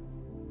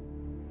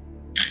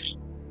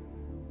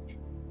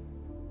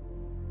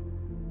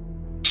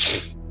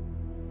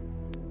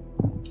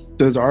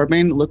 Does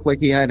Arbane look like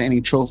he had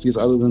any trophies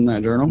other than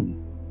that journal?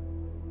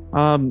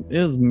 It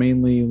was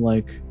mainly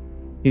like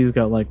he's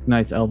got like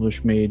nice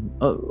elvish made.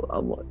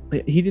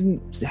 He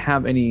didn't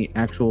have any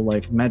actual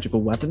like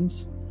magical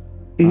weapons.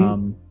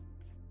 Mhm.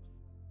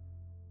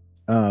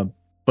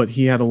 But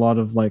he had a lot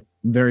of like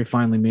very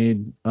finely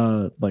made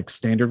like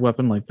standard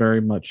weapon, like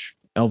very much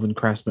elven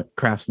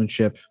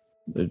craftsmanship.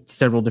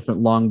 Several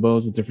different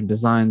longbows with different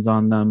designs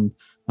on them,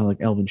 like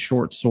elven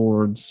short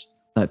swords,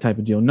 that type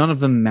of deal. None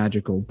of them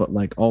magical, but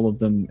like all of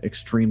them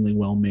extremely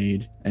well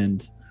made.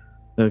 And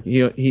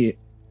he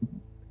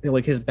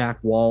like his back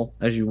wall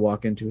as you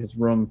walk into his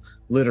room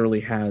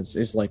literally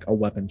is like a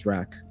weapons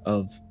rack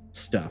of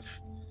stuff,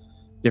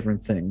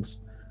 different things.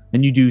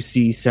 And you do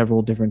see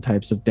several different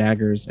types of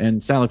daggers.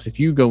 And Salix, if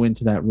you go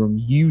into that room,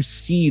 you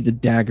see the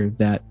dagger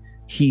that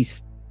he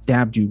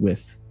stabbed you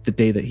with the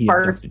day that he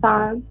First abducted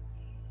you. time.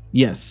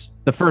 Yes,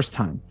 the first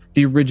time,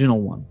 the original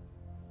one.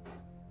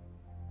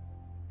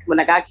 When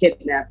I got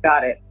kidnapped,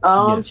 got it.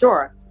 Yes.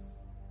 Sure.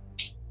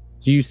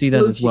 So you see that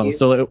Salute as well. you.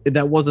 So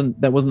that wasn't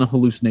a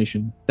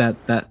hallucination. That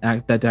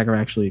dagger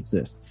actually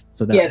exists.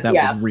 So that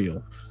Yeah. was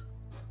real.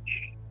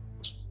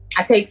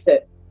 I takes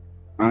it.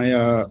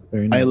 I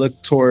Very nice.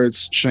 look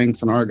towards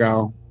Shanks and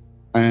Argyle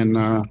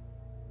and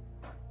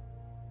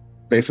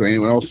basically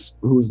anyone else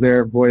who's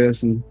there,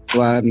 Voyas and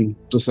Glad, and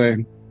just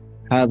say,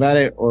 have at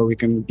it, or we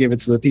can give it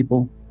to the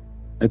people.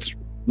 It's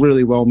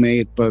really well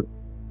made, but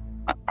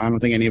I don't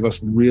think any of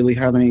us really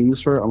have any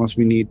use for it unless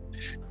we need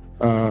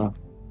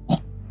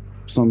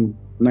some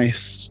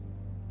nice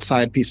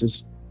side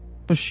pieces.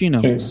 Hoshino.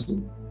 Shanks.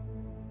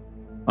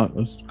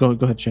 Oh, go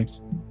ahead,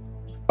 Shanks.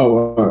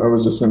 Oh, I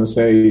was just going to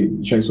say,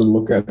 Shanks would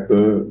look at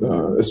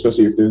the,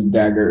 especially if there's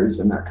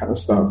daggers and that kind of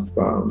stuff.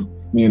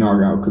 Me and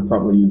Argyle could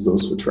probably use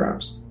those for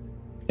traps.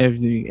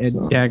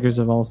 So- Daggers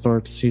of all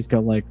sorts. He's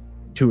got like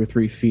 2 or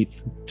 3 feet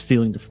from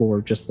ceiling to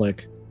floor, just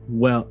like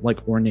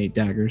ornate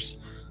daggers.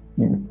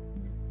 Yeah.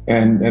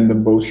 And the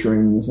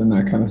bowstrings and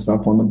that kind of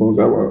stuff on the bows.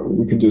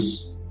 We could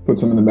just put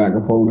some in the bag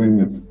of holding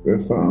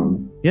if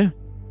Yeah.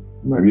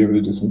 might be able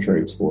to do some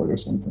trades for it or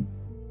something.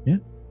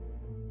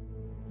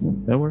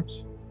 That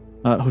works.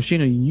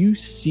 Hoshino, you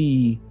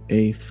see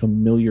a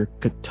familiar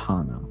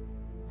katana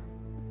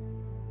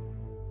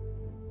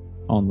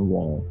on the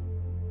wall.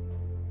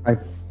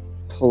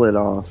 Pull it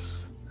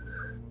off.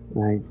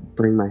 And I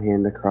bring my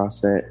hand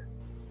across it.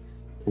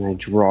 And I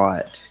draw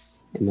it.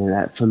 And then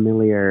that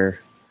familiar...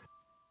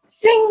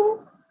 Ding!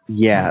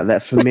 Yeah,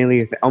 that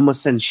familiar thing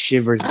almost sends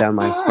shivers down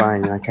my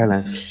spine. And I kind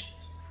of...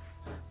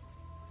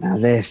 Now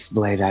this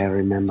blade I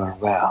remember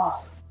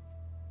well.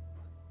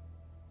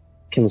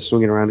 Kind of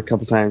swing it around a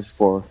couple times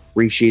before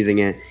resheathing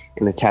it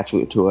and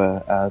attaching it to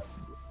a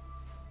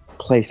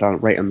place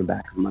right on the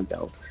back of my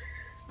belt.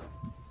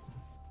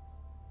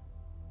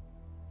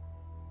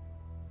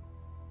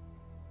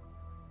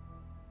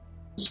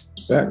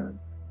 Respect.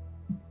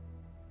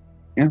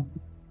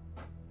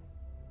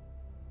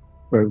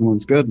 Where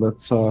everyone's good,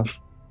 let's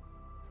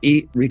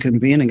eat,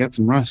 reconvene, and get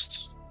some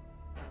rest.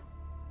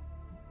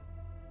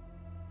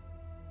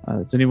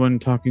 Is anyone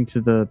talking to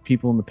the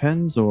people in the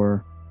pens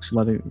or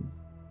letting?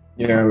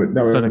 Yeah, that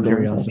Just out would of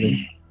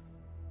curiosity.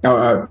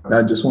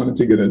 I just wanted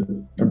to get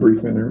a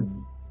brief interview.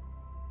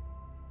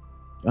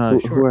 Who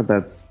Sure. are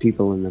the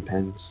people in the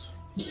pens?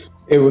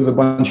 It was a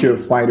bunch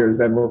of fighters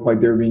that looked like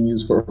they were being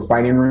used for a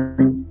fighting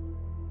ring.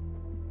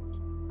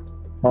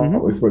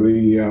 Probably for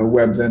the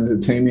Webb's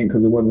entertainment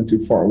because it wasn't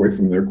too far away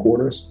from their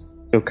quarters.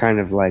 So kind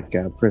of like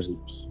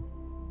prisoners.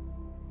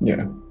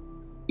 Yeah.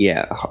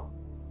 Yeah.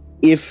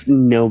 If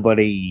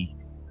nobody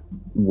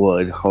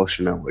would,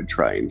 Hoshina would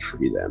try and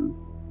free them.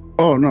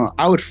 Oh no,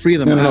 I would free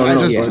them.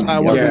 I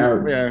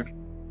wasn't. Yeah.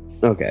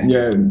 Okay.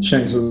 Yeah,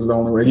 Shanks was the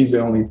only way. He's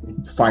the only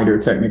fighter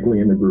technically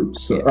in the group.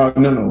 So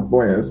no,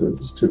 Voyas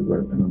is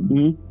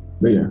too.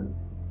 But yeah.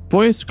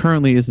 Voice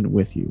currently isn't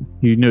with you.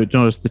 You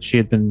noticed that she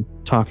had been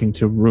talking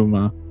to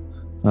Ruma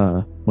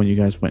when you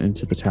guys went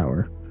into the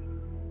tower.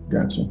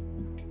 Gotcha.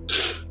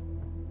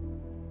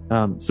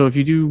 So if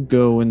you do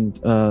go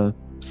and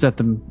set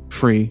them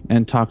free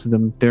and talk to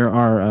them, there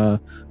are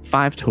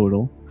 5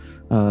 total.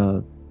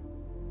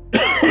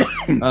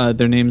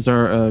 Their names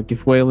are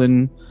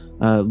Gifwelin,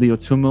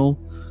 Leotumul,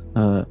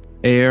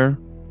 Air,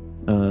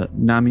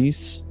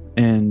 Namis,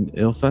 and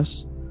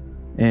Ilfas.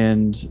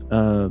 And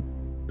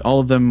all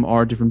of them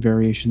are different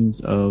variations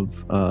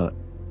of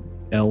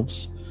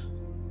elves.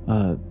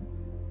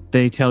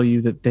 They tell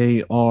you that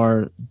they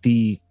are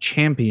the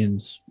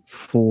champions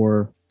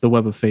for the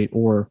Web of Fate,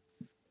 or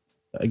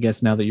I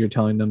guess now that you're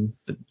telling them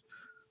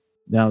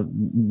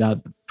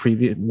that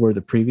were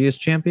the previous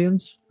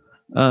champions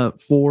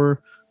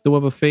for the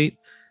Web of Fate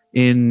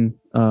in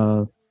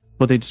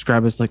what they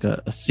describe as like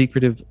a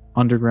secretive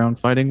underground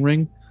fighting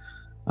ring.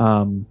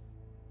 The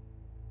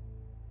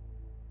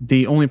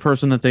only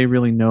person that they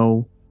really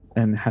know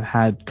and have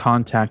had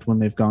contact when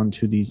they've gone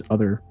to these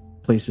other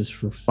places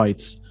for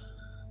fights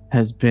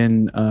has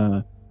been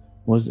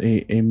was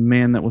a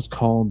man that was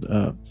called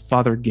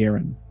Father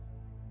Garen.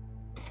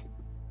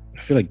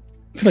 I feel like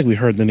we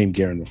heard the name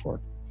Garen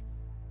before.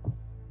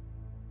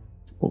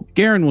 Well,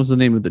 Garen was the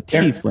name of the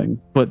tiefling,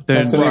 but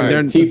they're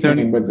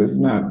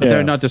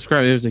not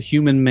described. There's a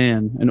human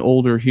man, an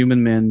older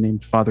human man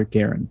named Father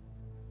Garen.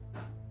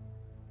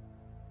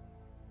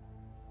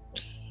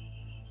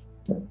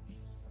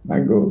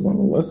 That goes on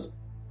the list.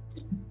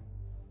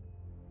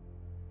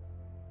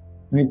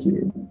 Thank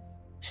you.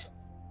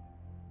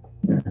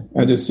 Yeah,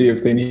 I just see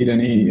if they need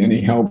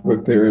any help,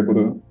 if they're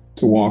able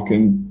to walk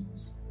and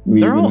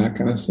leave and that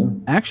kind of stuff.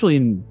 Actually,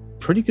 in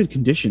pretty good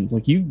conditions.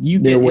 Like you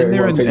get in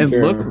there and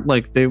look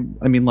like they.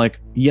 I mean, like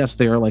yes,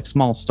 they are like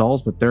small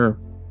stalls, but they're.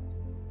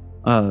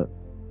 I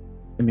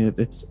mean,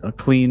 it's a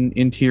clean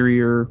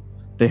interior.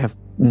 They have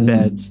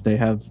beds. They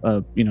have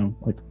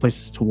like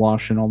places to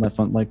wash and all that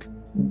fun. Like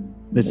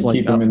it's they like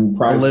keep them in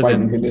prize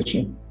fighting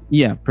condition.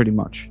 Yeah, pretty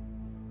much.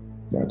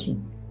 Gotcha.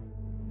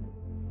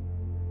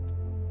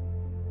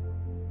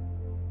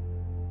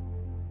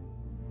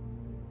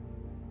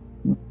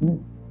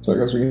 So I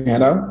guess we can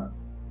head out.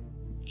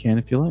 Can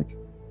if you like.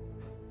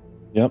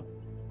 Yep.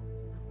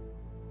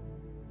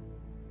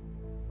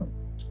 All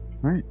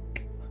right.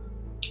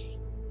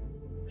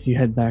 You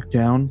head back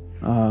down.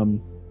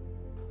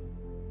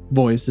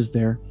 Voice is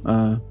there.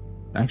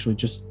 Actually,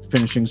 just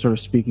finishing sort of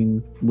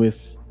speaking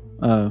with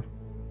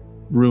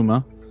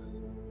Ruma,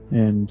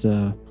 and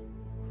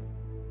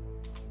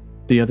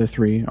the other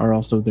 3 are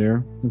also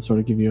there and sort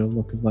of give you a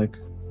look of like.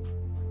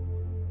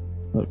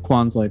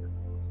 Quan's like,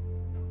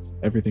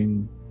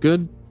 everything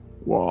good?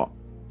 Wow.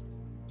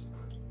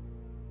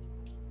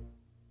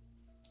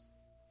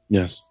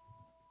 Yes.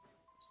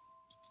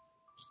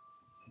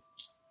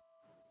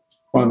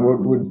 Quan,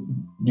 what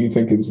do you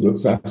think is the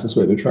fastest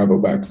way to travel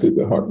back to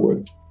the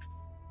Heartwood?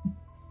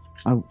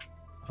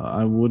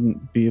 I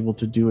wouldn't be able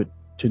to do it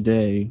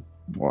today,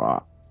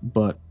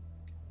 but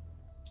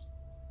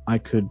I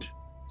could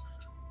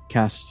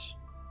cast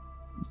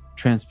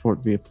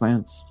transport via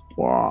plants,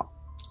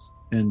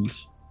 and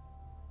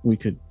we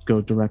could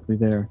go directly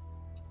there.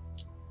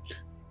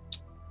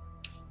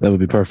 That would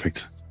be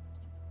perfect.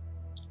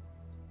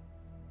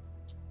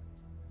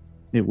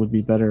 It would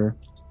be better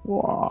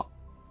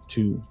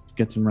to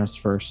get some rest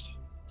first.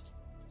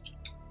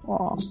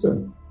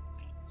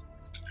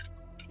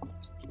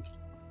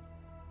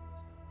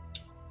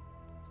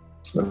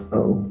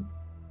 So,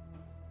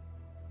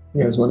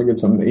 you guys want to get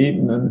something to eat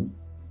and then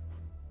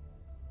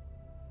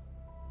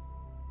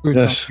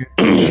yes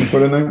for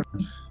the night?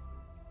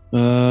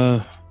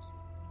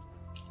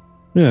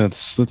 Yeah,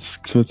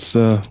 let's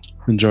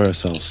enjoy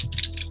ourselves.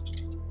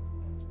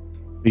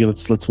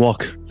 Let's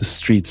walk the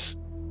streets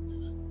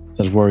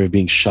without worry of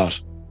being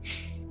shot.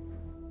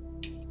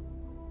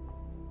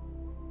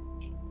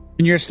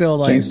 And you're still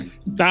like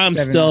I'm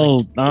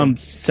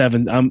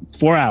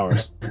 4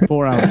 hours.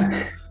 4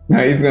 hours. No,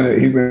 he's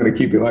gonna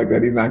keep it like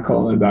that. He's not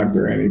calling a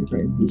doctor or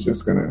anything.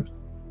 He's gonna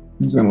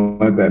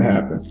let that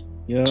happen.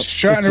 Yep.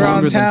 Strutting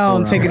around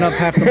town, taking up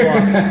half the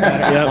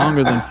block. Yep.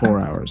 Longer than 4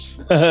 hours.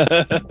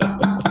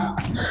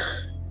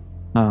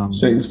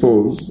 Shanks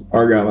pulls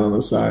Argyle on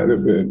the side a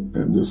bit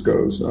and just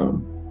goes,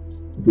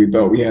 if we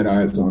thought we had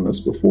eyes on us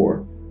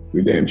before,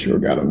 we damn sure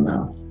got them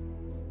now.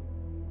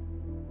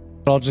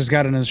 All just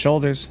got on his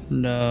shoulders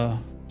and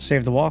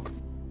saved the walk.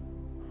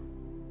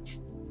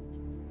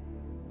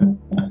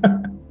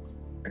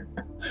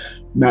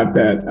 Not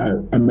that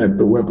I meant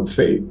the web of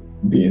fate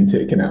being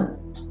taken out.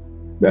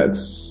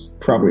 That's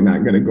probably not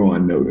going to go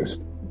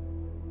unnoticed.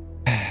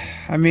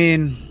 I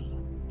mean,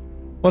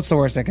 what's the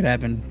worst that could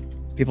happen?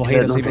 People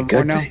hate us even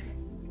more now.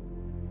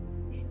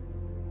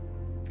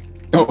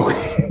 Oh,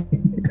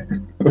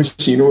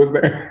 Sheena was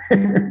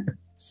there.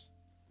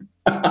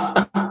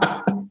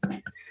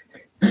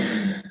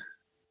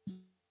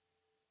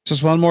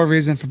 Just one more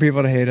reason for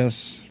people to hate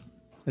us.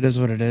 It is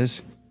what it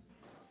is.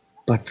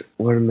 But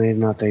were they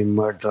not a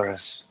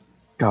murderous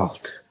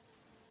cult?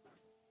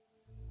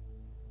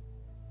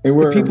 They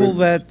were The people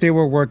that they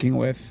were working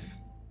with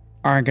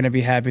aren't going to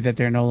be happy that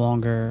they're no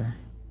longer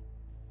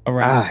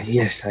around. Ah,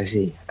 yes, I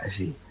see.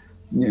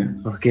 Yeah.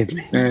 Forgive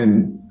me.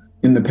 And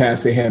in the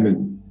past, they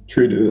haven't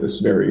treated us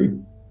very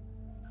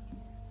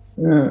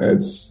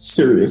as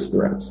serious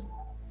threats.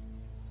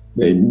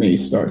 They may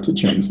start to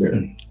change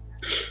their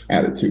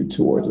attitude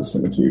towards us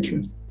in the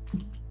future.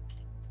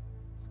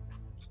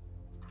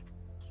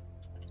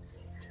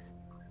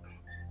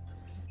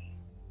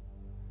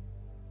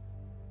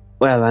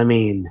 Well, I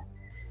mean,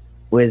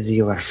 with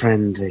your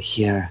friend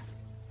here,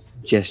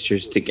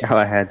 gestures to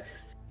Galahad,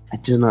 I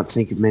do not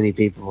think many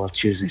people will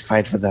choose a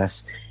fight with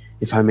us,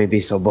 if I may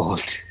be so bold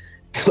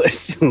to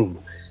assume.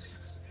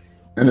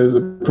 And it was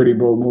a pretty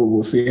bold move.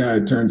 We'll see how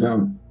it turns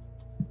out.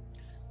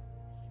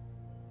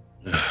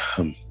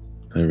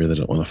 I really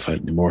don't want to fight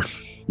anymore.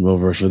 I'm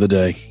over for the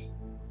day.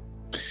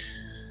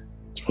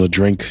 Just want to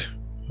drink.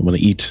 I want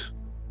to eat.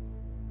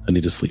 I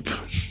need to sleep.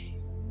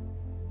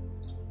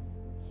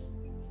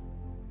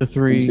 The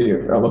three, Let's see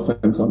if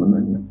elephants on the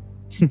menu.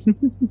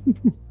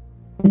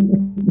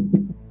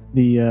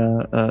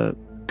 the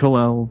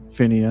Kolel,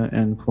 Phinia,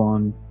 and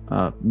Quan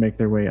make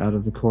their way out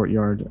of the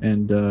courtyard,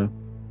 and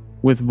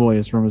with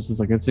Voyus, Romus is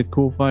like, "Is it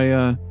cool if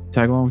I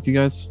tag along with you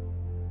guys?"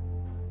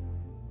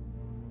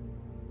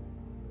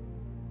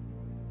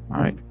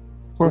 All right.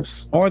 Of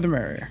course. More the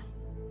merrier.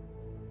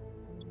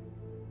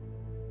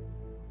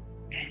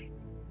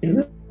 Is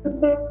it?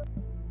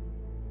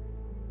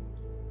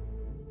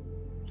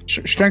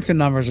 Strength in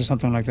numbers or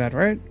something like that,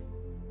 right?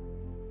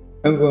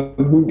 Depends on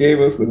who gave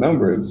us the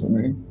numbers. I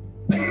mean,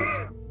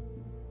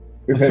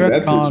 we've The had threat's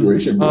that gone.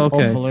 situation Oh,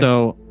 before. okay,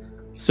 Hopefully.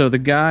 so the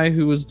guy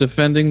who was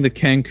defending the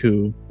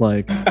Kenku,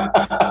 like,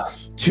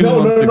 2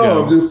 no, months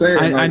ago. I'm just saying.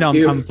 I like, know,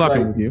 if, I'm fucking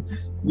like, with you.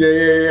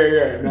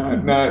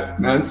 Yeah.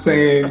 Not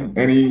saying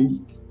any.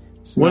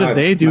 What did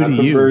they do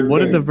to you? What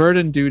did the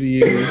Verdant do to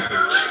you?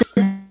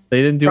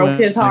 They didn't do Broke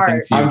anything his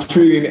heart. to you. I'm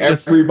treating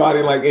Just-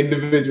 everybody like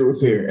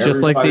individuals here.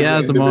 Just like the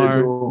Everybody's an Azamar.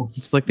 individual.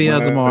 Just like the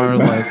Azamar,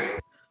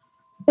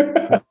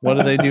 like, what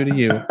do they do to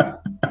you?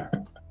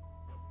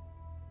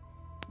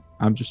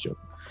 I'm just joking.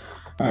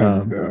 I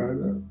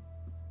know.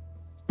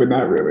 But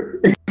not really.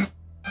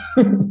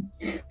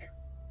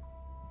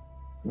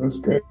 That's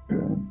good.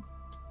 Man.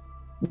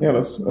 Yeah,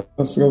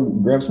 let's go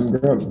grab some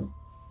grub.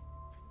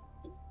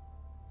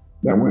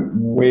 That went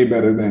way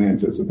better than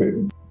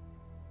anticipated.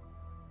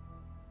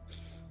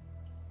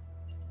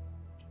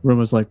 Room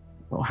was like,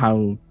 well,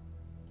 how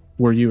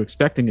were you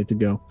expecting it to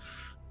go?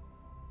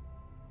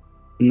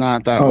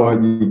 Not that Oh,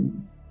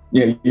 one.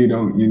 you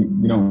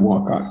don't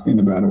walk out in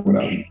the battle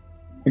without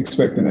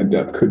expecting that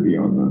death could be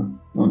on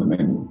the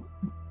menu.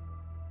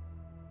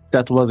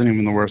 Death wasn't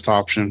even the worst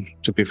option,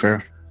 to be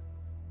fair.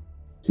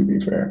 To be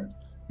fair,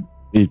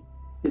 We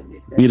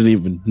didn't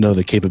even know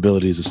the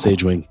capabilities of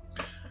Sagewing,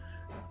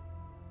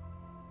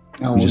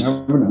 no, we'll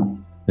just- never know.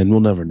 and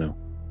we'll never know.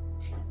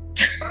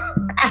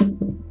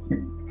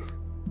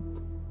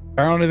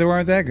 Apparently they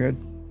weren't that good.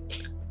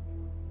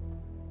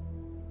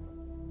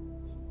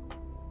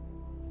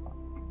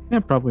 Yeah,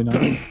 probably not.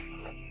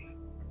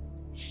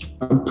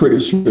 I'm pretty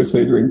sure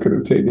Sadrian could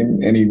have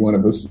taken any one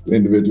of us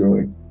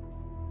individually,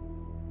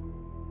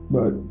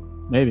 but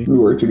Maybe. we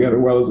worked together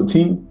well as a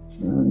team.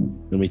 And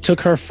And we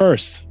took her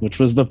first, which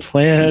was the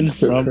plan took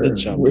from the her,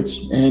 jump.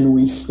 and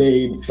we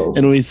stayed focused.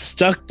 And we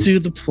stuck to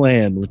the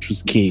plan, which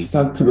was key.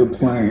 Stuck to the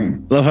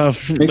plan. Love how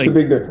Makes a like,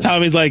 big difference.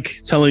 Tommy's like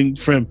telling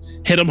Frim,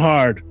 hit them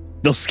hard.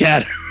 They'll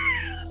scatter.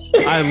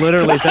 I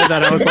literally said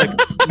that. I was like,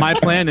 my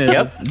plan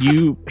is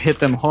you hit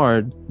them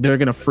hard, they're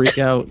going to freak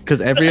out.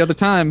 Because every other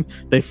time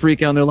they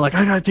freak out and they're like,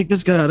 I got to take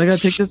this guy out. I got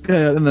to take this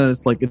guy out. And then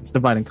it's like, it's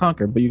divide and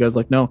conquer. But you guys are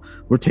like, no,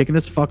 we're taking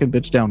this fucking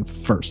bitch down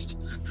first.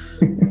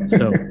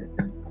 So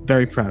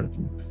very proud of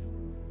you.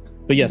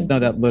 But yes, no,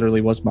 that literally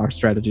was our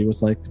strategy,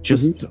 was like,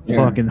 just Yeah.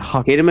 fucking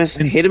huck. Hit them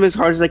as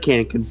hard as I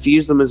can,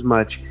 confuse them as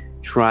much,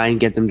 try and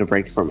get them to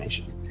break the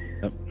formation.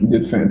 You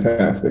did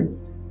fantastic.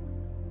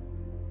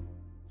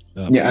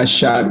 Yeah, I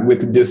shot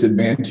with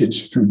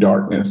disadvantage through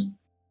darkness.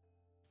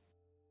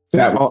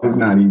 That was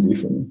not easy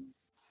for me.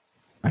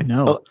 I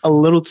know. A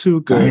little too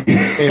good. Well,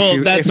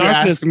 If that you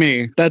darkness- ask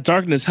me. That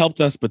darkness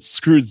helped us, but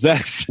screwed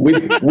Zex.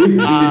 with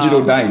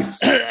digital dice.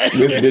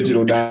 With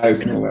digital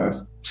dice, no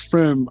less.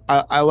 Prim,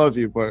 I love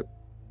you, but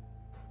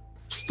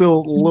still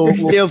a little. I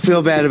still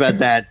feel bad about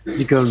that,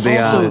 to go and be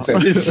Also,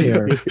 honest.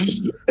 here.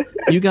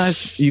 You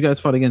guys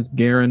fought against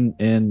Garen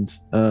and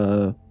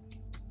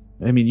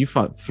I mean, you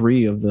fought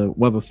 3 of the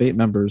Web of Fate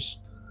members.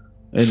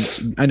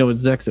 And I know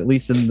it's Zex, at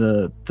least in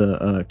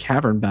the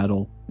cavern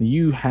battle,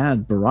 you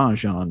had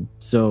barrage on,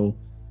 so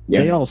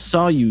they all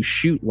saw you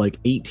shoot like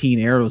 18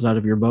 arrows out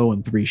of your bow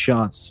in 3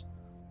 shots.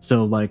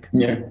 So like,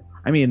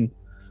 I mean,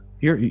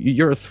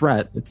 you're a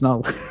threat. It's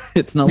not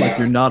like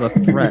you're not a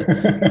threat.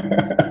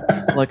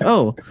 Like,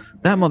 oh,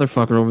 that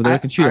motherfucker over there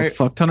can shoot a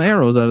fuck ton of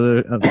arrows out of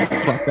there.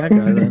 Fuck that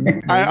guy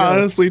then. I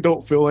honestly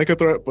don't feel like a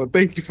threat, but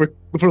thank you for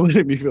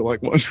letting me feel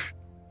like one.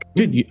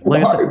 Dude,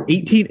 like I said,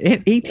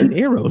 18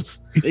 arrows.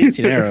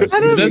 18 arrows.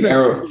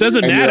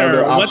 Doesn't and matter. The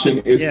other option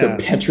is to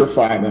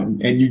petrify them,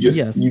 and you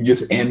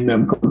just end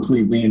them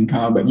completely in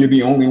combat. You're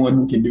the only one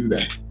who can do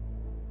that.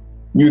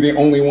 You're the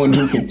only one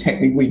who can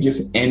technically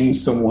just end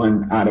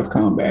someone out of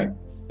combat.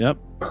 Yep.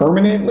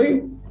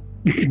 Permanently.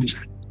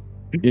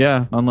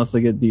 Yeah, unless they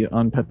get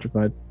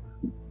unpetrified.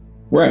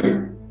 Right.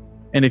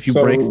 And if you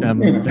break them,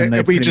 then they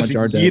if we pretty just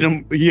much are yeet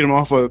dead. them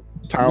off a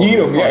tower.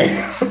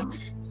 Yeet them,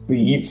 the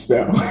yeet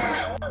spell.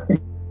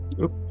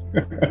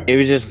 It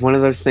was just one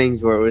of those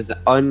things where it was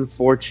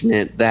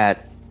unfortunate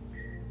that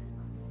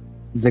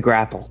the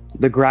grapple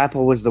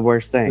was the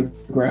worst thing.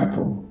 The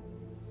grapple.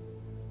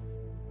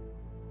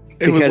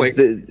 Because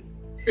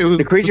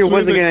the creature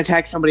wasn't going to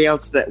attack somebody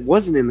else that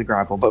wasn't in the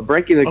grapple, but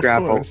breaking the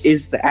grapple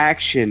is the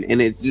action,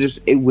 and it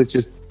was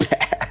just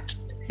bad.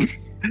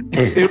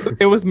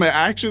 it was my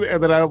action,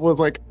 and then I was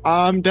like,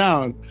 I'm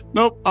down.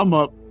 Nope, I'm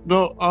up.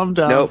 No, I'm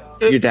down. Nope,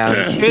 you're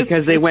down.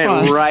 Because they went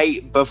fine.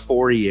 Right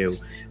before you.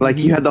 Like,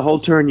 you had the whole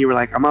turn, you were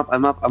like, I'm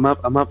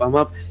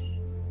up.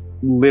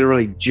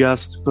 Literally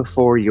just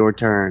before your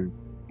turn.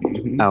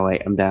 Oh,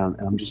 wait, I'm down.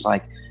 And I'm just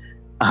like,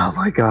 oh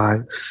my God.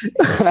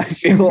 I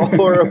feel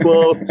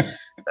horrible.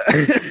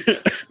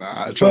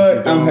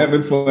 But I'm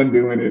having fun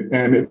doing it,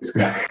 and it's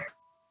good.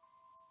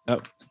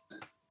 Oh,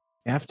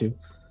 you have to.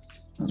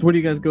 So where do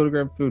you guys go to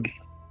grab food?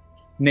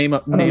 Name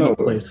a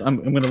place.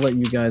 I'm going to let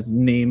you guys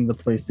name the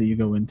place that you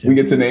go into. We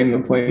get to name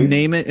the place.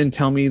 Name it and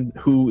tell me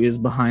who is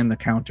behind the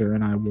counter,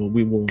 and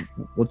we will.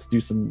 Let's do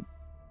some.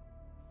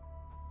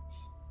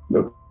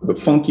 The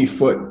funky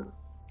foot.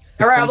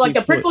 Or like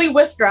a prickly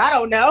whisker. I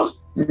don't know.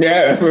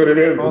 Yeah, that's what it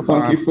is. The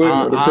funky foot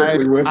or the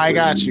prickly whisker. I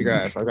got you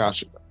guys.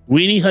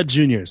 Weenie Hut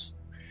Juniors.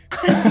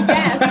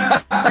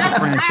 Yes.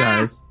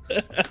 Franchise.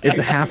 It's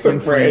a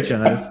halfling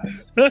franchise.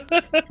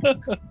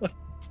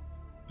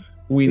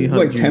 There's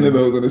like 10 of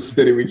those in the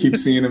city. We keep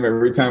seeing them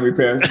every time we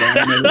pass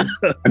by.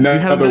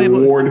 Another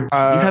ward. You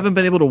haven't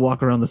been able to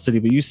walk around the city,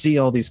 but you see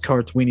all these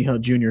carts, Weenie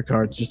Hut Junior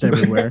carts, just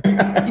everywhere.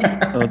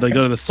 They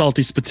go to the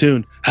Salty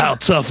Spittoon. How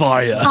tough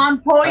are you? On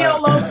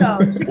Pollo Loco.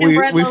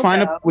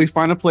 We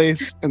find a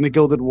place in the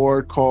Gilded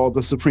Ward called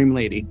the Supreme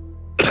Lady.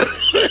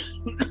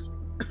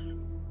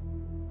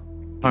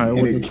 All right,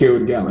 and it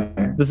killed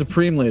Galahad. The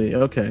Supreme Lady.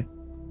 Okay.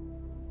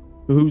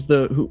 Who's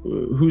the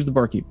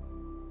barkeep?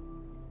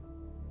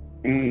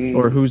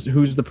 Or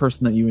who's the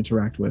person that you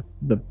interact with,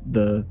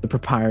 the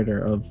proprietor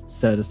of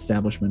said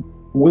establishment?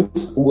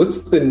 What's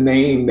the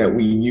name that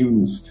we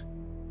used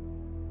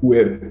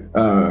with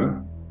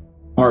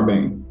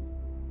Arbane?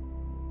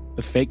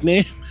 The fake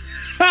name?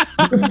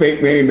 The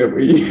fake name that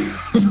we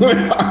used with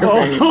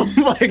Arbane. Oh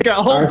my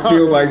God! I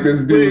feel like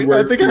this dude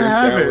works for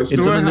establishment. It's in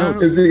the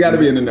notes. It's got to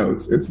be in the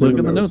notes. Look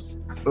in the notes.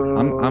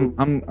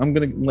 I'm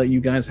gonna let you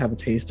guys have a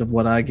taste of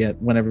what I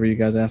get whenever you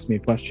guys ask me a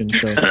question.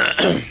 So.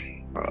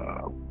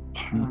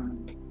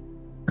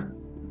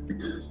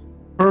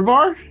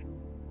 Pervar?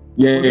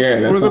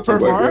 Yeah. Was it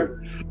Pervar?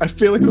 Like I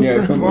feel like it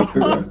was Pervar.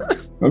 Like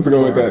let's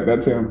go with that.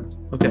 That's him.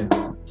 Okay,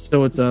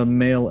 so it's a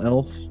male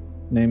elf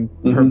named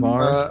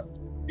Pervar.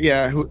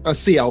 A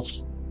sea elf.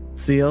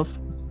 Sea elf.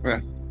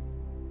 Yeah.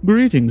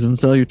 Greetings and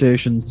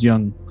salutations,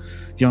 young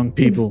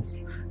people.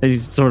 He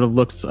sort of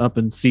looks up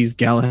and sees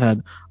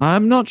Galahad.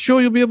 I'm not sure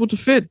you'll be able to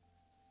fit.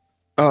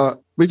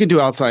 We can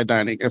do outside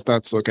dining if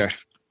that's okay.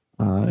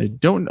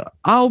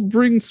 I'll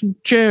bring some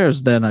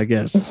chairs then, I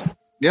guess.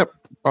 Yep.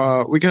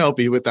 We can help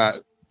you with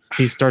that.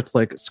 He starts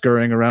like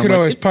scurrying around. You could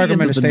always park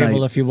him in a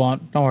stable if you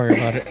want. Don't worry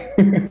about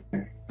it.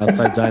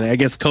 Outside dining. I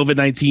guess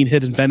COVID-19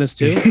 hit in Venice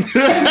too.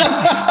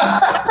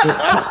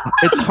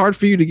 It's hard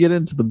for you to get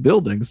into the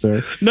building,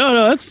 sir.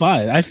 No, that's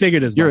fine. I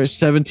figured as You're much.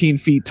 17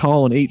 feet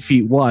tall and 8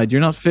 feet wide.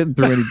 You're not fitting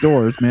through any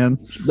doors, man.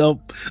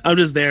 Nope. I'm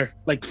just there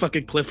like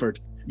fucking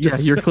Clifford. Yeah,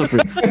 you're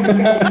Clifford.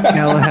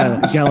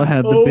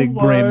 Galahad, the big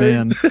gray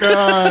man.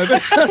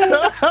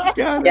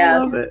 God,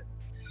 yes.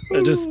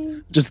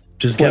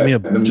 Just get me a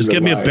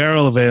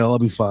barrel of ale. I'll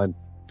be fine.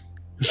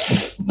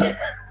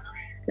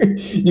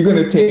 You're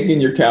gonna take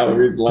in your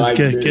calories live.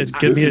 Give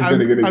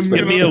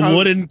me a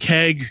wooden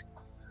keg.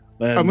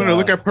 And, I'm gonna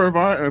look at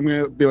Pervar and I'm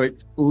gonna be like,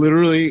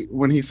 literally,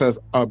 when he says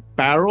a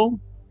barrel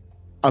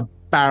of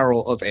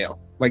ale.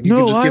 Like you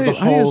can just give the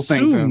whole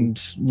thing to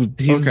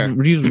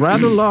him. He's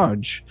rather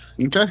large.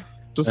 Okay.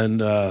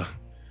 And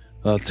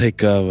I'll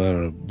take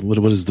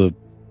what is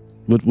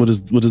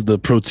the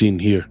protein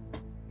here?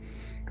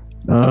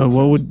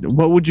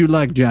 What would you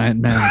like, giant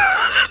man?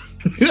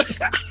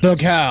 The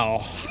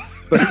cow.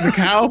 The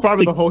cow,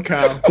 probably the whole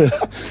cow.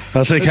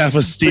 I'll take half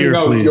a steer,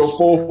 please. Your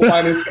full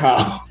finest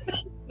cow.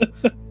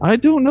 I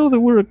don't know that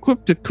we're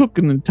equipped to cook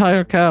an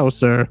entire cow,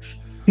 sir.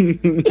 This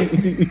Do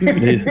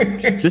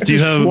you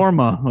is have-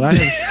 shawarma.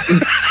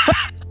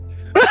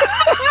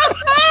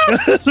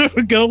 That's what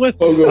we're going with.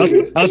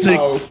 I'll take.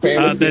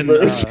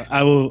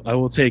 I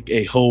will take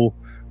a whole.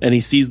 And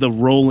he sees the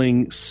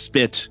rolling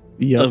spit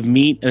Yep. of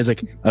meat, and he's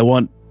like, "I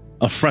want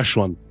a fresh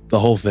one, the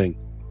whole thing."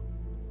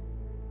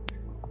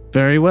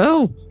 Very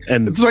well.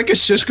 And It's like a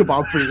shish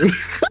kebab for you.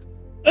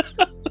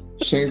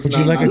 Shane's Would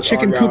you like a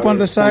chicken coop on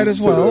the side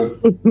as well?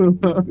 I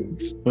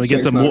want to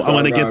get some. I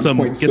want to get some.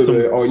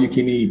 All you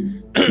can eat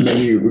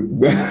menu.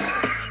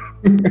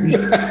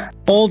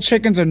 Full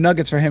chickens or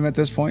nuggets for him at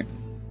this point.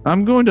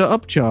 I'm going to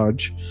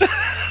upcharge.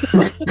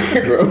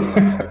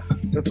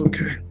 That's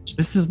okay.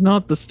 This is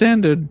not the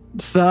standard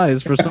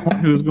size for someone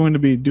who's going to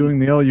be doing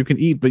the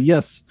all-you-can-eat, but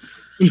yes.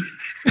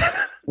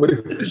 What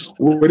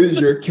is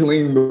your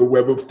killing the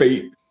web of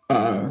fate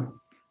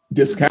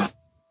discount?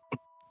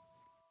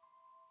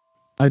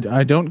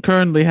 I don't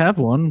currently have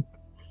one.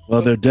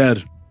 Well, they're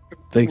dead.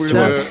 Thanks to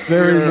We're us.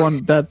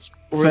 That's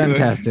We're the-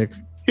 fantastic.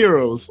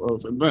 Heroes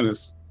of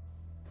Venice.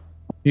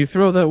 You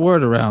throw that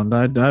word around.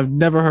 I've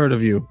never heard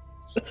of you.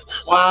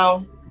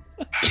 Wow.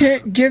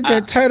 Can't give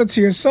that title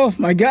to yourself,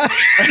 my guy.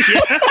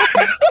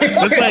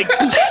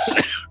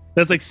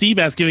 That's like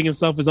Seabass giving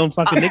himself his own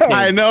fucking nickname.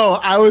 I know.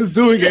 I was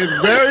doing it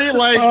very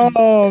like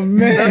Oh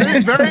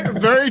man.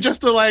 very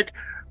just to like,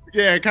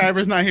 yeah,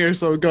 Kyver's not here,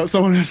 so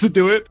someone has to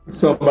do it.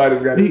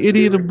 Somebody's got The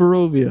idiot of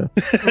Barovia.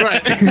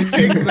 Right.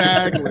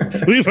 Exactly.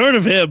 We've heard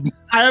of him.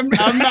 I'm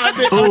not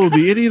Oh,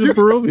 the idiot of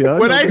Barovia.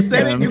 when know I this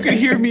said man. it, you could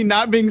hear me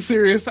not being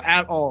serious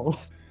at all.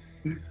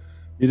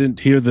 You didn't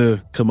hear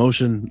the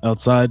commotion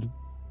outside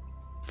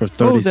for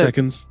 30 that-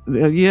 seconds?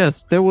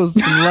 Yes, there was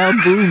some loud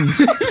booms.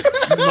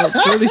 About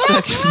 30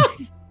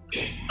 seconds.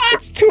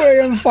 It's 2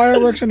 a.m.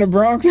 fireworks in the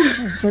Bronx.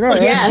 It's like, all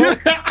right. Yeah.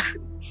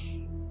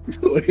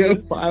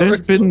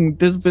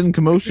 There's been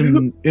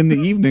commotion in the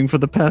evening for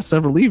the past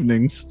several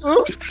evenings.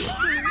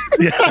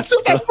 Yeah,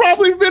 That's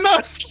probably been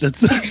us.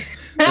 it's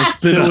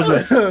been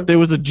us. There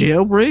was a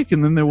jailbreak,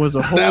 and then there was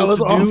a whole That was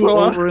to-do also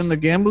over us. in the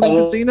gambling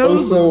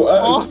casinos. Also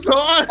us. Also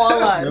us.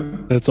 All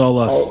us. That's all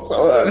us.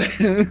 Also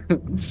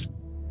us.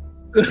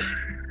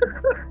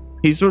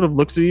 He sort of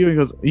looks at you and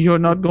goes, "You're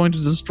not going to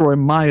destroy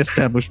my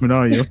establishment,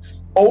 are you?"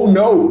 Oh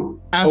no.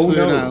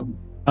 Absolutely Oh, no. not.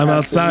 I'm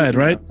outside,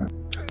 right?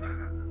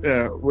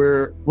 Yeah,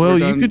 we're Well, we're you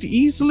done. could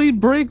easily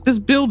break this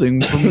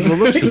building from the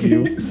looks of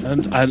you.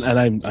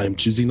 And I'm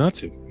choosing not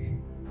to.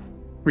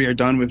 We are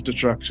done with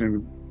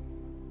destruction.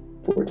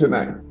 For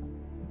tonight.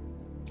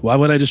 Why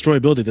would I destroy a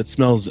building that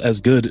smells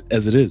as good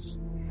as it is?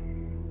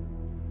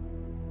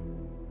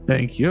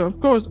 Thank you. Of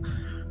course,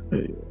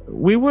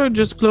 we were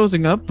just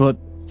closing up, but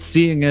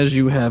seeing as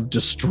you have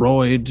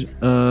destroyed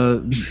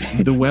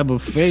the web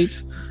of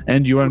fate,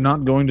 and you are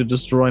not going to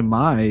destroy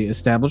my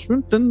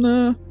establishment,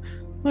 then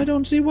I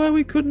don't see why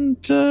we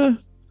couldn't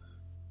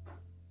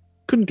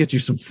get you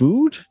some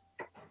food.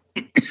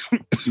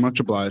 Much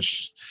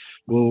obliged.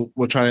 We'll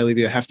try to leave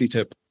you a hefty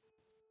tip.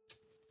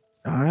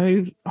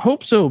 I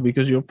hope so,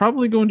 because you're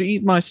probably going to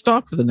eat my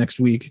stock for the next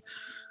week,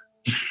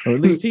 or at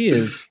least he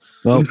is.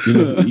 Well,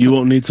 you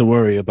won't need to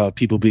worry about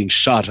people being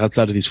shot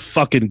outside of these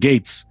fucking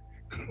gates.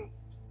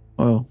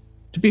 Well,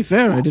 to be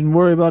fair, I didn't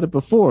worry about it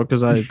before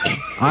because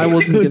I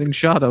wasn't getting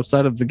shot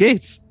outside of the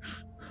gates.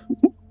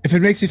 If it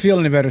makes you feel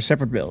any better,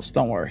 separate bills.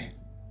 Don't worry.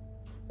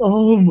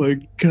 Oh my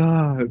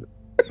god.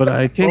 But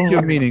I take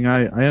your meaning.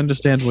 I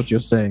understand what you're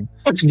saying.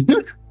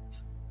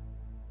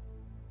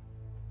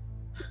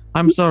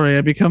 I'm sorry.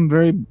 I become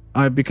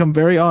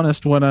very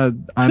honest when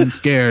I'm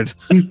scared,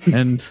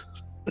 and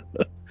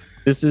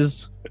this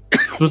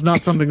was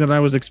not something that I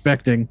was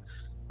expecting.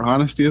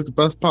 Honesty is the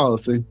best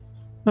policy.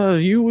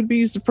 You would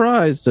be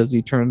surprised as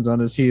he turns on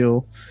his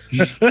heel.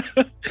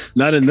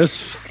 Not in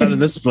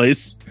this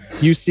place.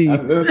 You see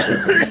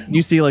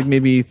like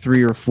maybe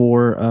 3 or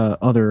 4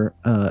 other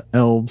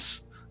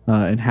elves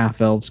and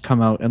half elves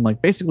come out and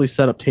like basically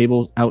set up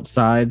tables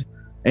outside,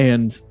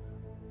 and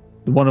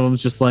one of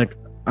them's just like,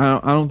 I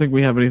don't think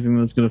we have anything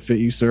that's going to fit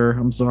you, sir.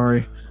 I'm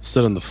sorry.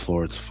 Sit on the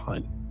floor. It's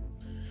fine.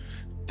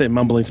 They're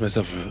mumbling to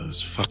myself, oh,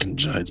 this fucking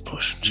giant's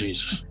push.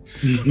 Jesus.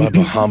 By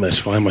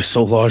Bahamut, why am I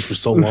so large for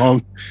so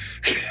long?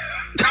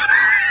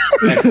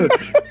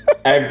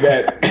 At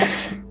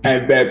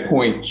that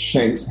point,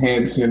 Shanks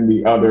hands him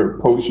the other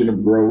potion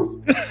of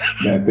growth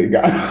that they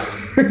got.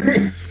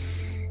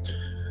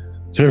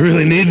 Do I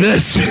really need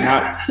this?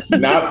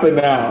 not the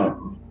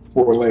now,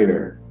 for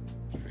later.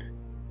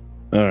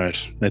 All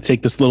right. I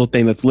take this little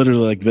thing that's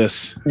literally like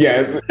this.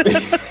 Yes.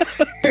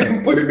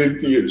 Put it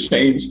into your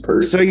change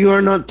purse. So you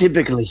are not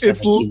typically It's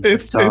 17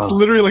 it's tall.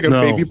 literally like a No.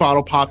 baby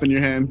bottle pop in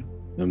your hand.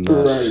 I'm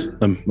not. Right.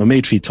 I'm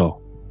 8 feet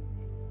tall.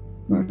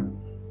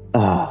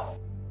 Oh,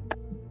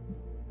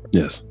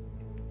 Yes.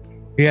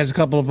 He has a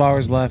couple of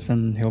hours left,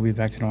 and he'll be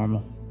back to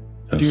normal.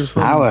 Yes.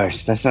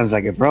 hours. That sounds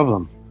like a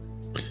problem.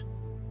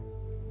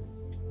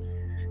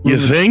 You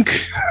think?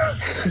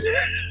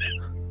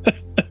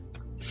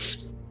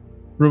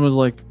 Ruma's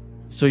like,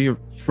 so you're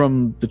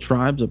from the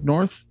tribes up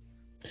north?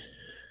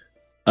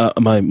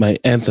 My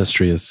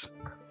ancestry is.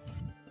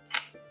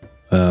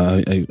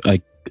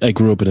 I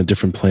grew up in a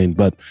different plane,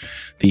 but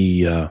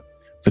the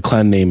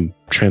clan name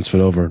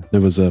transferred over.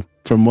 There was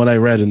from what I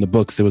read in the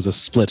books, there was a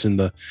split in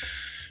the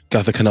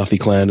Gothic Hanathi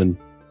clan, and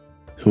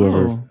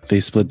whoever they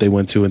split, they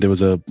went to, and there was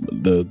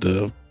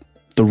the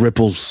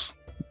ripples,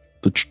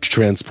 the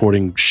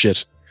transporting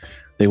shit.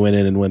 They went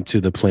in and went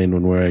to the plane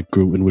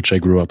in which I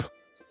grew up.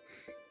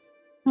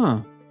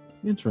 Huh.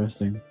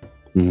 Interesting.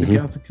 Mhm. The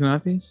Gothic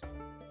Hanathis?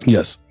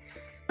 Yes.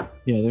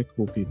 Yeah, they're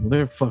cool people.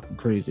 They're fucking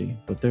crazy,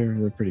 but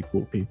they're pretty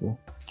cool people.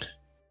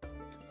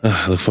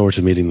 I look forward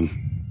to meeting them.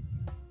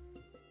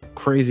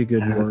 Crazy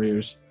good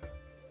warriors.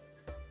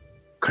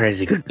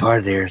 Crazy good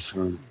partiers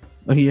from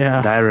Oh, yeah.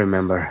 what I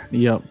remember.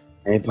 Yep.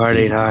 They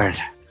partied hard.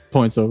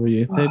 Points over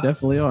you. They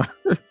definitely are.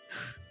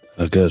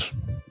 Oh, good.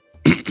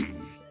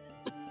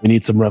 We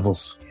need some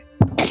revels.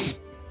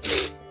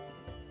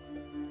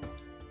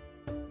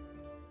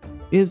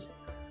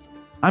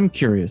 I'm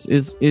curious.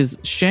 Is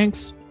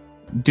Shanks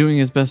doing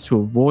his best to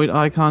avoid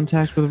eye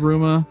contact with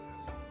Ruma,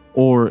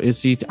 or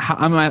is he?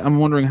 I'm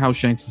wondering how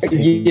Shanks is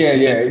taking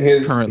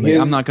this currently.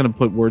 I'm not going to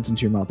put words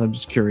into your mouth. I'm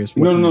just curious.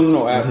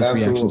 No.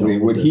 Absolutely.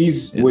 What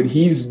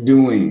he's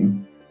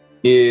doing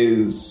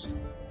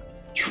is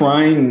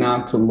trying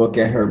not to look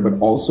at her, but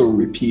also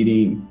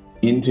repeating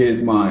into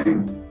his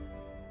mind,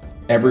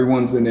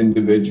 everyone's an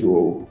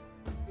individual,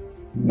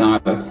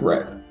 not a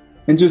threat,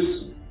 and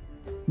just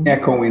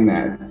echoing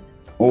that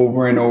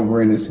over and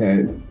over in his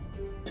head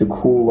to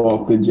cool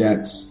off the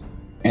jets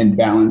and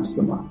balance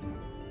them up.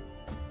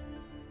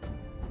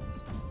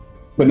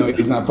 But no,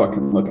 he's not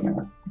fucking looking at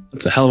her.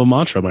 It's a hell of a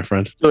mantra, my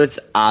friend. So it's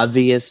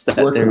obvious that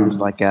there's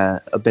like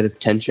a bit of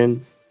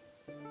tension.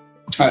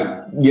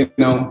 I'll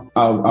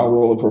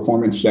roll a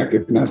performance check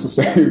if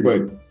necessary,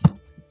 but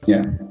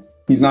yeah,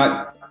 he's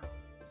not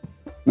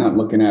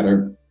looking at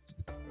her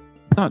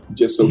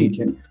just so he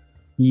can.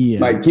 Yeah,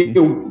 like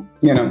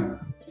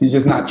he's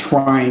just not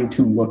trying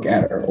to look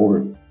at her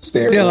or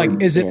stare. Yeah,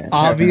 like is it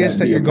obvious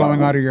that you're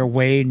going out of your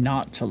way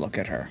not to look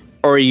at her?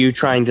 Or are you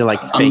trying to like?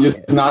 I'm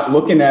just not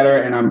looking at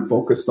her, and I'm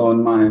focused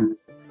on my.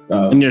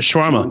 And your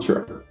shawarma.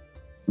 Mantra.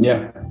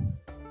 Yeah.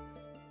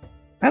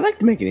 I'd like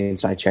to make an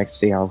inside check to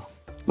see how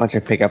much I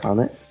pick up on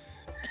it.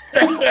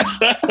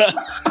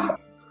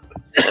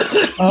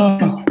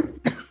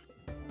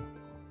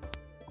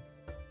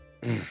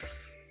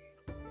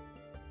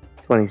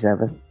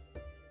 27.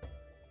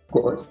 Of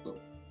course.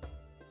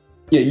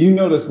 Yeah, you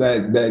notice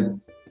that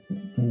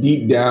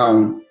deep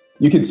down,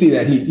 you can see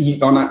that he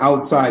on the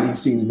outside he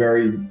seems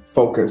very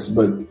focused,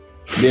 but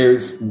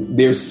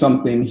there's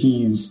something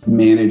he's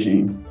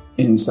managing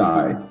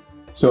inside.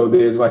 So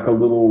there's like a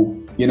little,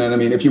 you know what I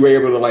mean? If you were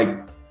able to like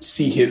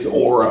see his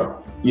aura,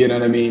 you know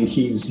what I mean?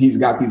 He's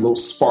got these little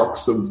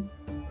sparks of,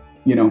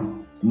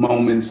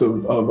 moments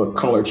of a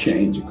color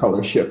change, a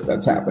color shift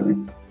that's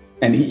happening.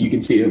 And you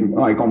can see him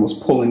like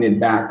almost pulling it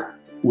back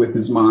with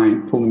his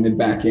mind, pulling it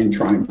back in,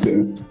 trying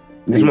to.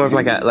 It's more of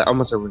like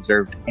almost a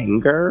reserved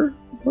anger,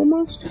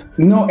 almost.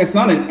 No, it's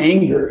not an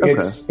anger. Okay.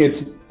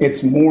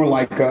 It's more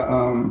like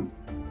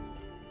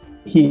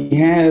he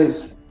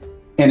has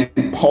an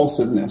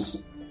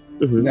impulsiveness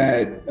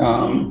that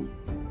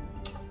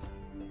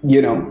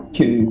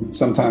can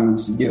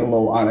sometimes get a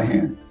little out of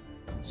hand.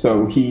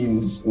 So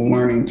he's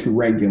learning to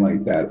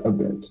regulate that a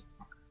bit.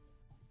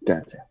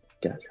 Gotcha.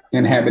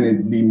 And having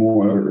it be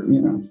more,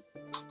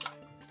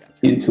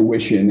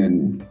 intuition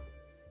and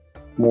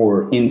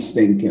more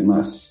instinct and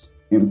less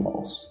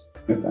impulse,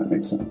 if that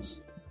makes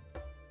sense.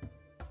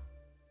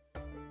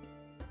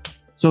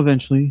 So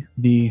eventually,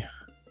 the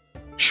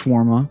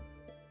shawarma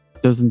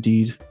does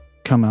indeed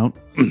come out.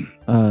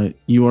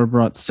 You are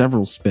brought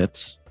several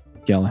spits,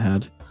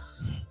 Galahad.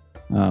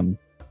 And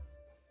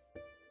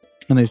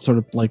they sort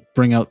of like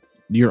bring out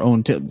your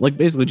own, like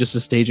basically just a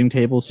staging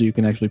table so you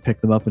can actually pick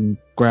them up and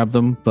grab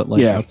them. But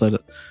like outside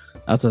that,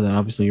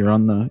 obviously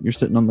you're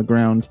sitting on the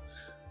ground.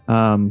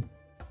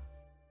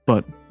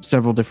 But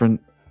several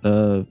different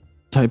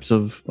types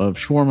of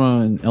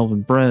shawarma and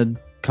elven bread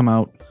come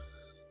out,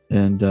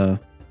 and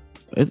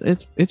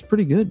it's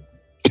pretty good.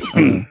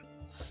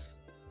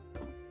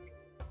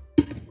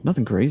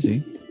 Nothing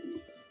crazy,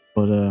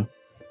 but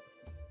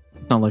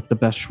it's not like the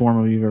best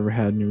shawarma you've ever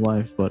had in your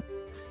life, but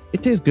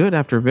it tastes good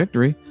after a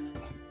victory.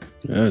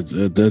 Yeah,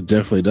 it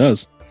definitely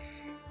does.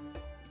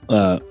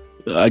 I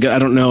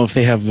don't know if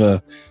they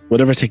have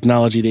whatever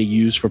technology they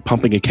use for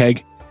pumping a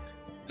keg.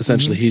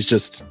 Essentially, he's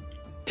just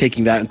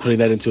taking that and putting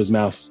that into his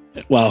mouth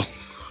while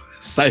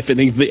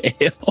siphoning the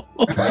ale.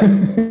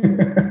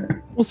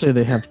 We'll say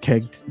they have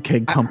keg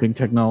pumping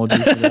technology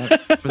for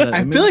that.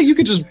 I feel like you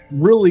could just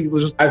really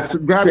just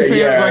grab your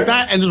finger like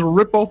that and just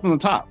rip open the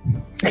top.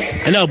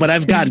 I know, but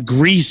I've got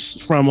grease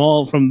from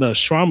the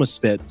shawarma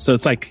spit, so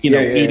it's like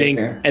eating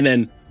and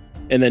then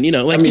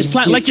you're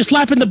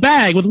slapping the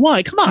bag with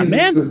wine. Come on,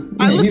 man.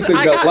 He's a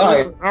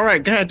Goliath. All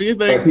right, go ahead, do you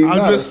think? He's I'm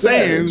not just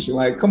saying.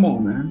 Like, come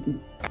on,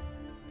 man.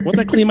 Once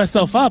I clean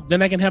myself up,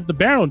 then I can have the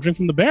barrel and drink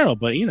from the barrel.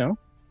 But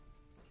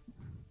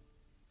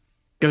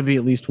gotta be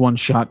at least one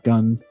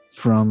shotgun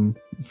from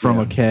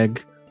a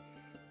keg.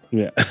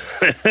 Yeah.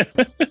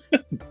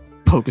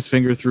 Poke his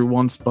finger through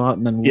one spot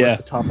and then Yeah. rip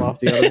the top off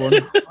the other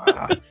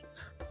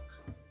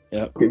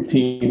one. Good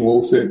Teen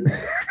Wolf's it.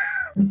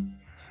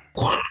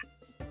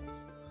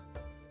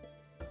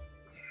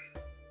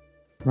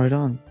 Right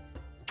on.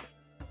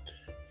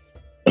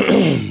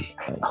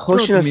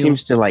 Hoshino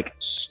seems to like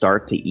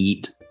start to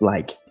eat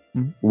like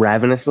Mhm.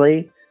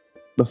 ravenously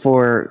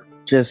before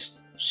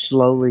just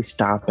slowly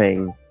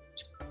stopping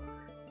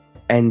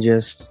and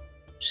just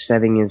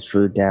setting his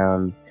food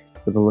down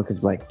with a look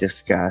of like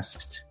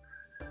disgust.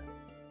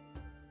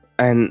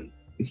 And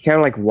he kind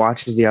of like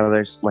watches the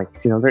others, like,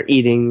 you know, they're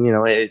eating, you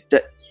know, it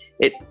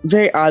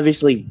very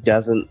obviously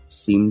doesn't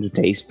seem to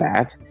taste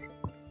bad.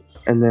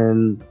 And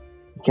then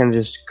he kind of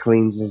just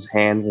cleans his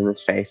hands and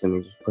his face and he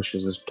just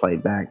pushes his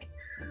plate back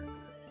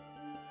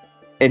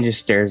and just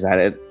stares at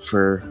it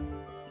for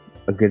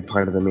a good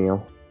part of the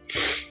meal.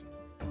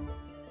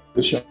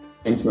 The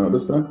Shanks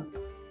noticed that.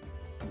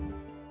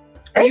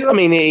 I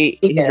mean, he's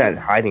vegan?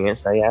 not hiding it,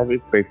 so yeah,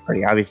 it'd be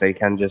pretty obvious that he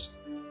kind of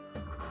just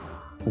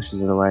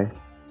pushes it away.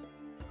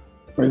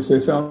 What do you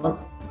say,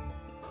 Alex?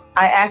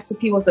 I asked if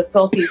he was a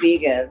filthy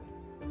vegan.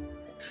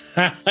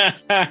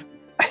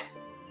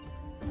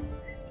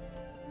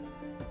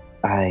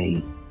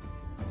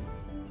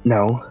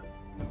 No,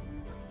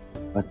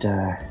 but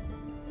I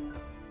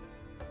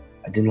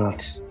did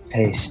not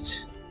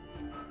taste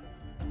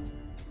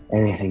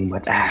anything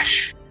but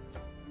ash.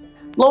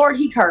 Lord,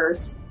 he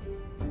cursed.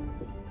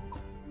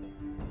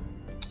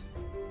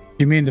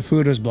 You mean the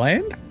food was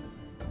bland?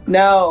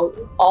 No,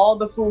 all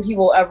the food he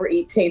will ever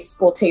eat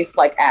will taste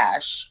like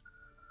ash.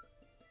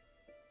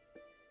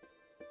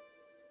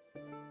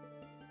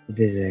 It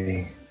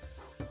is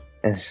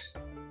as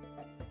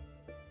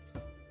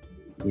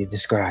you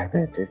describe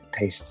it, it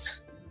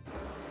tastes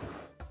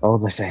all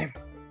the same.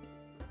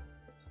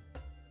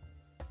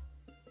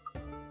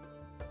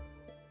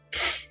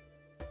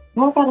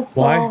 I gotta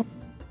Why?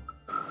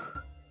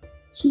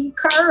 He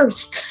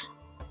cursed.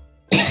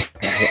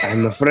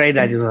 I'm afraid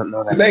I do not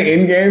know Is that. that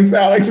in games,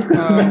 Alex?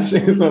 That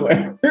shit is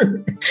hilarious.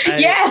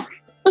 Yeah.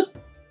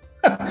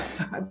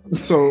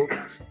 So,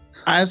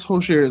 as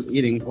Hoshir is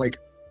eating, like,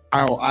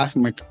 I'll ask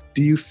him, like,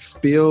 do you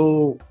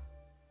feel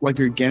like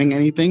you're getting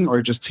anything, or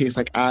it just tastes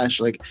like ash?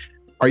 Like,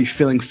 are you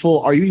feeling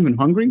full? Are you even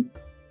hungry?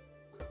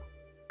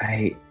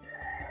 I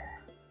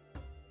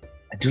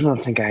do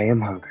not think I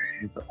am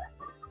hungry, but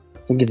I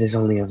think it is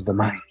only of the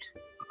mind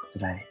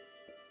that I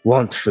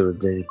want food,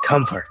 the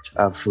comfort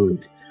of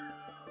food.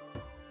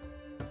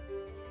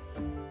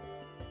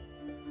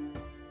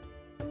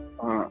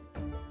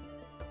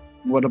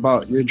 What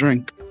about your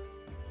drink?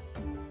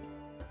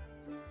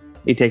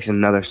 He takes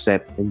another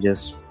sip and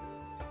just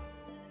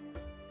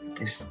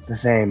it's the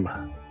same.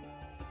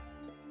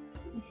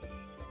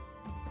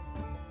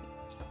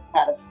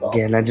 Gotta spill.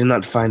 Again, I do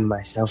not find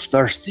myself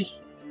thirsty.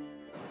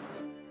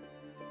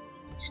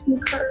 He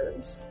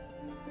cursed.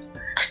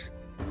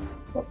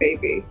 Oh,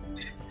 baby.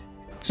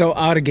 So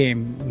out of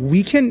game,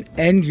 we can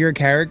end your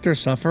character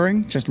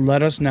suffering. Just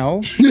let us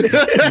know.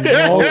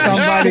 Roll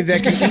somebody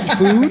that can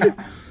eat food.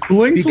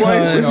 Blink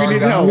twice if Because- you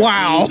need help.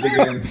 Wow.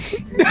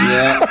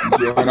 Yeah,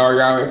 Joe and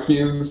Argon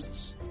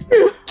fused.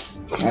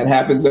 That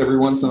happens every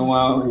once in a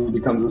while. He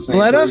becomes the same.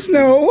 Let us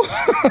person. know.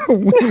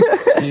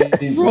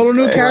 Jesus Roll a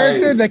new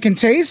character Christ. that can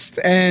taste,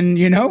 and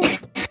you know.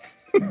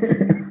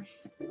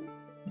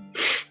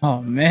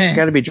 Oh man.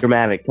 Gotta be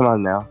dramatic. Come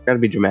on now. Gotta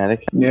be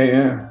dramatic. Yeah,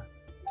 yeah.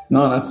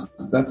 No, that's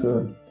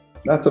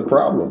a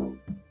problem.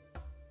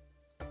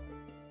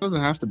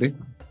 Doesn't have to be.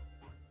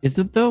 Is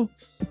it though?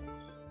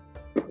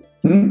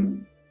 Hmm?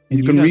 You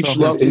You can guys reach all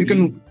level. have- You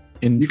can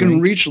In you can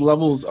drink? reach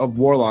levels of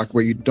warlock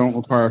where you don't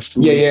require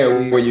food. Yeah,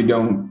 yeah. Where you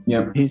don't.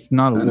 Yep. He's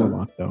not I a know.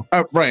 warlock though.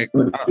 Right.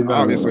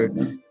 Obviously.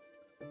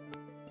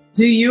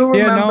 Do you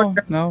Yeah,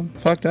 remember? no,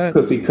 fuck that.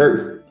 Because he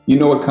cursed. You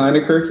know what kind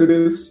of curse it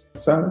is,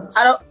 Silas?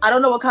 I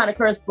don't know what kind of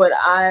curse, but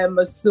I'm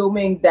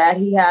assuming that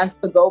he has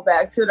to go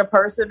back to the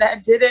person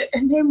that did it,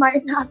 and they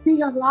might not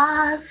be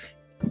alive.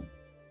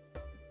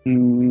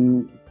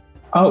 Mm,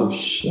 Oh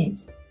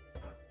shit.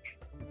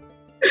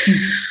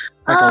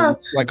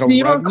 like a Do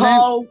you revenant?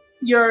 recall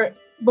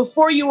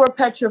before you were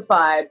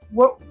petrified?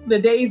 What the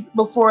days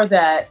before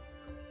that?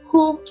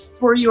 Hoops,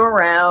 were you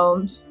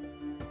around?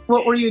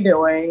 What were you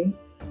doing?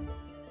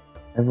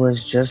 I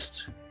was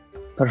just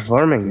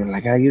performing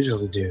like I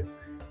usually do.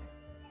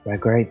 My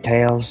great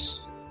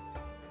tales.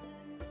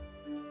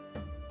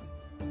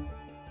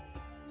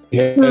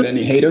 You had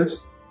any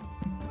haters?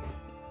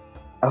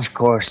 Of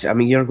course. I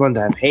mean, you're going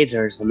to have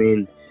haters. I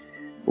mean,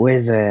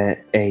 with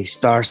a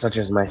star such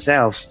as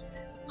myself,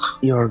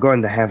 you're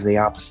going to have the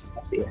opposite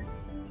of the,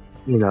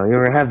 you know,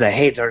 you're going to have the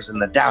haters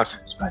and the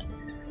doubters. But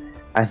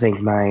I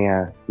think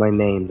my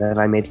name that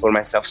I made for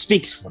myself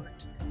speaks for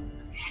it.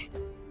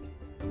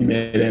 You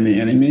made any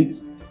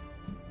enemies?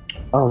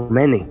 Oh,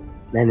 many.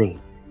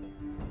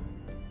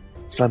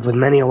 Slept with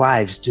many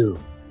wives too.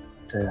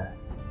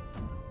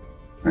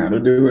 How to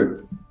do it?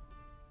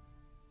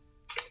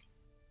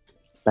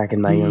 Back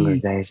in my younger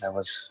days, I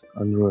was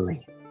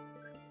unruly.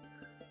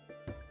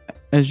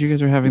 As you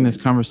guys are having this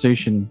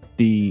conversation,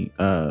 the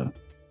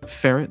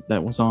ferret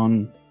that was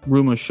on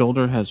Ruma's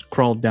shoulder has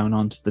crawled down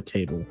onto the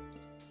table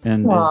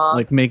and is Aw.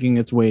 like making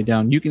its way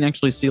down. You can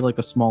actually see like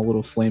a small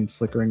little flame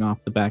flickering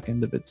off the back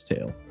end of its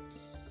tail.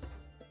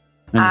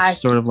 And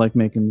it's sort of like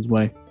making its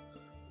way.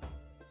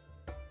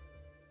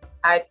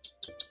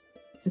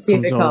 To see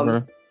if it over.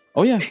 comes.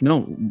 Oh yeah,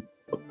 no,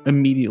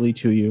 immediately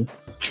to you.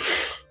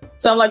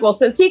 So I'm like, well,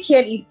 since he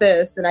can't eat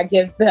this, and I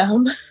give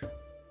them.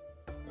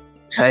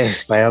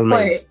 Yes, by all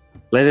Wait. means.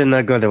 Let it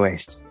not go to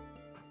waste.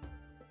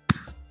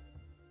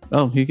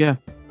 Oh, he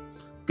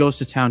goes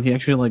to town. He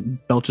actually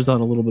like belches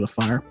out a little bit of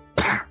fire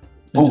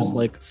and just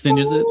like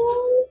singes it,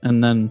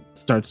 and then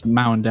starts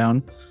mowing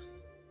down.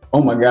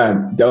 Oh my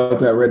God,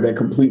 Delta, I read that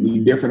completely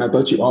different. I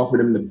thought you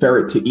offered him the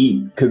ferret to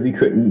eat because he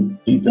couldn't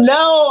eat the.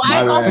 No,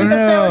 I My offered bad. the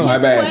ferret. My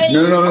bad. Wait.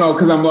 No.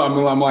 Because I'm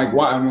like,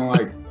 what? I'm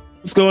like,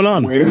 What's going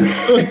on? wait a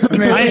minute. I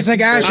mean, it's like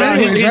Ash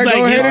anyways, he's right? like-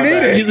 Go ahead and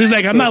eat it. He's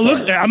like, I'm So not sorry.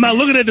 looking. I'm not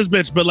looking at this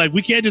bitch, but like,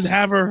 we can't just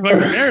have her fucking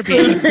therapy. I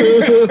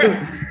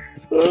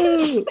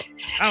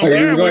don't Like, care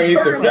he's what going to she-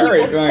 eat the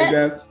ferret. Like,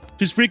 that's.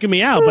 She's freaking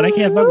me out, but I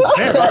can't fuck with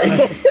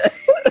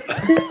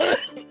the ferret.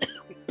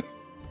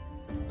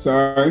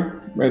 Sorry,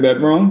 read that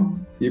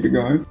wrong. Keep it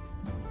going.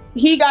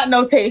 He got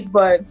no taste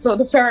buds, so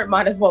the ferret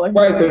might as well.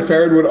 Right, the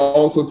ferret would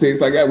also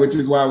taste like that, which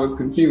is why I was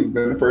confused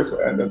in the first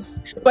one.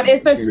 That's But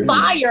if it's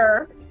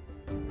fire,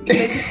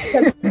 maybe.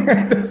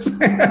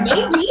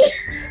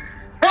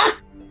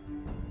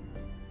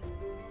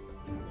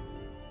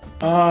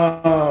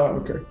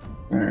 okay.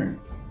 All right.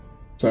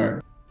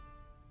 Sorry.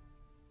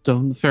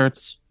 So the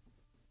ferret's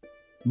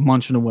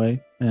munching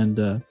away, and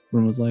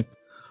Rune was like,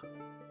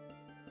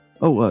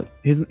 "Oh,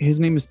 his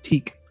name is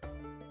Teak."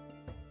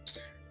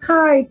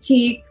 Hi,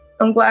 Teak.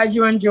 I'm glad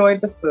you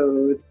enjoyed the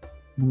food.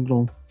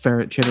 Little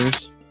ferret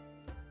chitters.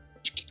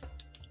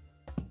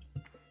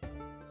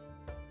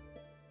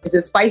 Is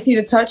it spicy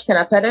to touch? Can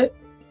I pet it?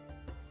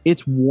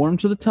 It's warm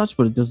to the touch,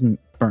 but it doesn't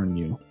burn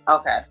you.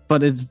 Okay.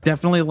 But it's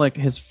definitely like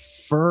his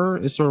fur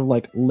is sort of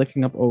like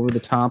licking up over the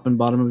top and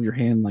bottom of your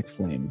hand like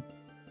flame.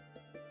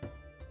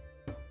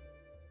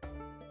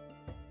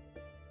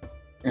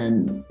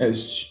 And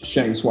as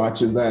Shanks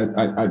watches that,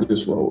 I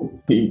just roll.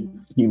 He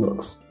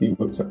looks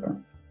at her.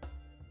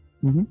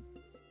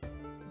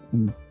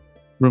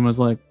 Ruma's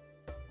like,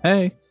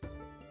 "Hey."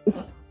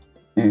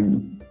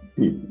 And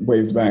he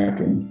waves back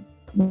and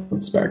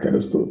looks back at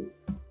his food.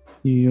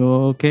 You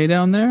okay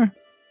down there?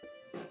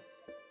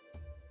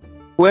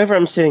 Whoever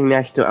I'm sitting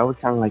next to, I would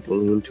kind of like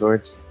lean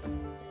towards.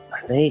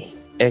 Are they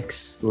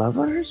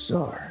ex-lovers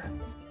or?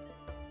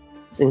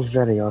 Seems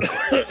very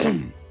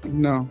awkward.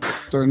 No,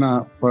 they're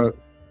not, but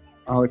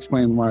I'll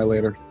explain why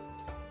later.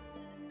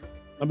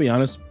 I'll be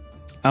honest.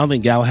 I don't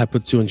think Galahad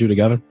put two and two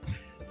together.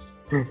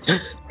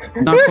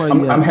 Not quite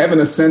I'm yet. having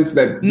a sense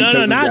that No,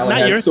 because not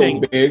Galahad's your so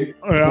thing. big.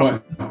 Yeah.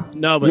 What?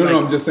 No, but No, like,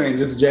 I'm just saying,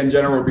 just in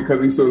general,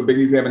 because he's so big,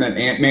 he's having an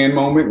Ant-Man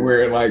moment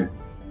where like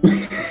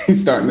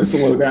he's starting to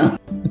slow down.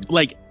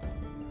 like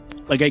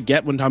I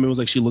get when Tommy was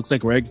like, she looks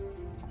like Reg,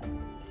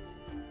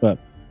 but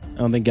I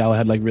don't think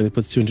Galahad like really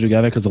puts two and two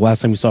together because the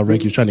last time we saw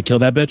Reg, he was trying to kill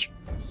that bitch.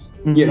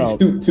 Yeah,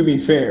 No. to be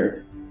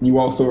fair, you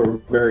also are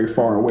very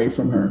far away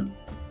from her.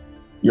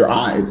 Your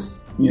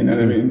eyes, you know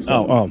what I mean?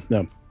 So,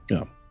 No.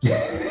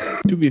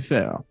 To be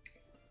fair.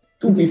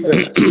 to be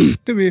fair,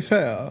 To be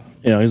fair.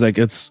 You know, he's like,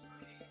 it's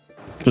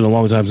been a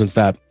long time since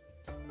that.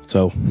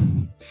 So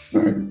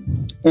all right.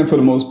 And for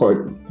the most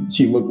part,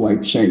 she looked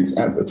like Shanks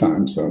at the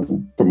time.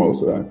 So for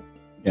most of that,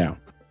 yeah,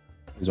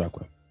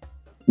 exactly.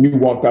 you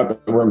walked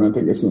out the room. I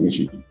think as soon as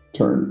she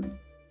turned.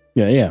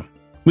 Yeah.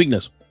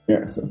 Weakness.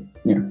 Yeah. So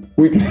yeah,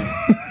 we.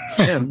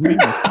 Yeah,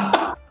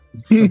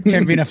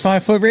 Can't be in a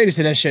 5-foot radius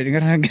of that shit. You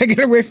gotta get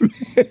away from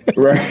it.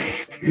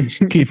 Right.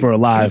 Keep her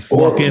alive.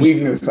 Or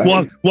weakness.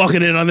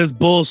 Walking in on this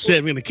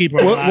bullshit. We're gonna keep her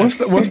alive.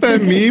 What's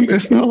that meme? It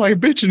smells like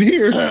bitch in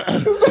here.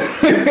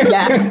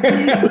 Yes.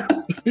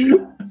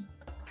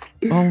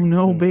 Oh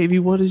no, baby,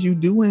 what is you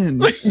doing?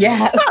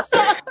 Yes.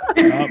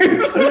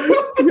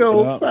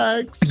 Yo, Yeah.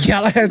 facts.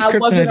 Galahad's I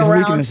wasn't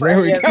kryptonite is around weakness. for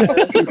There we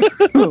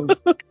any go. of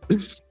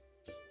it.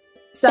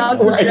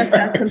 Sounds Right. just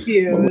that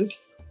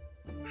confused.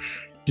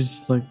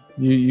 Just like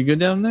you good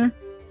down there?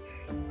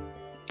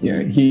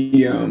 Yeah,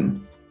 he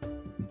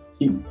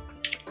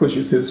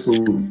pushes his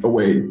food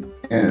away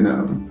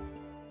and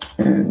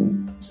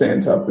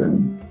stands up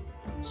and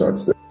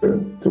starts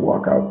to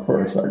walk out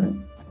for a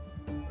second.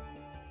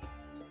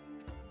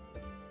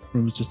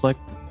 Ruma's just like,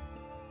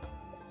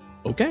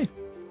 okay.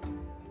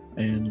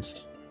 And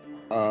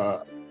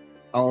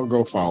I'll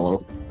go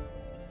follow.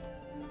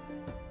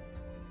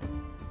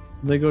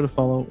 they go to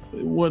follow.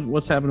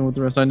 What's happening with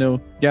the rest? I know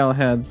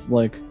Galahad's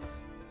like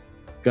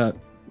got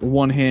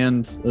one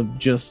hand of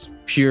just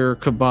pure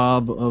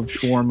kebab of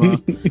shawarma,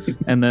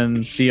 and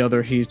then the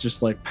other he's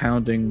just like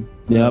pounding.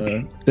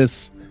 Yep.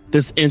 This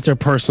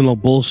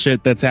interpersonal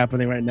bullshit that's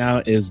happening right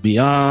now is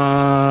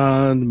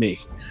beyond me.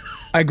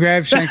 I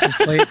grab Shanks'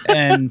 plate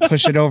and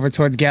push it over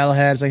towards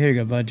Galahad. It's like, here you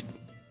go, bud.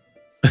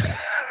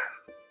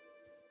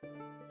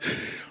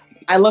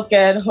 I look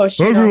at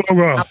Hoshino.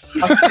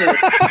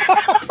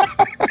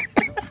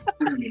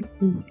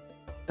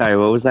 Sorry,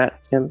 what was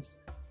that, Samus?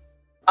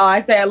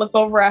 I say I look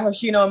over at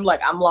Hoshino. I'm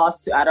like, I'm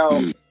lost too.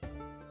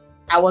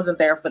 I wasn't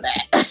there for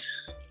that.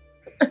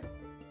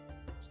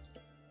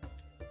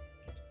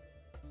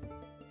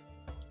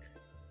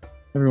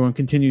 Everyone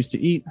continues to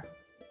eat.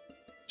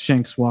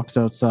 Shanks walks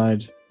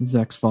outside.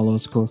 Zex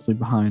follows closely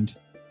behind.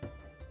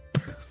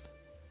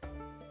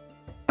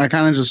 I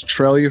kind of just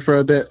trail you for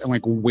a bit and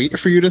like wait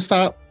for you to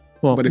stop.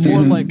 Well, But if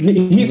more you- like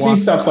He walk-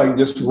 stops like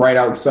just right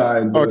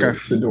outside Okay.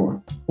 the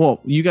door. Well,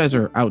 you guys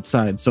are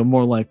outside, so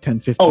more like 10,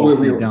 15 Oh,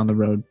 feet down the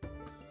road.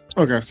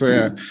 Okay, so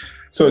yeah.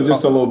 So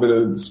just a little bit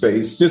of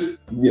space,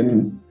 just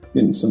getting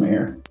some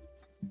air.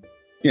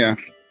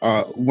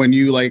 When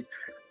you like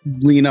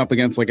lean up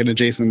against like an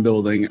adjacent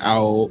building,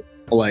 I'll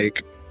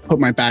like put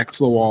my back to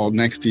the wall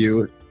next to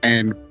you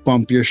and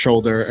bump your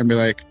shoulder and be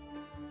like,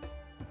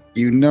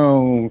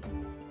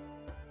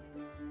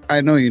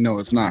 I know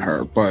it's not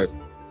her, but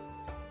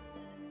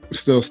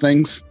still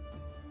stings.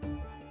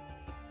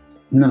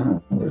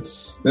 No,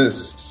 it's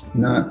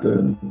not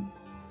the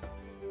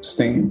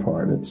stinging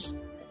part.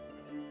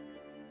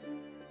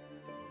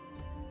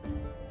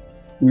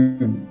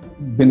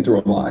 We've been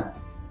through a lot,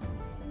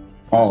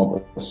 all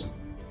of us,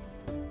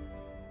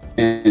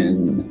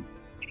 and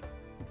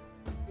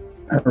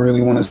I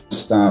really want to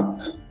stop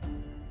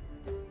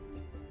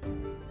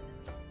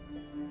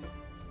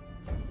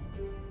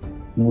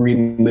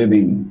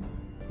reliving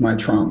my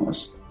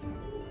traumas.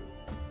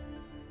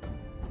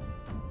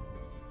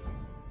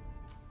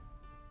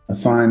 I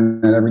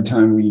find that every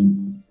time we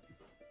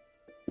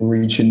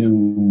reach a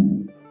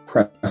new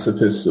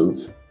precipice of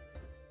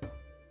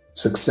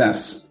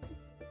success,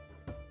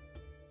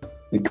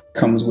 it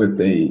comes with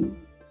a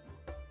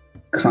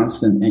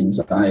constant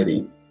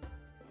anxiety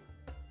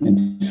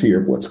and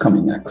fear of what's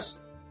coming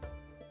next.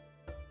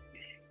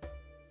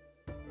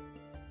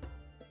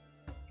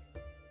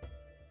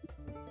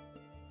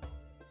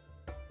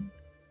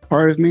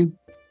 Part of me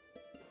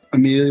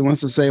immediately wants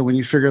to say, when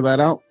you figure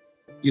that out,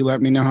 you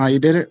let me know how you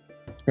did it,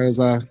 because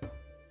I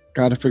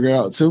got to figure it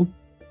out too.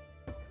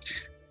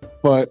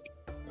 But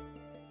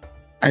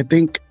I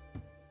think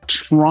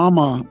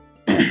trauma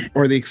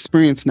or the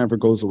experience never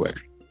goes away.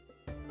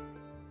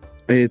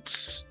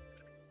 It's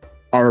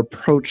our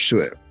approach to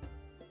it,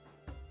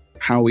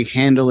 how we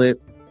handle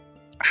it,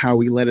 how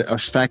we let it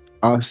affect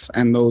us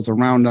and those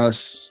around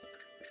us.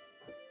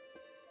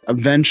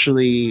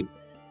 Eventually,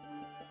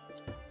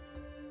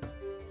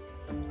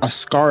 a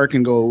scar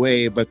can go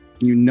away, but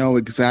you know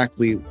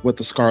exactly what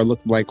the scar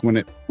looked like when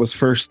it was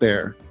first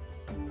there.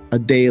 A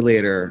day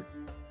later,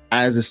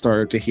 as it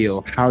started to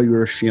heal, how you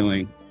were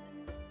feeling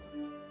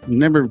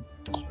never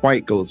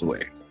quite goes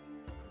away.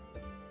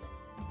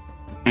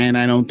 And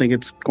I don't think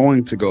it's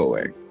going to go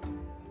away.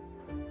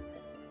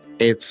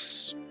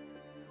 It's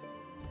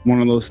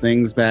one of those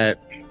things that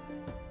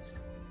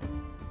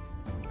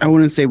I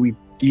wouldn't say we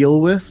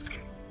deal with,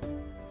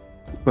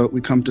 but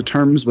we come to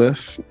terms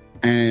with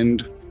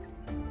and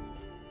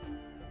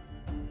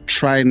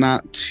try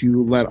not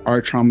to let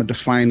our trauma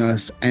define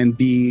us and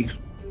be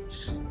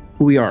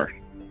who we are.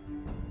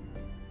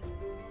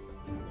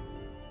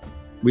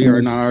 We And are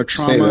you not our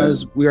say that.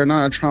 traumas. We are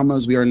not our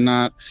traumas. We are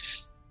not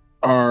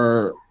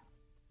our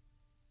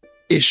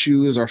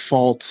issues, our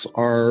faults,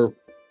 our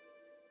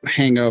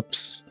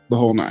hang-ups, the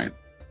whole nine.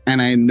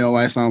 And I know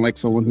I sound like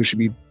someone who should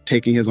be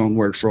taking his own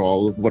word for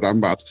all of what I'm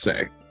about to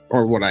say,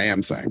 or what I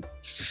am saying.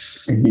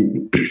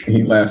 And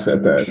he laughs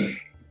at that.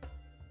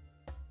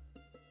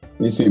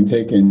 You see him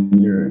taking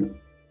your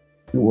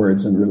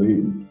words and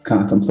really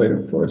contemplate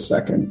them for a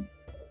second.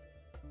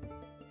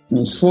 And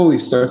you slowly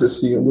start to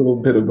see a little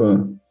bit of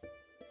a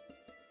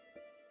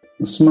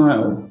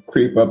smile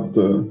creep up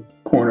the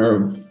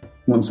corner of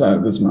one side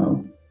of his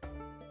mouth.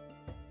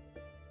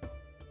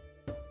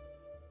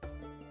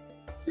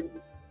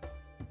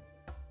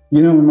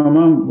 You know, when my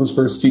mom was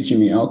first teaching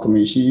me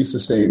alchemy, she used to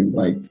say,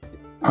 like,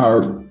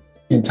 our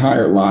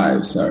entire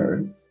lives,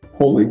 our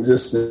whole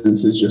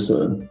existence is just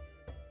a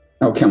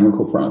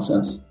alchemical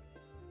process.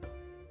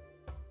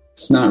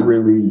 It's not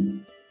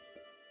really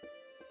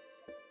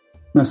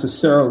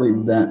necessarily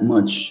that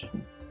much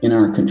in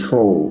our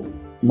control.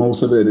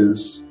 Most of it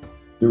is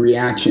the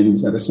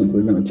reactions that are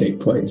simply going to take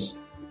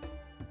place.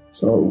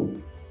 So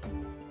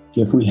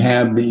if we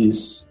have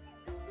these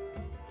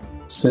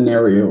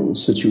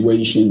scenarios,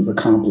 situations,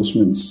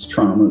 accomplishments,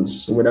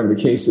 traumas, or whatever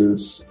the case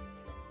is,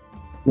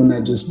 wouldn't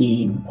that just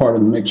be part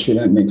of the mixture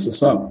that makes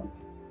us up?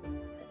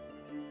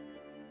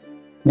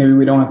 Maybe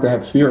we don't have to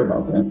have fear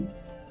about that.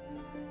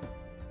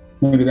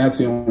 Maybe that's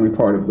the only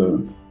part of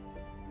the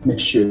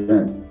mixture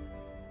that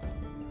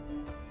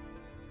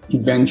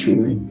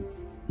eventually,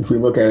 if we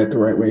look at it the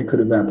right way, could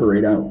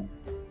evaporate out.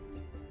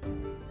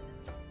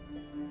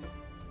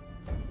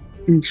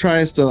 He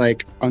tries to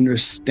like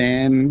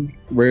understand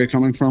where you're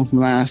coming from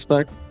that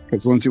aspect,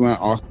 because once he went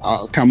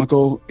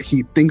alchemical,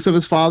 he thinks of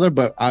his father,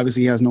 but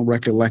obviously he has no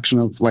recollection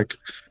of, like,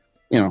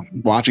 you know,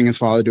 watching his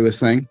father do his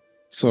thing.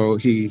 So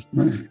he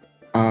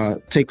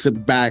takes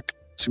it back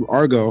to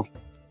Argo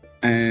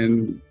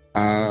and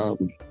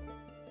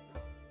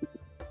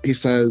he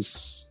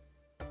says,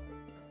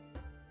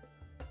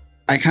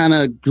 I kind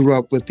of grew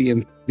up with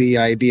the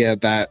idea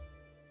that,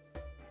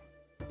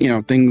 you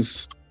know,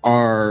 things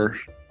are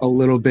a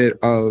little bit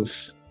of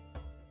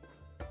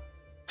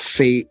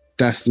fate,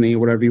 destiny,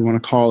 whatever you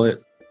want to call it,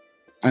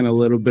 and a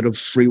little bit of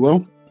free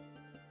will.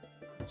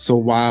 So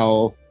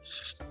while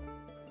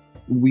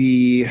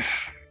we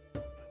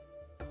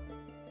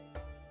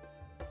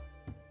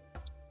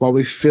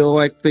feel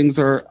like things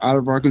are out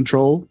of our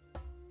control,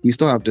 we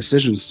still have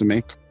decisions to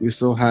make. We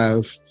still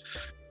have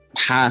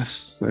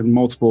paths and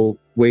multiple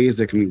ways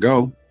it can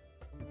go.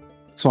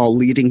 It's all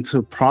leading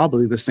to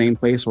probably the same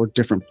place or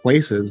different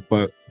places,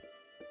 but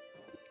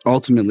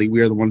ultimately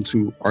we are the ones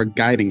who are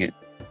guiding it.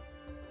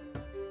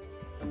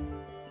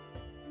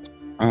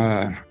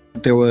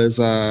 There was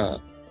a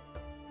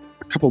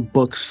couple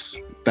books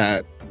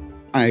that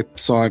I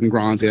saw in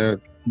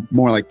Granzia,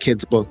 more like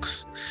kids'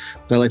 books,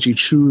 that let you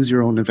choose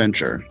your own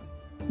adventure.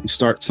 You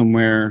start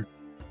somewhere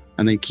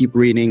and they keep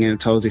reading, and it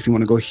tells you if you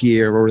want to go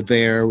here or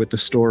there with the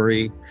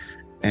story.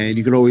 And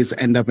you could always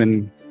end up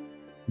in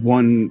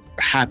one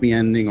happy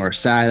ending or a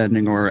sad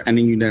ending or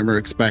ending you never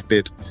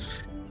expected.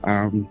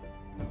 Kind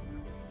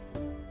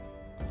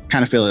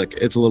of feel like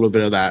it's a little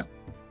bit of that.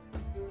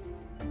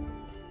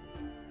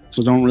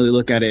 So don't really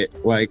look at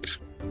it like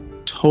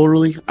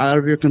totally out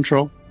of your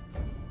control.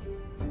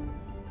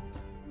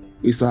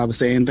 We still have a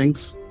say in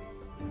things.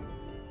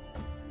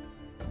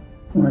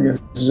 Well, I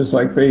guess it's just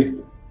like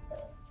faith.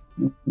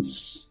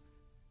 It's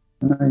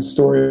a nice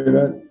story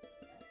that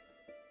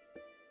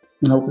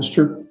I hope is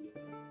true.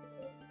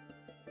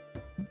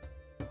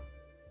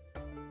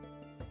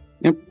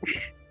 Yep.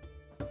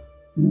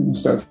 He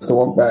starts to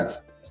walk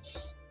back.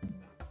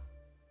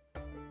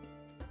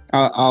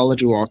 I'll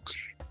let you walk,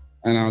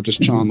 and I'll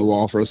just chill on the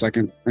wall for a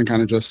second and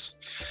kind of just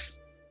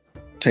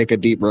take a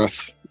deep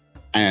breath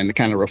and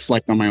kind of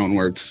reflect on my own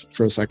words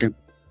for a second.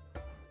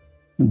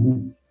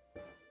 Mm-hmm.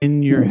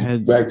 In your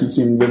head, back, you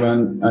seem to give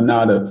a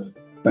nod of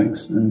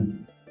thanks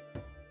and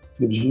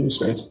gives you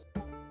space.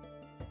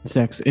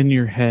 Zex, in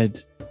your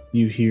head,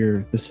 you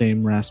hear the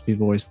same raspy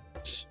voice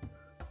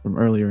from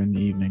earlier in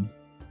the evening.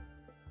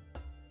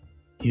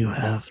 You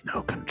have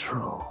no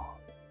control.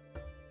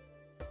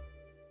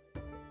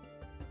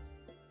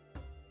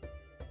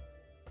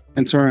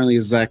 Internally,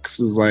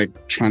 Zex is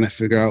like trying to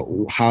figure out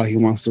how he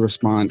wants to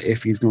respond,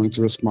 if he's going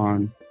to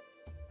respond.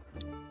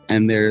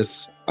 And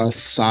there's a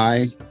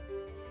sigh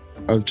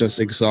of just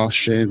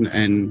exhaustion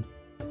and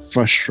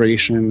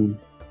frustration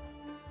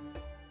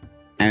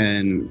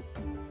and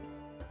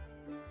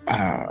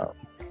a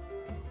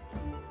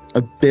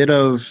bit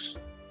of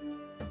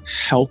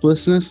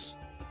helplessness,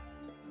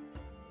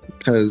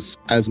 because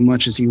as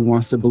much as he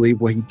wants to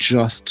believe what he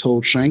just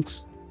told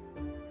Shanks,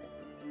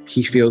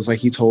 he feels like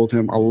he told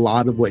him a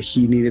lot of what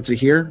he needed to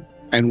hear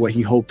and what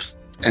he hopes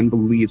and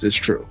believes is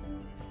true.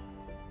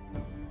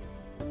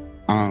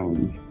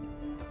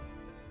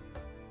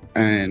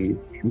 And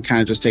he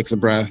kind of just takes a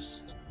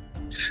breath,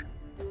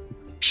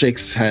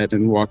 shakes his head,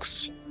 and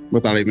walks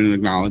without even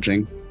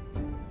acknowledging.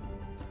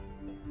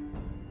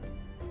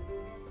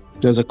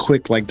 Does a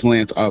quick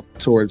glance up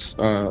towards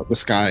the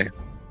sky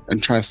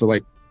and tries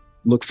to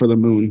look for the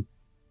moon.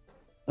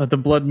 The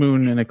blood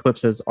moon and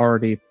eclipse has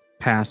already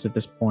passed at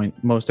this point.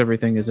 Most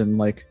everything is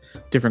in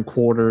different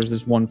quarters.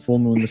 There's one full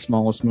moon, the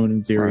smallest moon,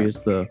 and Ziri is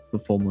the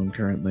full moon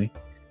currently.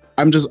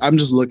 I'm just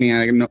looking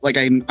at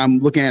it I'm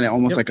looking at it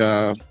almost like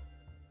a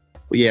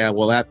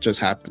that just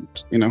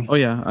happened, you know? Oh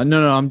yeah,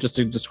 no, I'm just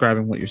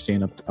describing what you're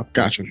seeing up.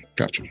 Gotcha.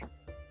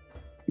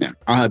 Yeah,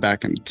 I'll head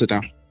back and sit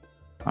down.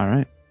 All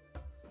right.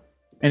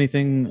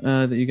 Anything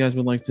that you guys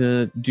would like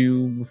to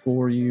do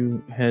before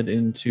you head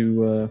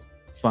into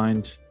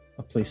find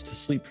a place to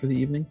sleep for the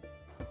evening?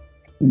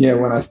 Yeah,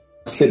 when I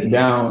sit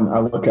down, I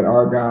look at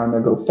Argon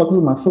and go, "Fuck is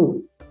my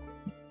food?"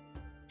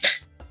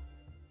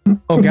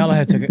 Oh,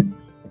 Galahad took it.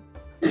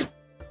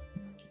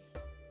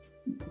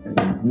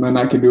 Nothing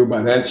I can do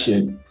about that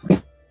shit. I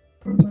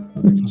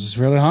was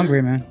really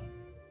hungry, man.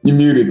 You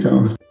muted,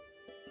 Tone.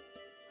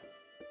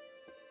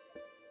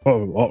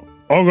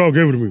 Argon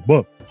gave it to me,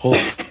 but hold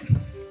on.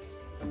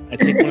 I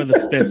take one of the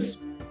spits,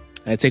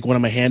 and I take one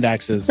of my hand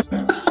axes,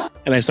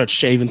 and I start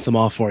shaving some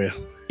off for you.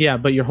 Yeah,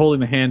 but you're holding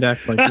the hand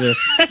axe like this.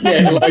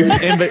 Yeah, but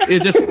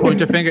it just point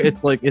your finger.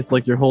 It's like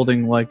you're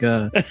holding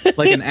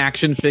an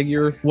action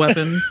figure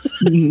weapon.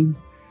 In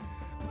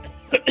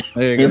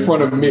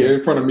front of me,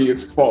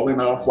 it's falling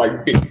off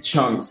like big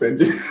chunks, and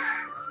just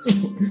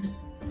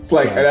it's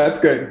like that's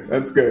good.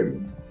 That's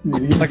good.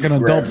 It's like an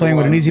adult playing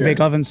with an easy bake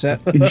oven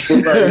set. Right,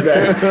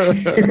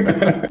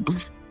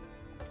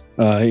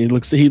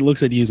 exactly. He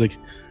looks at you. He's like,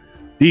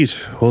 "Eat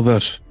all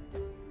that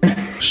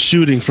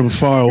shooting from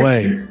far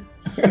away."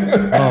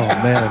 Oh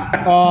man.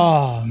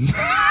 Oh.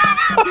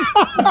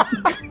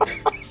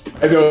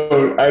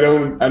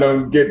 I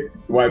don't get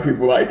why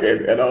people like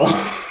it at all.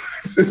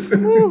 It's just,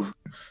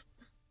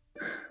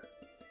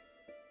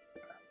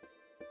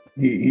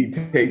 he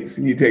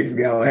takes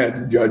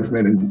Galahad's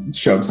judgment and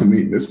shoves some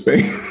meat in his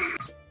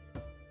face.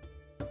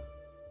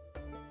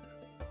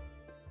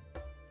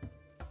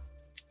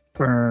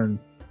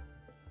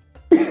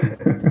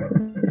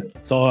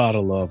 It's all out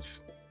of love.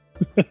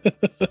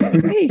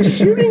 Hey,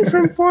 shooting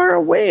from far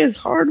away is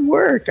hard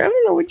work. I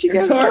don't know what you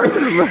guys It's are hard.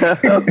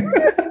 talking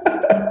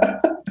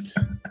about.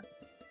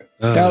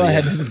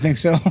 Galahad doesn't think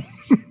so.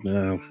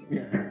 No.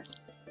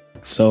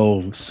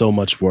 So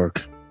much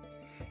work.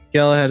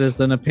 Galahad is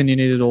an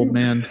opinionated old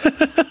man.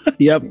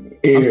 Yep.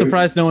 I'm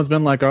surprised no one's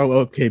been like, "Oh,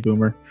 okay,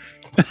 boomer."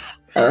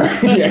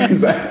 Yeah,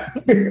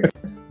 exactly.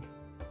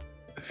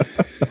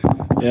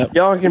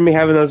 Y'all are gonna be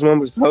having those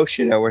moments with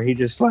Hoshino where he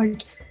just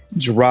like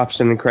drops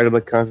an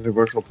incredibly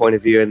controversial point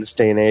of view in this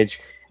day and age,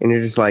 and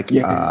you're just like,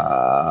 Can't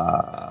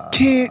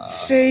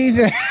say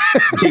that.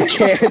 you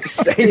can't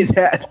say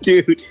that,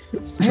 dude.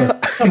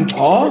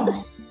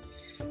 Paul?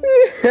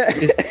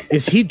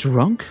 Is he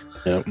drunk?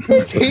 Yep.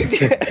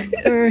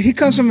 He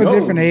comes from a No,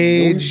 different no,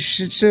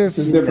 age. It's It's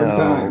just a different No.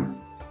 time,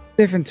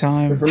 different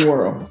time. different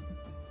world.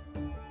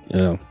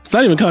 Yeah. It's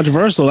not even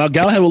controversial. Now,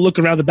 Galahad will look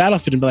around the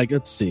battlefield and be like,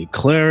 let's see,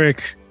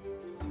 cleric,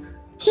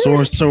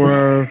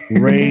 sorcerer,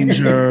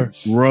 ranger,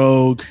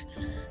 rogue,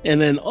 and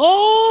then, way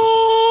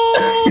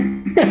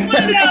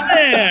down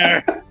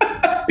there,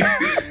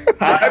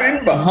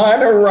 Hiding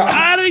behind a rock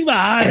hiding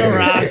behind a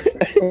rock,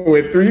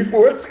 with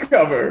 3/4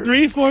 cover.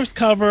 3/4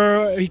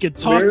 cover. He could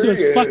talk There to his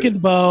he is. fucking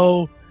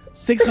bow,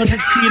 600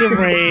 feet of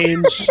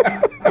range,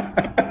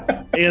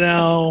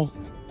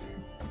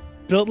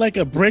 built like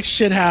a brick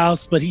shit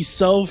house, but he's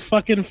so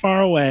fucking far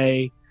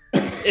away,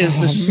 is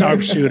the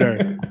sharpshooter.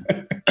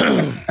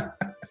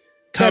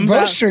 That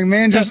bowstring,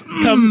 man, just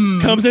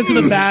comes into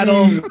the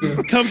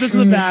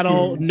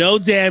battle, no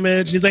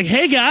damage. He's like,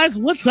 "Hey guys,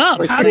 what's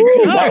up? How'd it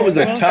go?" That was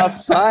a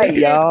tough fight,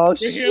 y'all.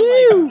 You're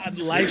here, like,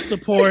 on life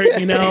support, I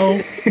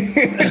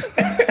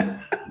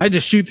had to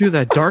shoot through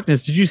that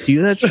darkness. Did you see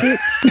that shit?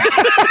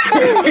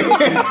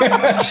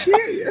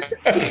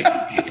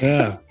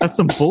 Yeah, That's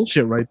some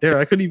bullshit right there.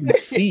 I couldn't even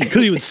see.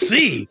 couldn't even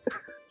see.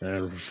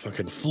 I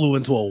fucking flew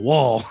into a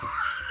wall.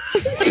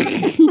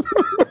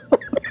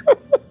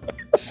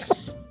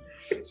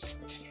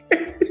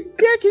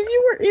 Yeah, because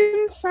you were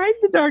inside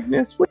the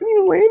darkness when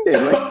you landed.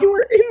 Like you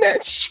were in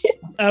that shit.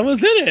 I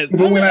was in it.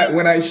 But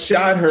when I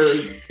shot her,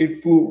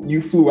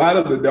 you flew out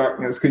of the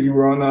darkness because you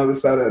were on the other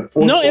side of that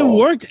force No, it wall.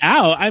 worked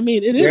out. I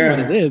mean, it is Yeah.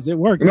 what it is. It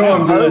worked No,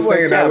 out. I'm Oh, it just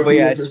saying worked that out, would but be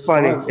yeah, his it's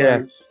funny. response,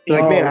 Yeah.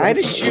 Like, man, I had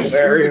to that's shoot through the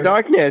hilarious.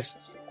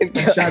 darkness. And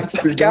I shot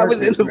through the Guy was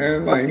in darkness, the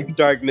man, fucking like,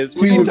 darkness.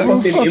 He was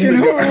fucking in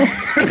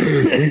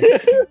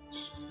the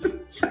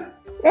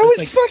I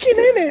was fucking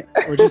in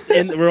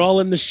it. We're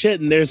all in the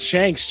shit, and there's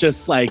Shanks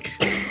just like.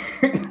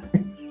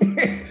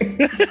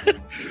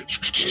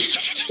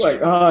 It's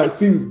like, it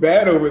seems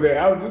bad over there.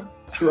 I would just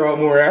throw out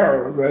more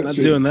arrows. That Not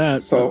shit doing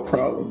that. solve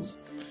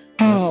problems.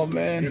 oh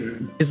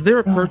man. Is there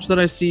a perch that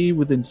I see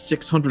within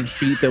 600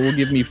 feet that will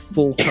give me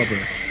full cover?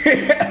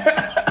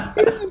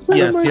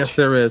 Yes,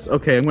 there is.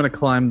 Okay, I'm gonna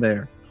climb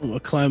there. I'm gonna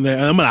climb there,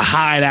 and I'm gonna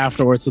hide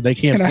afterwards so they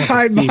can't. And I fucking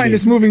hide see behind me.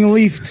 this moving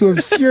leaf to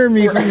obscure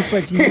me from this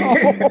like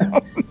no.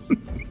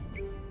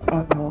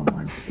 Oh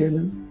my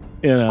goodness.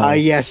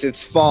 Yes,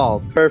 it's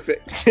fall.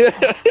 Perfect.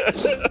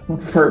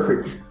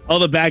 Perfect. All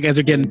the bad guys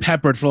are getting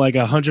peppered for like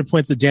 100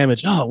 points of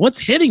damage. Oh, what's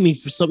hitting me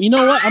for some? You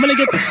know what? I'm gonna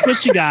get the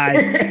squishy guy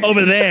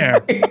over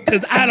there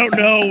because I don't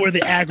know where the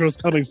aggro's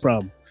coming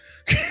from.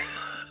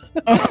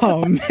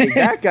 Oh man.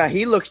 That guy,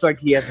 he looks like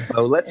he has a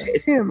bow. Let's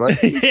hit him. Let's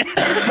see.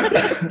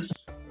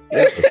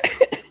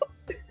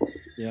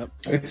 Yep.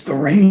 It's the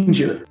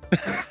Ranger.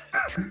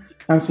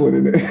 That's what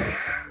it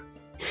is.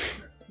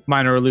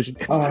 Minor illusion.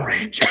 It's Oh. the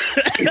ranger.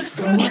 It's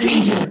the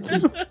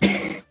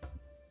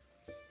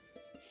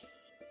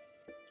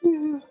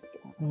Ranger.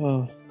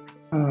 Oh.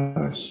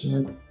 Oh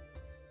shit.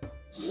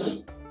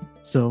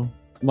 So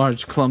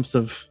large clumps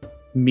of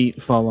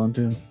meat fall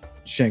onto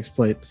Shank's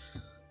plate.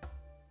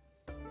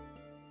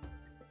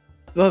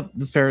 But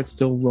the ferret's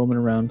still roaming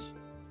around.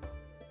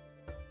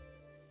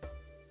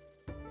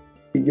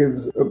 He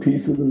gives a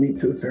piece of the meat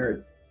to the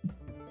ferret.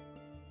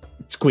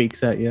 It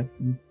squeaks at you,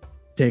 and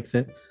takes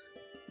it.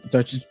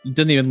 Starts,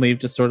 doesn't even leave,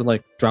 just sort of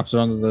like drops it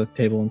onto the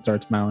table and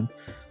starts mowing.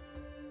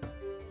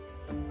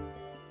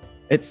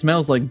 It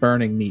smells like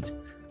burning meat.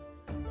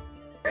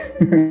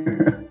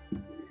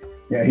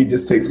 Yeah, he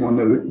just takes one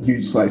of the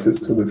huge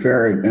slices for the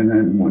ferret and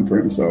then one for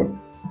himself.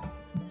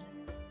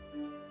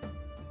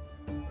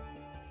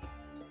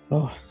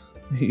 Oh,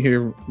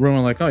 you're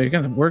rumoring like,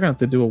 we're gonna have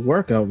to do a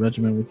workout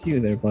regimen with you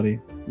there, buddy.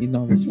 Eating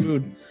all this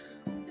food.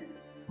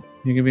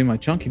 You're gonna be my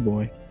chunky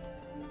boy.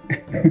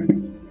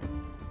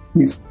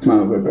 He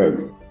smiles at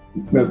that.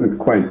 Doesn't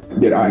quite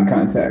get eye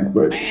contact,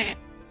 but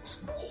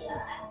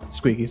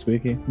Squeaky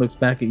looks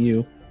back at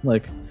you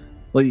like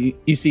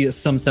you see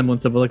some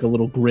semblance of like a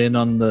little grin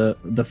on the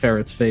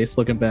ferret's face,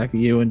 looking back at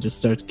you, and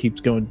just keeps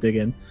going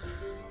digging.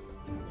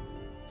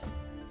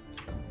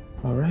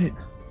 All right.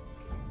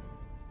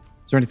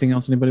 Is there anything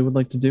else anybody would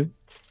like to do?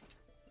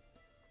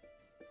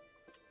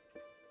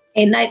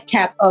 A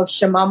nightcap of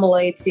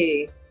chamomile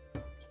tea.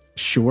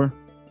 Sure.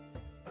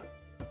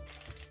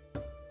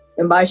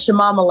 And by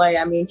chamomile,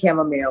 I mean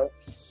chamomile.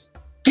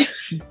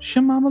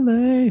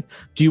 Chamomile.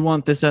 Do you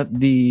want this at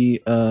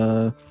the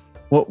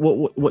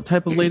what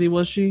type of lady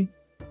was she?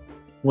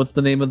 What's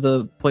the name of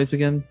the place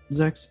again,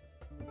 Zex?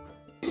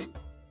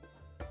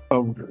 Oh,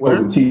 Oh,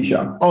 where? the tea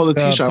shop. Oh, the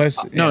tea shop. Place,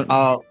 No,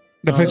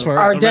 the place where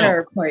Our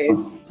dinner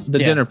place. the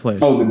Yeah. dinner place.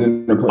 Oh, the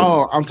dinner place.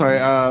 Oh, I'm sorry.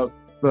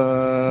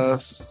 The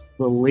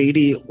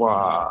lady.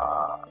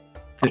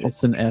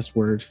 It's an S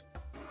word.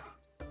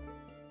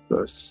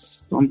 The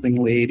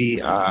something lady.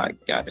 Got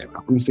it.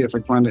 Let me see if I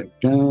can find it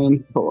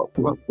again. Pull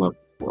up.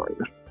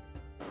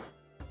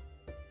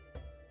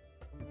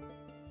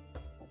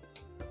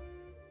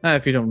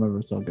 If you don't remember,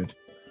 it's all good.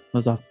 I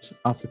was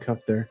off the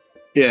cuff there.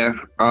 Yeah.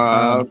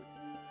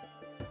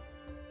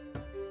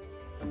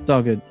 It's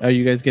all good. Are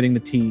you guys getting the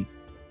tea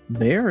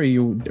there, or are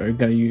you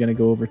gonna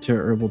go over to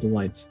Herbal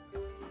Delights?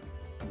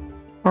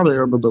 Probably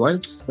Herbal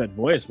Delights. That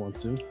voice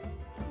wants to.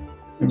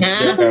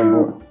 Yeah,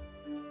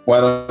 well, I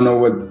don't know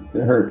what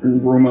her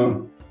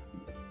rumor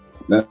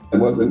that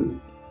wasn't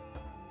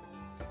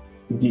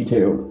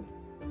detailed.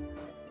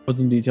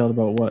 Wasn't detailed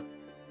about what?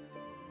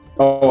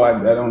 Oh, I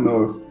don't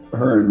know if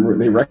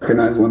they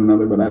recognize one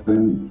another, but I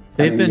didn't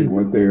get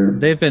what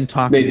They've been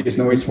talking. They just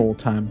know this each whole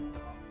time.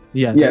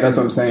 Yeah. Yeah, that's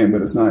what I'm saying.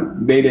 But it's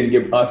not. They didn't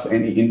give us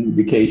any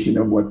indication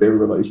of what their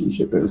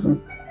relationship is. Right?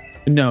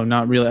 No,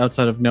 not really.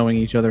 Outside of knowing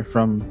each other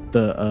from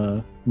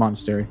the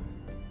monastery.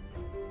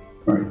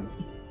 Right.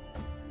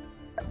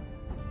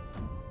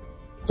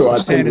 So I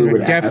think Sanders we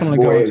would would definitely ask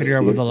go boys into the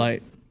Herbal if-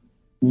 Delight.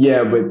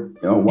 Yeah, but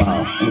oh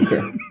wow,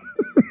 okay,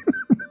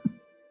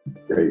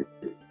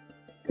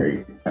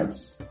 great.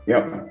 That's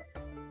yep.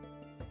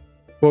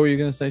 What were you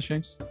gonna say,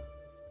 Shanks?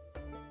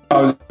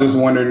 I was just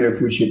wondering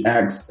if we should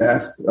ask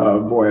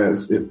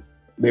Boyas if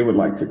they would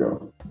like to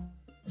go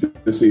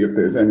to see if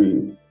there's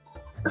any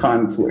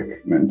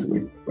conflict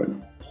mentally. But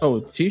Oh,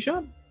 the tea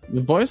shop.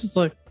 The voice is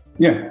like,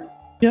 yeah,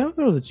 I'll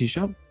go to the tea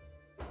shop.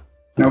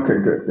 okay,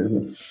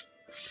 good.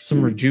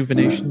 Some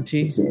rejuvenation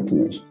tea. Some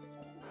information.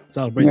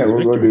 Celebrate Yeah, this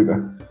we'll go victory. do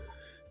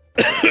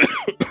that.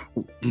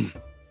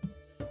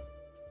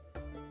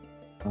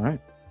 All right.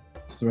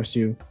 So the rest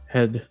of you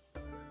head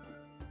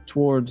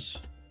towards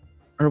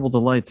Herbal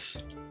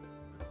Delights,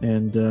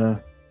 and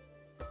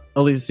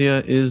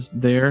Alicia is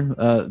there.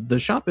 The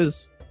shop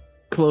is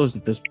closed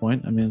at this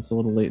point. I mean, it's a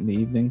little late in the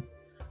evening,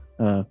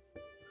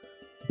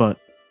 but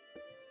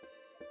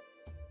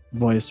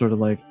Voya sort of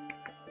like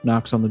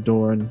knocks on the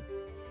door, and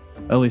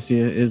Alicia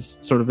is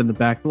sort of in the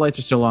back. The lights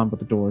are still on, but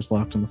the door is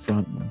locked on the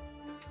front.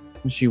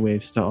 And she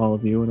waves to all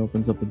of you and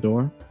opens up the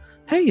door.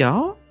 Hey,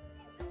 y'all.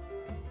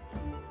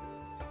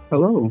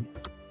 Hello.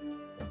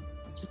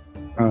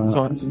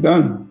 So It's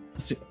done.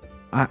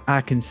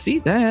 I can see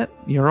that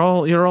you're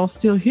all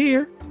still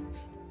here.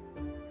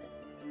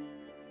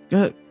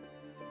 Good.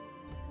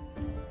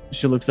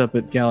 She looks up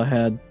at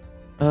Galahad.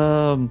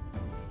 I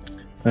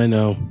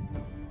know.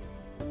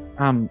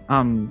 I'm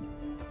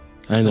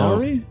I know.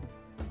 sorry.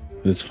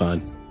 It's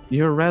fine.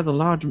 You're rather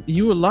large.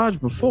 You were large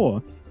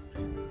before.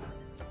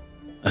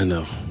 I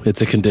know.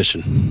 It's a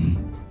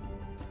condition.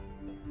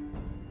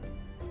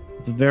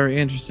 It's a very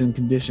interesting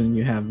condition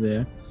you have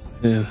there.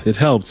 Yeah, it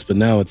helps, but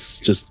now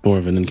it's just more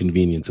of an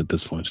inconvenience at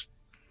this point.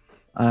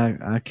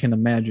 I can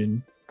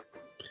imagine.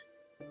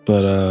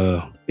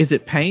 But Is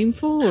it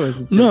painful or is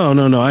it just...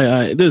 no.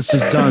 I this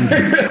is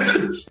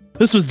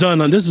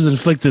done. This was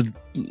inflicted,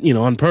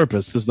 on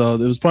purpose. It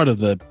was part of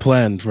the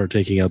plan for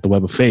taking out the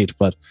Web of Fate,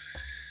 but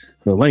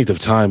the length of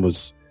time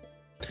was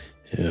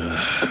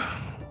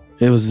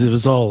it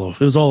was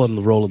all on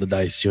the roll of the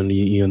dice.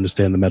 You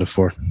understand the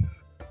metaphor.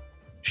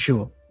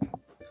 Sure.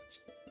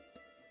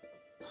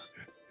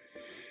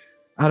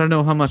 I don't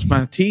know how much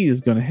my tea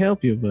is going to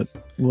help you, but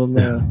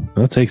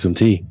I'll take some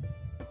tea.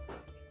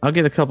 I'll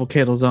get a couple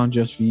kettles on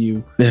just for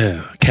you.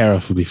 Yeah,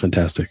 Carafe would be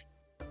fantastic.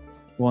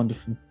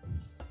 Wonderful.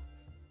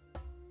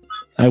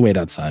 I wait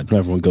outside.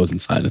 Everyone goes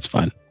inside. It's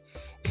fine.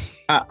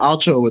 I'll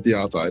chill with you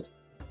outside.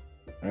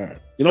 All right.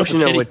 You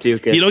know what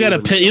Duke is. You don't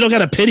got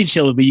to pity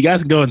chill with me. You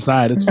guys can go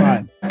inside. It's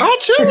fine. I'll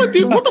chill with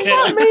you. What the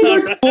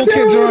fuck? Cool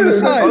kids are on the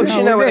side. Oh,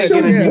 you know what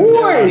they're gonna do.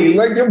 Boy,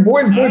 like your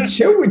boys would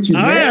chill with you,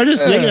 All right, man. I'm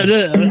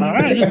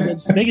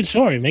just making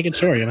sure. We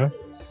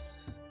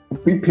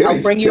pity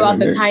I'll bring you chilling, out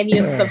the man.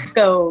 tiniest of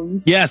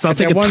scones. Yes, I'll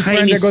take That a one friend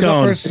tiny that goes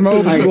out for a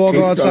scone. smoke, you all go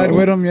Tiny outside scone.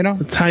 with him,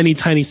 A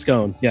tiny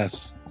scone.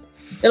 Yes.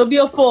 It'll be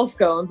a full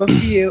scone, but for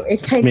you,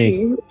 it's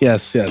tiny. Me.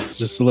 Yes.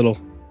 Just a little.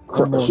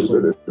 Crushes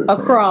it. A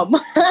crumb.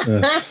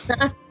 Yes.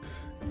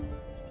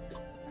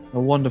 A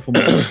wonderful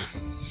moment.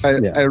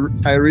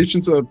 I reach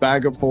into a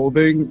bag of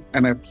holding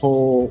and I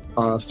pull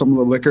some of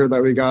the liquor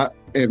that we got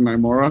in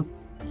Mimora,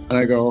 and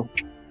I go,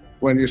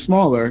 "When you're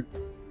smaller,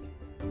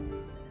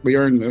 we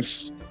earn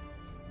this."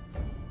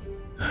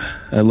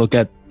 I look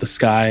at the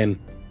sky and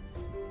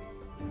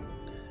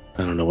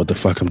I don't know what the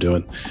fuck I'm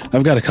doing.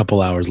 I've got a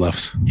couple hours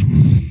left.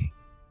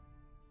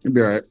 You'll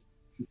be all right.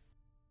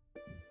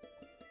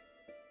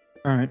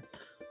 All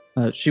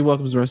right. She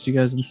welcomes the rest of you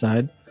guys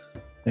inside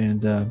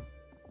and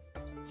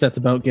sets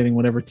about getting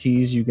whatever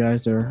teas you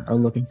guys are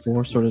looking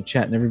for, sort of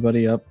chatting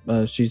everybody up.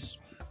 She's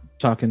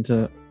talking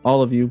to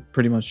all of you,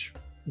 pretty much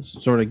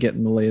sort of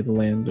getting the lay of the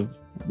land of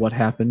what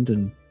happened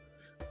and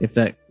if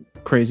that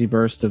crazy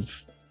burst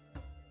of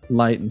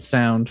light and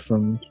sound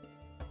from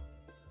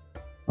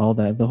all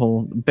that. The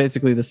whole,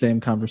 basically the same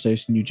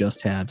conversation you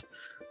just had.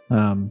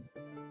 Hey,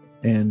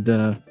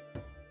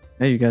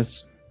 you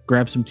guys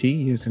grab some tea.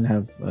 You guys can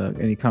have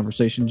any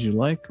conversations you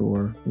like,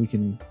 or we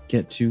can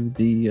get to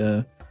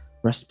the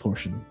rest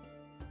portion.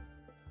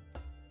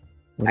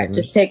 I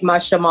just take my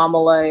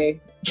shamamale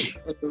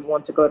if we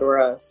want to go to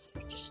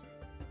rest.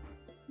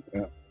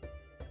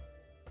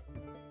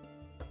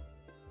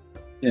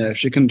 Yeah, if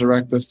she can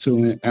direct us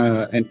to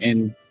an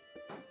inn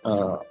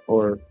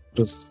or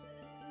just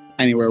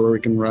anywhere where we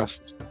can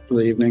rest for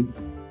the evening.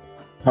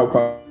 How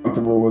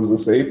comfortable was the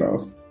safe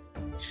house?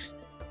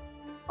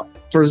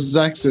 For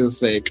Zex's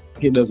sake,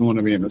 he doesn't want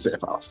to be in the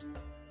safe house.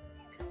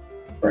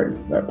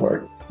 Right, that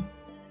part.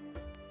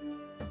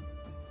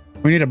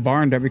 We need a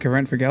barn that we can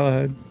rent for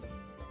Galahad.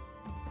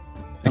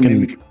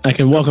 I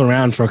can walk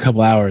around for a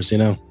couple hours, you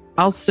know.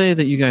 I'll say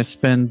that you guys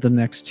spend the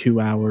next 2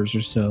 hours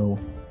or so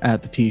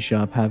at the tea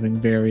shop having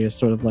various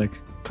sort of like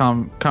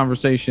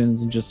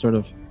conversations and just sort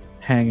of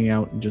hanging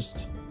out and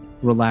just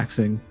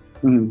relaxing.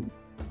 Mm-hmm.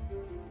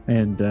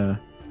 And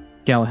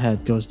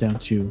Galahad goes down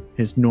to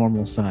his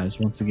normal size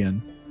once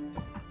again.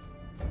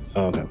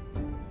 Oh, okay.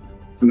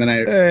 And then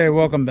Hey,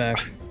 welcome back.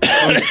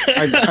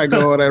 I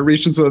go and I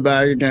reach into the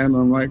bag again. And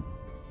I'm like,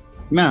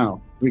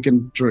 now we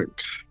can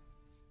drink.